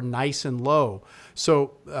calories are nice and low.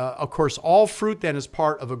 So, of course, all fruit then is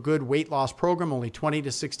part of a good weight loss program, only 20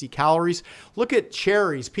 to 60 calories. Look at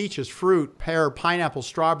cherries, peaches, fruit, pear, pineapple,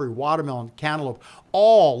 strawberry, watermelon, cantaloupe,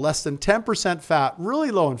 all less than 10% fat,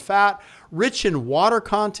 really low in fat, rich in water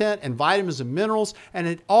content and vitamins and minerals, and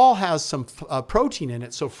it all has some protein in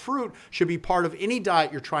it. So fruit should be part of any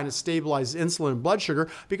diet you're trying to stabilize insulin and blood sugar,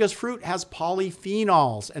 because fruit has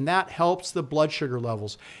polyphenols, and that helps the blood sugar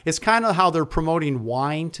levels. It's kind of how they're promoting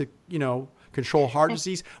wine to, control heart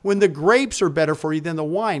disease, when the grapes are better for you than the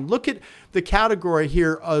wine. Look at the category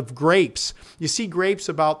here of grapes. You see grapes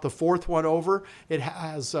about the fourth one over. It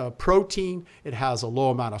has protein. It has a low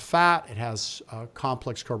amount of fat. It has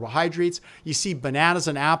complex carbohydrates. You see bananas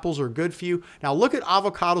and apples are good for you. Now look at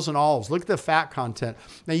avocados and olives. Look at the fat content.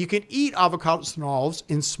 Now you can eat avocados and olives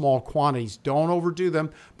in small quantities. Don't overdo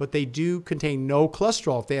them, but they do contain no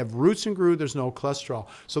cholesterol. If they have roots and groove, there's no cholesterol.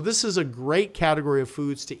 So this is a great category of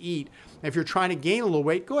foods to eat. If you're trying to gain a little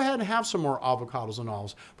weight, go ahead and have some more avocados and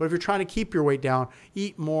olives. But if you're trying to keep your weight down,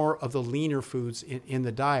 eat more of the leaner foods in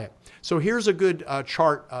the diet. So here's a good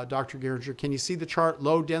chart, Dr. Geringer. Can you see the chart?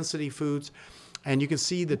 Low density foods. And you can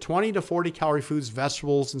see the 20 to 40 calorie foods,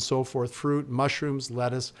 vegetables and so forth, fruit, mushrooms,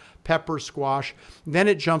 lettuce, pepper, squash. Then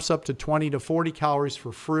it jumps up to 20 to 40 calories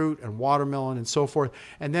for fruit and watermelon and so forth.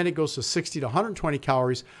 And then it goes to 60 to 120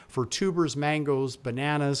 calories for tubers, mangoes,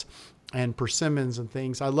 bananas, and persimmons and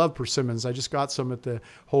things. I love persimmons. I just got some at the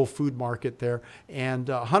Whole Food Market there. And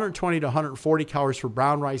 120 to 140 calories for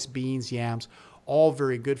brown rice, beans, yams, all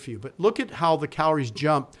very good for you. But look at how the calories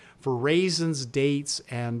jump for raisins, dates,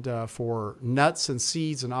 and for nuts and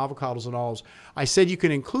seeds and avocados and olives. I said you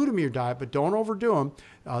can include them in your diet, but don't overdo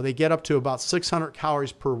them. They get up to about 600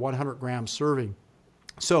 calories per 100 gram serving.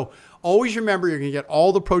 So always remember, you're going to get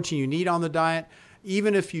all the protein you need on the diet.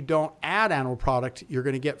 Even if you don't add animal product, you're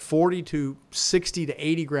going to get 40 to 60 to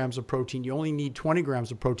 80 grams of protein. You only need 20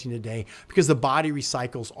 grams of protein a day because the body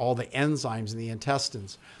recycles all the enzymes in the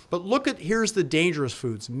intestines. But look at, here's the dangerous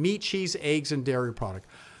foods: meat, cheese, eggs, and dairy product.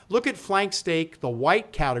 Look at flank steak. The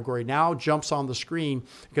white category now jumps on the screen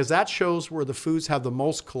because that shows where the foods have the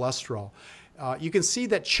most cholesterol. You can see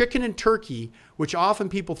that chicken and turkey, which often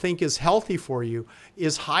people think is healthy for you,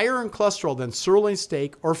 is higher in cholesterol than sirloin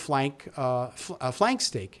steak or flank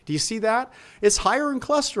steak. Do you see that? It's higher in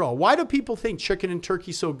cholesterol. Why do people think chicken and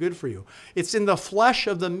turkey is so good for you? It's in the flesh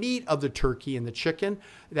of the meat of the turkey and the chicken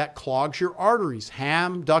that clogs your arteries.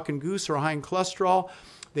 Ham, duck, and goose are high in cholesterol.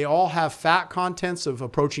 They all have fat contents of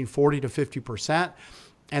approaching 40 to 50%.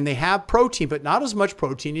 And they have protein, but not as much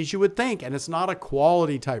protein as you would think. And it's not a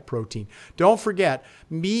quality type protein. Don't forget,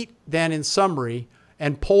 meat then, in summary,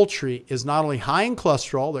 and poultry is not only high in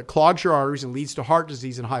cholesterol that clogs your arteries and leads to heart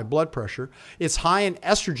disease and high blood pressure, it's high in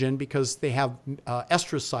estrogen because they have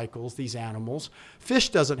estrous cycles, these animals. Fish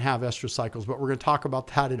doesn't have estrous cycles, but we're going to talk about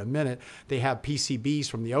that in a minute. They have PCBs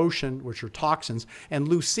from the ocean, which are toxins, and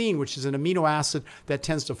leucine, which is an amino acid that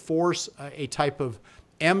tends to force a type of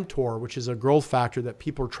mTOR, which is a growth factor that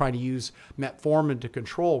people are trying to use metformin to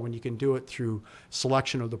control when you can do it through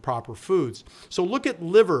selection of the proper foods. So look at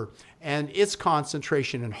liver and its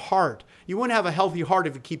concentration, and heart. You wouldn't have a healthy heart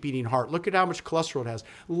if you keep eating heart. Look at how much cholesterol it has.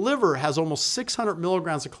 Liver has almost 600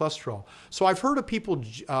 milligrams of cholesterol. So I've heard of people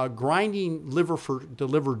grinding liver for the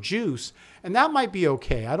liver juice, and that might be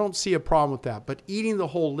okay. I don't see a problem with that. But eating the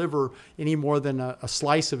whole liver any more than a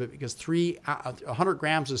slice of it, because 100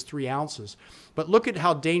 grams is 3 ounces. But look at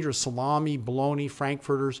how dangerous salami, bologna,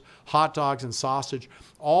 frankfurters, hot dogs, and sausage,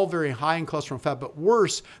 all very high in cholesterol and fat. But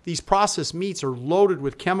worse, these processed meats are loaded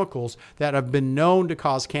with chemicals that have been known to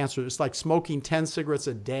cause cancer. It's like smoking 10 cigarettes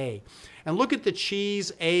a day. And look at the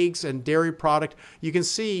cheese, eggs, and dairy product. You can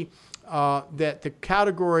see that the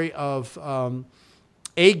category of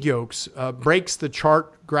egg yolks breaks the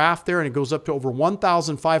chart graph there, and it goes up to over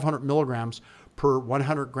 1,500 milligrams per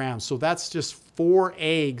 100 grams. So that's just 4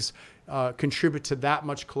 eggs contribute to that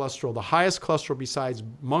much cholesterol. The highest cholesterol besides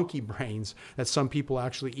monkey brains that some people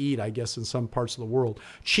actually eat, I guess, in some parts of the world.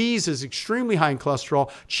 Cheese is extremely high in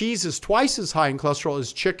cholesterol. Cheese is twice as high in cholesterol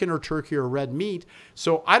as chicken or turkey or red meat.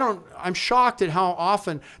 So I'm shocked at how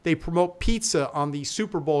often they promote pizza on the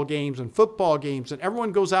Super Bowl games and football games, and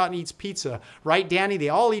everyone goes out and eats pizza. Right, Danny? They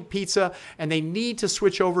all eat pizza, and they need to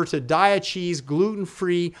switch over to diet cheese,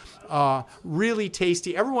 gluten-free, really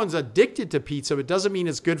tasty. Everyone's addicted to pizza, but it doesn't mean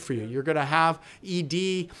it's good for you. You're going to have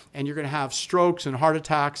ED, and you're going to have strokes and heart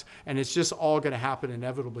attacks, and it's just all going to happen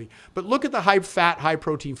inevitably. But look at the high-fat,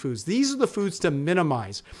 high-protein foods. These are the foods to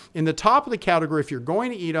minimize. In the top of the category, if you're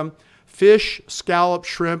going to eat them, fish, scallop,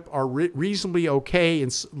 shrimp are reasonably okay in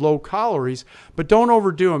low calories, but don't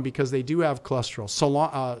overdo them because they do have cholesterol.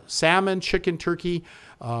 Salmon, chicken, turkey,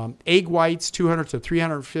 egg whites, 200 to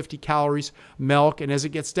 350 calories, milk, and as it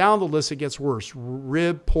gets down the list, it gets worse.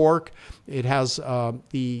 Rib, pork, it has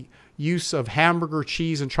the use of hamburger,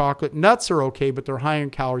 cheese, and chocolate. Nuts are okay, but they're high in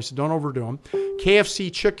calories, so don't overdo them.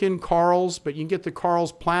 KFC chicken, Carl's, but you can get the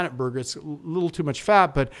Carl's Planet Burger. It's a little too much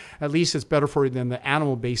fat, but at least it's better for you than the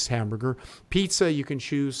animal-based hamburger. Pizza, you can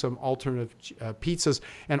choose some alternative pizzas.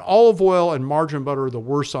 And olive oil and margarine butter are the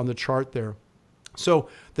worst on the chart there. So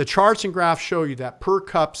the charts and graphs show you that per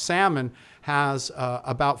cup salmon has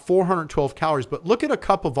about 412 calories, but look at a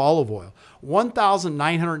cup of olive oil,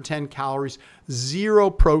 1,910 calories, 0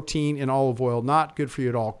 protein in olive oil, not good for you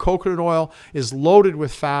at all. Coconut oil is loaded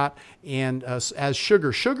with fat and as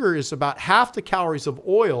sugar. Sugar is about half the calories of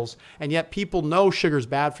oils, and yet people know sugar is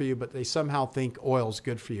bad for you, but they somehow think oil is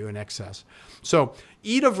good for you in excess. So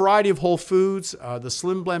eat a variety of whole foods. The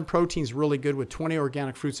Slim Blend protein is really good with 20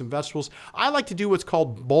 organic fruits and vegetables. I like to do what's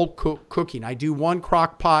called bulk cooking. I do 1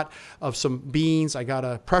 crock pot of some beans. I got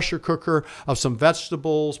a pressure cooker of some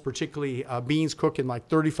vegetables, particularly beans cook in like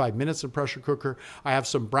 35 minutes in pressure cooker. I have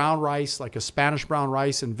some brown rice, like a Spanish brown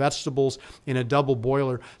rice, and vegetables in a double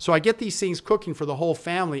boiler. So I get these things cooking for the whole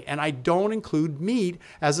family, and I don't include meat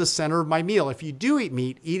as the center of my meal. If you do eat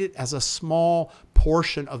meat, eat it as a small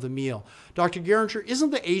portion of the meal. Dr. Geringer,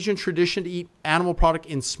 isn't the Asian tradition to eat animal product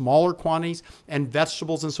in smaller quantities and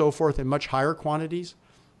vegetables and so forth in much higher quantities?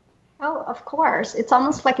 Oh, of course. It's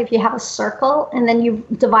almost like if you have a circle and then you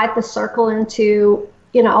divide the circle into,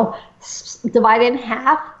 divide it in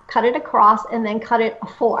half, cut it across, and then cut it a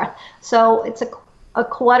fourth. So it's a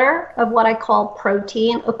quarter of what I call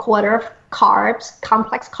protein, a quarter of carbs,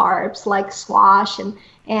 complex carbs like squash and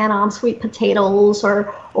sweet potatoes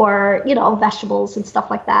or vegetables and stuff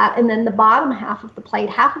like that. And then the bottom half of the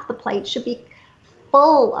plate should be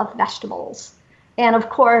full of vegetables. And of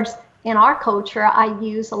course, in our culture, I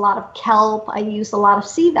use a lot of kelp. I use a lot of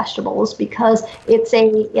sea vegetables because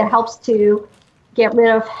it helps to get rid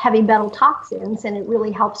of heavy metal toxins, and it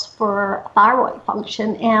really helps for thyroid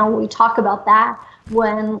function. And we talk about that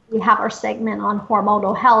when we have our segment on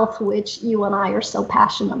hormonal health, which you and I are so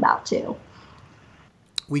passionate about too.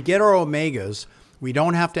 We get our omegas. We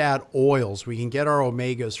don't have to add oils. We can get our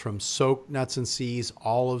omegas from soaked nuts and seeds,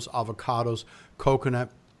 olives, avocados, coconut.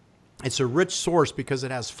 It's a rich source because it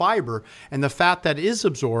has fiber, and the fat that is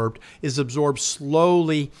absorbed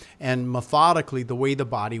slowly and methodically the way the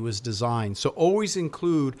body was designed. So always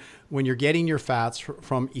include, when you're getting your fats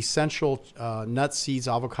from essential nuts, seeds,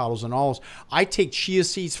 avocados, and olives. I take chia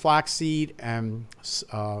seeds, flaxseed, and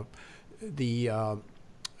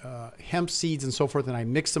hemp seeds and so forth, and I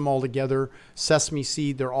mix them all together. Sesame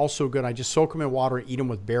seed, they're also good. I just soak them in water and eat them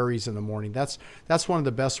with berries in the morning. That's one of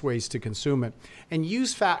the best ways to consume it. And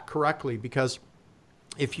use fat correctly, because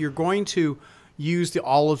if you're going to use the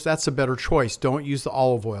olives, that's a better choice. Don't use the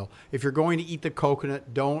olive oil. If you're going to eat the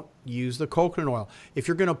coconut, don't use the coconut oil. If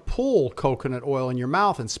you're going to pull coconut oil in your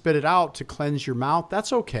mouth and spit it out to cleanse your mouth,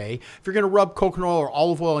 that's okay. If you're going to rub coconut oil or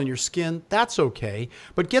olive oil in your skin, that's okay.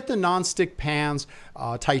 But get the nonstick pans.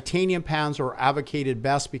 Titanium pans are advocated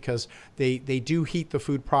best because they do heat the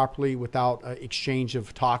food properly without exchange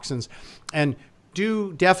of toxins. And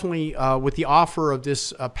do definitely, with the offer of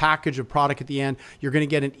this package of product at the end, you're going to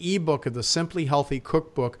get an ebook of the Simply Healthy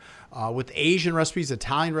Cookbook with Asian recipes,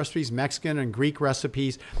 Italian recipes, Mexican and Greek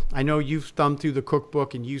recipes. I know you've thumbed through the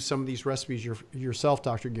cookbook and used some of these recipes yourself,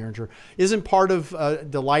 Dr. Geringer. Isn't part of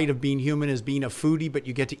the light of being human is being a foodie, but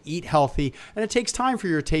you get to eat healthy, and it takes time for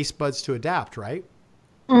your taste buds to adapt, right?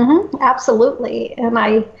 Mm-hmm, absolutely. And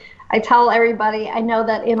I tell everybody, I know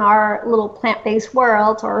that in our little plant-based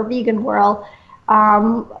world or vegan world,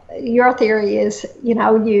 your theory is,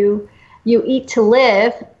 you eat to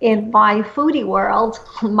live. In my foodie world,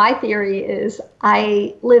 my theory is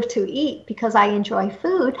I live to eat because I enjoy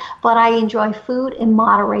food, but I enjoy food in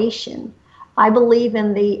moderation. I believe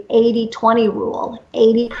in the 80-20 rule,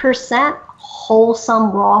 80%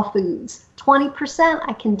 wholesome raw foods, 20%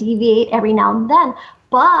 I can deviate every now and then.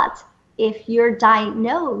 But if you're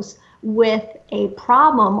diagnosed with a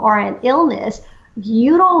problem or an illness,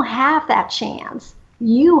 you don't have that chance.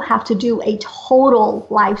 You have to do a total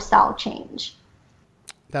lifestyle change.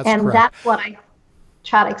 That's and correct. That's what I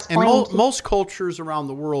try to explain. And most cultures around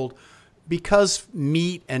the world, because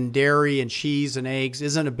meat and dairy and cheese and eggs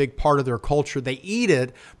isn't a big part of their culture, they eat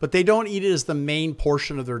it, but they don't eat it as the main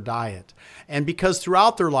portion of their diet. And because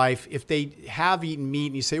throughout their life, if they have eaten meat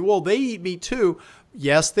and you say, well, they eat meat too.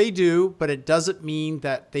 Yes, they do, but it doesn't mean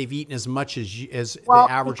that they've eaten as much as the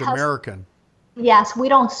average American. Yes, we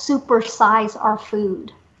don't supersize our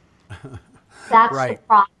food. That's right. The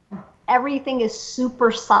problem. Everything is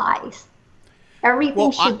supersized.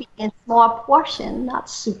 Everything should be in small portion, not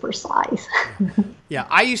supersize. Yeah,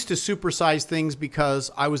 I used to supersize things because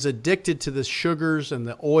I was addicted to the sugars and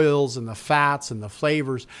the oils and the fats and the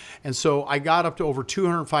flavors. And so I got up to over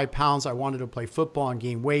 205 pounds. I wanted to play football and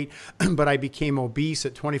gain weight, but I became obese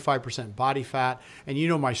at 25% body fat. And you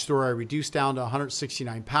know my story. I reduced down to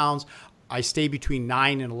 169 pounds. I stay between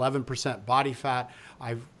 9 and 11% body fat.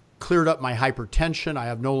 I've cleared up my hypertension. I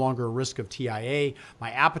have no longer a risk of TIA.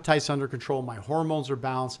 My appetite's under control. My hormones are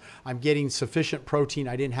balanced. I'm getting sufficient protein.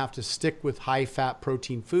 I didn't have to stick with high fat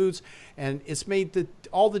protein foods. And it's made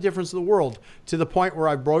all the difference in the world, to the point where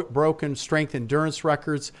I've broken strength endurance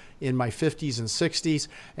records in my 50s and 60s.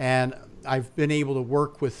 And I've been able to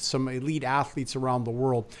work with some elite athletes around the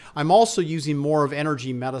world. I'm also using more of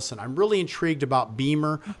energy medicine. I'm really intrigued about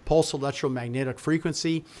Beamer, pulse electromagnetic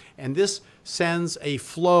frequency, and this sends a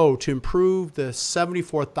flow to improve the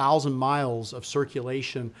 74,000 miles of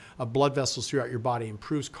circulation of blood vessels throughout your body,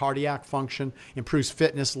 improves cardiac function, improves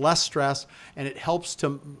fitness, less stress, and it helps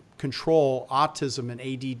to control autism and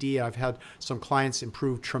ADD. I've had some clients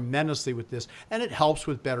improve tremendously with this, and it helps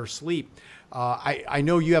with better sleep. I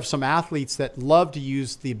know you have some athletes that love to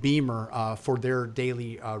use the Beamer for their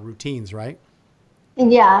daily routines, right?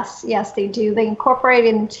 Yes, they do. They incorporate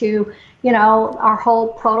it into, our whole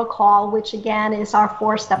protocol, which again is our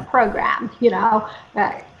 4-step program. We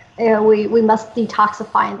must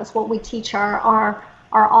detoxify, and that's what we teach our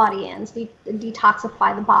audience.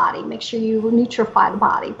 Detoxify the body, make sure you nutrify the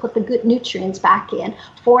body, put the good nutrients back in,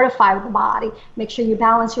 fortify the body, make sure you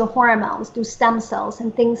balance your hormones, do stem cells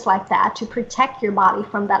and things like that to protect your body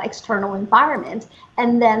from that external environment.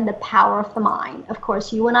 And then the power of the mind. Of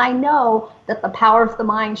course, you and I know that the power of the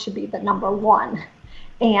mind should be the number one.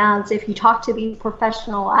 And if you talk to these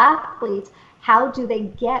professional athletes, how do they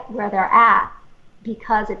get where they're at?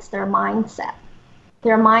 Because it's their mindset.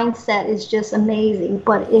 Their mindset is just amazing.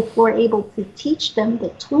 But if we're able to teach them the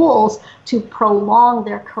tools to prolong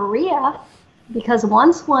their career, because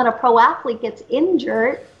once when a pro athlete gets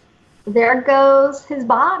injured, there goes his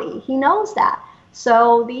body. He knows that.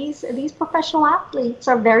 So these professional athletes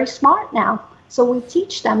are very smart now. So we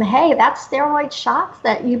teach them, hey, that steroid shots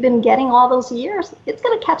that you've been getting all those years, it's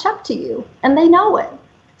going to catch up to you, and they know it.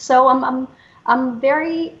 So I'm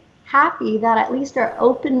very happy that at least they're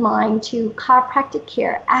open mind to chiropractic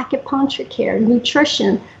care, acupuncture care,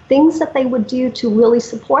 nutrition, things that they would do to really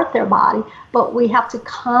support their body, but we have to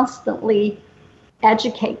constantly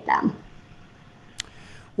educate them.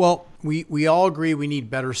 Well, we all agree we need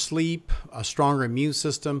better sleep, a stronger immune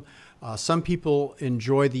system. Some people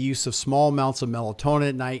enjoy the use of small amounts of melatonin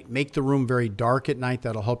at night. Make the room very dark at night.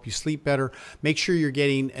 That'll help you sleep better. Make sure you're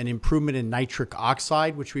getting an improvement in nitric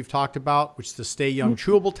oxide, which we've talked about, which is the Stay Young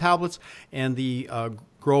chewable tablets, and the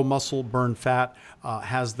Grow Muscle Burn Fat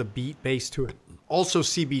has the beet base to it. Also,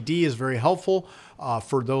 CBD is very helpful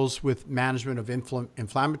for those with management of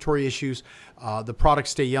inflammatory issues. The product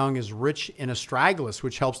Stay Young is rich in astragalus,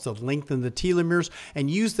 which helps to lengthen the telomeres,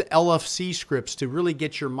 and use the LFC scripts to really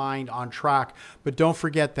get your mind on track. But don't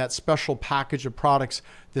forget that special package of products,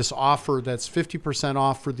 this offer that's 50%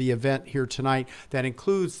 off for the event here tonight, that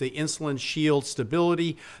includes the Insulin Shield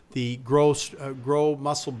Stability, the Grow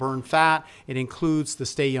Muscle Burn Fat. It includes the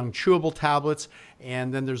Stay Young chewable tablets.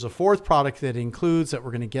 And then there's a fourth product that includes, that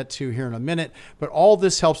we're going to get to here in a minute. But all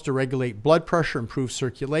this helps to regulate blood pressure, improve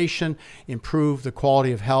circulation, improve the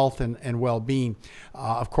quality of health and well-being.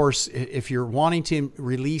 Of course, if you're wanting to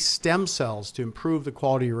release stem cells to improve the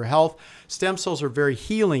quality of your health, stem cells are very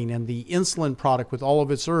healing, and the insulin product with all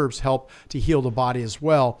of its herbs help to heal the body as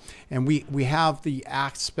well. And we have the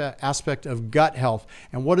aspect of gut health,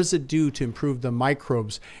 and what does it do to improve the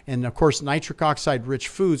microbes? And of course, nitric oxide rich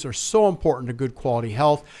foods are so important to good quality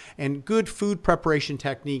health, and good food preparation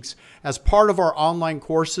techniques. As part of our online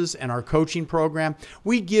courses and our coaching program,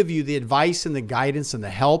 we give you the advice and the guidance and the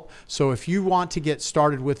help. So if you want to get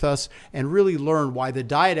started with us and really learn why the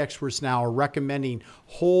diet experts now are recommending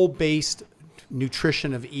whole-based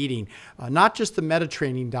nutrition of eating, not just the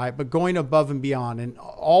Mediterranean diet, but going above and beyond. And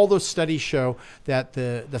all those studies show that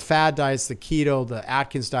the fad diets, the keto, the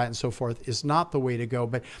Atkins diet, and so forth is not the way to go.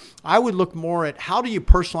 But I would look more at how do you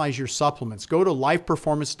personalize your supplements. Go to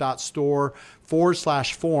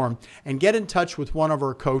lifeperformance.store/form and get in touch with one of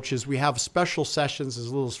our coaches. We have special sessions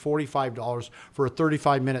as little as $45 for a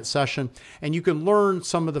 35-minute session, and you can learn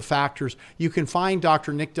some of the factors. You can find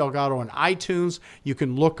Dr. Nick Delgado on iTunes. You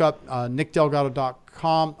can look up nickdelgado.com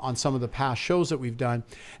on some of the past shows that we've done.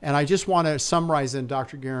 And I just want to summarize then,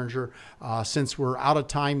 Dr. Geringer, since we're out of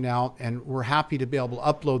time now and we're happy to be able to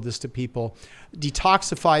upload this to people.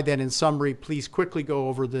 Detoxify, then in summary, please quickly go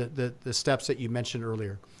over the steps that you mentioned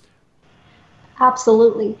earlier.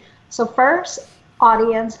 Absolutely. So first,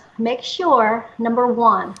 audience, make sure, number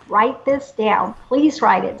one, write this down. Please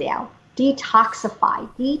write it down. Detoxify.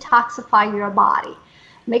 Detoxify your body.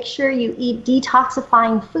 Make sure you eat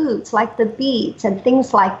detoxifying foods like the beets and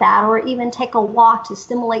things like that, or even take a walk to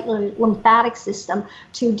stimulate the lymphatic system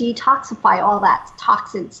to detoxify all that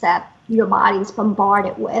toxins that your body is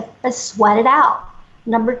bombarded with. But sweat it out.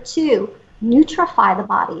 Number two, nutrify the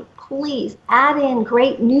body. Please add in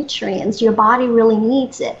great nutrients. Your body really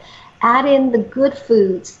needs it. Add in the good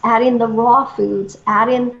foods, add in the raw foods, add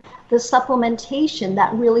in the supplementation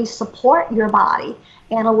that really support your body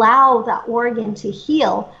and allow that organ to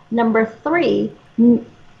heal. Number three,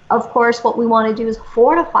 of course, what we want to do is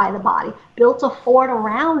fortify the body, build a fort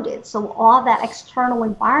around it so all that external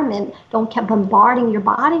environment don't keep bombarding your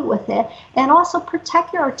body with it, and also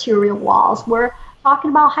protect your arterial walls. We're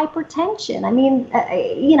talking about hypertension. I mean,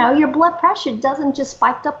 your blood pressure doesn't just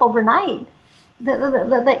spike up overnight.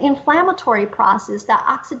 The inflammatory process, that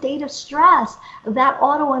oxidative stress, that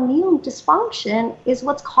autoimmune dysfunction is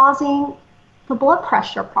what's causing the blood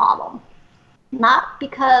pressure problem. Not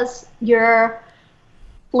because you're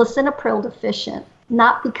lisinopril deficient,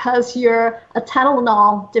 not because you're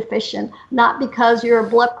atenolol deficient, not because you're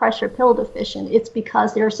blood pressure pill deficient. It's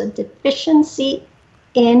because there's a deficiency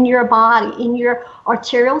in your body, in your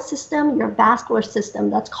arterial system, your vascular system,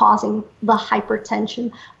 that's causing the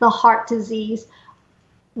hypertension, the heart disease.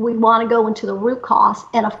 We want to go into the root cause.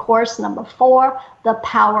 And of course, number four, the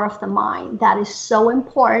power of the mind. That is so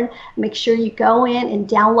important. Make sure you go in and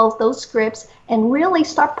download those scripts and really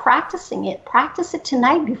start practicing it. Practice it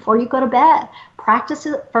tonight before you go to bed. Practice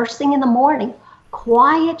it first thing in the morning.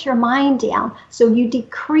 Quiet your mind down so you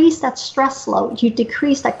decrease that stress load. You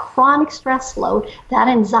decrease that chronic stress load, that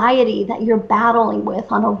anxiety that you're battling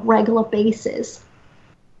with on a regular basis.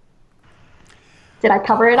 Did I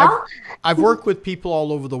cover it all? I've worked with people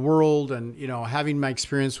all over the world, and having my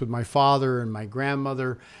experience with my father and my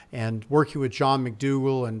grandmother, and working with John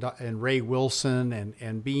McDougall and Ray Wilson,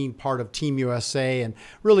 and being part of Team USA, and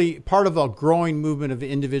really part of a growing movement of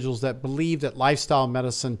individuals that believe that lifestyle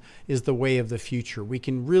medicine is the way of the future. We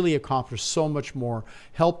can really accomplish so much more,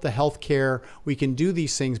 help the healthcare. We can do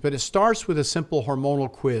these things, but it starts with a simple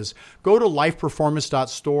hormonal quiz. Go to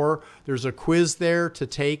lifeperformance.store. There's a quiz there to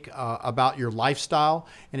take about your lifestyle,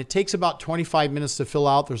 and it takes about 25 minutes to fill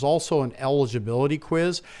out. There's also an eligibility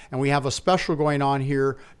quiz, and we have a special going on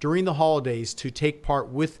here during the holidays to take part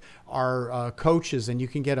with our coaches, and you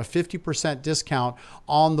can get a 50% discount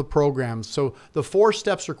on the programs. So the 4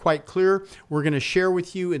 steps are quite clear. We're going to share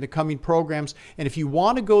with you in the coming programs. And if you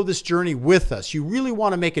want to go this journey with us, you really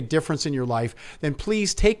want to make a difference in your life, then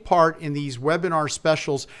please take part in these webinar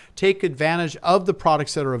specials. Take advantage of the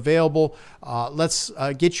products that are available. Let's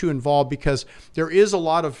get you involved, because there is a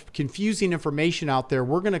lot of confusing information out there.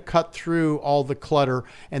 We're going to cut through all the clutter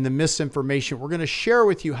and the misinformation. We're going to share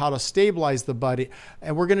with you how to stabilize the body,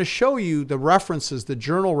 and we're going to show you the references, the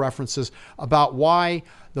journal references about why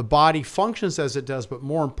the body functions as it does, but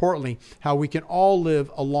more importantly, how we can all live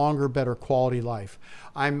a longer, better quality life.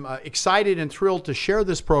 I'm excited and thrilled to share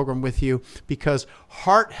this program with you, because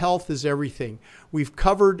heart health is everything. We've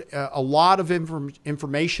covered a lot of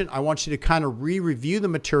information. I want you to kind of re-review the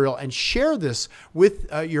material and share this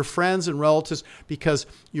with your friends and relatives, because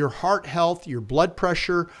your heart health, your blood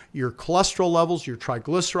pressure, your cholesterol levels, your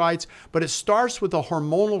triglycerides, but it starts with a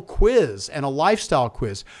hormonal quiz and a lifestyle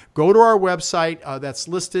quiz. Go to our website that's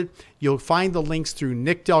listed. You'll find the links through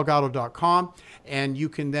nickdelgado.com. And you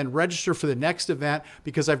can then register for the next event,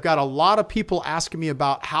 because I've got a lot of people asking me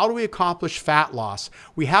about how do we accomplish fat loss.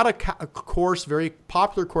 We had a course, very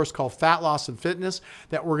popular course called Fat Loss and Fitness,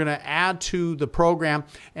 that we're going to add to the program.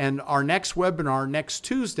 And our next webinar next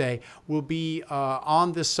Tuesday will be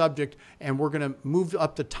on this subject, and we're going to move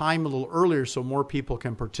up the time a little earlier so more people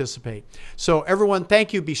can participate. So everyone,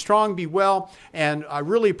 thank you. Be strong, be well, and I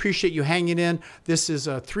really appreciate you hanging in. This is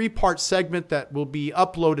a 3-part segment that will be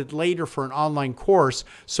uploaded later for an online course.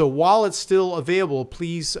 So while it's still available,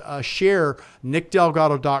 please share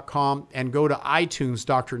nickdelgado.com and go to iTunes,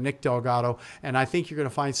 Dr. Nick Delgado. And I think you're going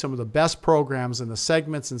to find some of the best programs in the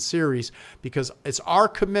segments and series, because it's our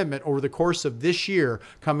commitment over the course of this year,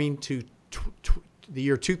 coming to the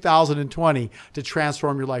year 2020, to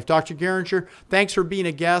transform your life. Dr. Geringer, thanks for being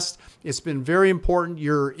a guest. It's been very important,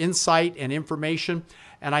 your insight and information.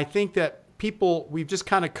 And I think that we've just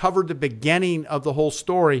kind of covered the beginning of the whole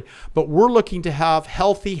story, but we're looking to have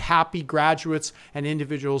healthy, happy graduates and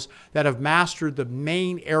individuals that have mastered the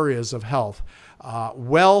main areas of health.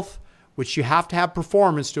 Wealth, which you have to have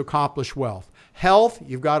performance to accomplish wealth. Health,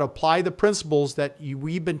 you've got to apply the principles that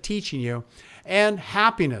we've been teaching you. And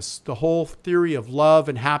happiness, the whole theory of love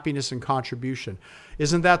and happiness and contribution.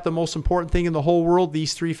 Isn't that the most important thing in the whole world,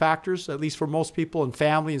 these 3 factors, at least for most people, in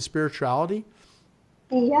family and spirituality?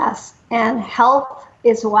 Yes, and health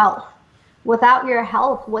is wealth. Without your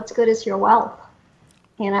health, what's good is your wealth,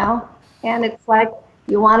 you know? And it's like,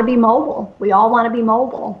 you want to be mobile. We all want to be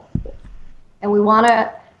mobile. And we want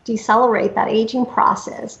to decelerate that aging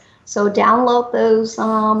process. So download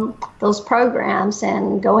those programs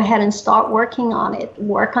and go ahead and start working on it.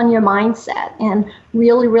 Work on your mindset and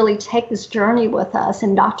really, really take this journey with us.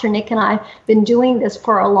 And Dr. Nick and I have been doing this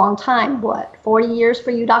for a long time. What, 40 years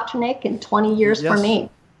for you, Dr. Nick, and 20 years for me.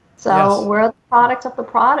 So we're the product of the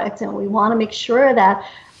product, and we want to make sure that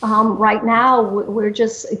right now we're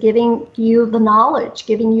just giving you the knowledge,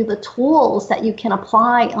 giving you the tools that you can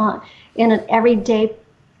apply in an everyday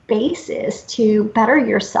basis to better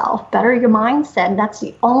yourself, better your mindset. And that's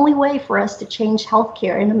the only way for us to change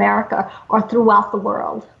healthcare in America or throughout the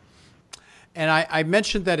world. And I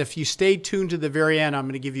mentioned that if you stay tuned to the very end, I'm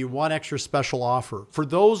going to give you one extra special offer. For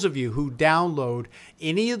those of you who download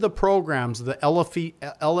any of the programs, the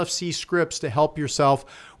LFC scripts to help yourself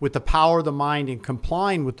with the power of the mind and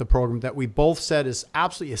complying with the program that we both said is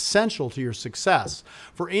absolutely essential to your success.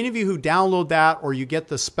 For any of you who download that, or you get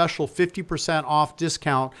the special 50% off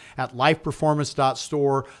discount at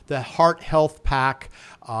lifeperformance.store, the Heart Health Pack,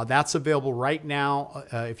 that's available right now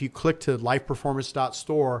if you click to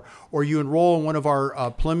lifeperformance.store, or you enroll in one of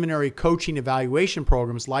our preliminary coaching evaluation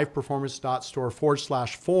programs,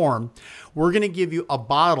 lifeperformance.store/form. We're going to give you a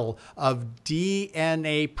bottle of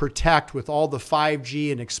DNA Protect with all the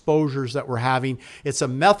 5G and exposures that we're having. It's a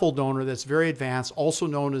methyl donor that's very advanced, also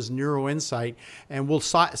known as NeuroInsight, and we'll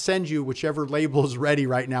send you whichever label is ready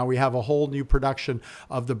right now. We have a whole new production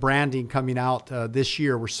of the branding coming out this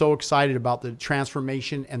year. We're so excited about the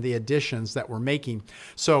transformation and the additions that we're making.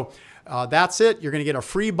 So that's it. You're going to get a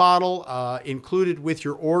free bottle included with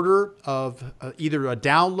your order of either a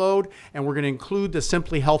download, and we're going to include the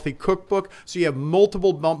Simply Healthy Cookbook. So you have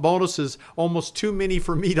multiple bonuses, almost too many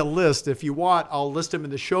for me to list. If you want, I'll list them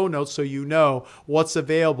in the show notes so you know what's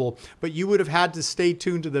available. But you would have had to stay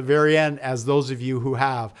tuned to the very end, as those of you who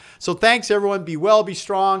have. So thanks, everyone. Be well, be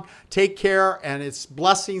strong, take care, and it's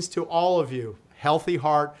blessings to all of you. Healthy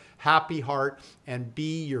heart, happy heart, and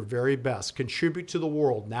be your very best. Contribute to the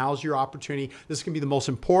world. Now's your opportunity. This can be the most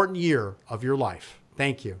important year of your life.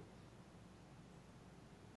 Thank you.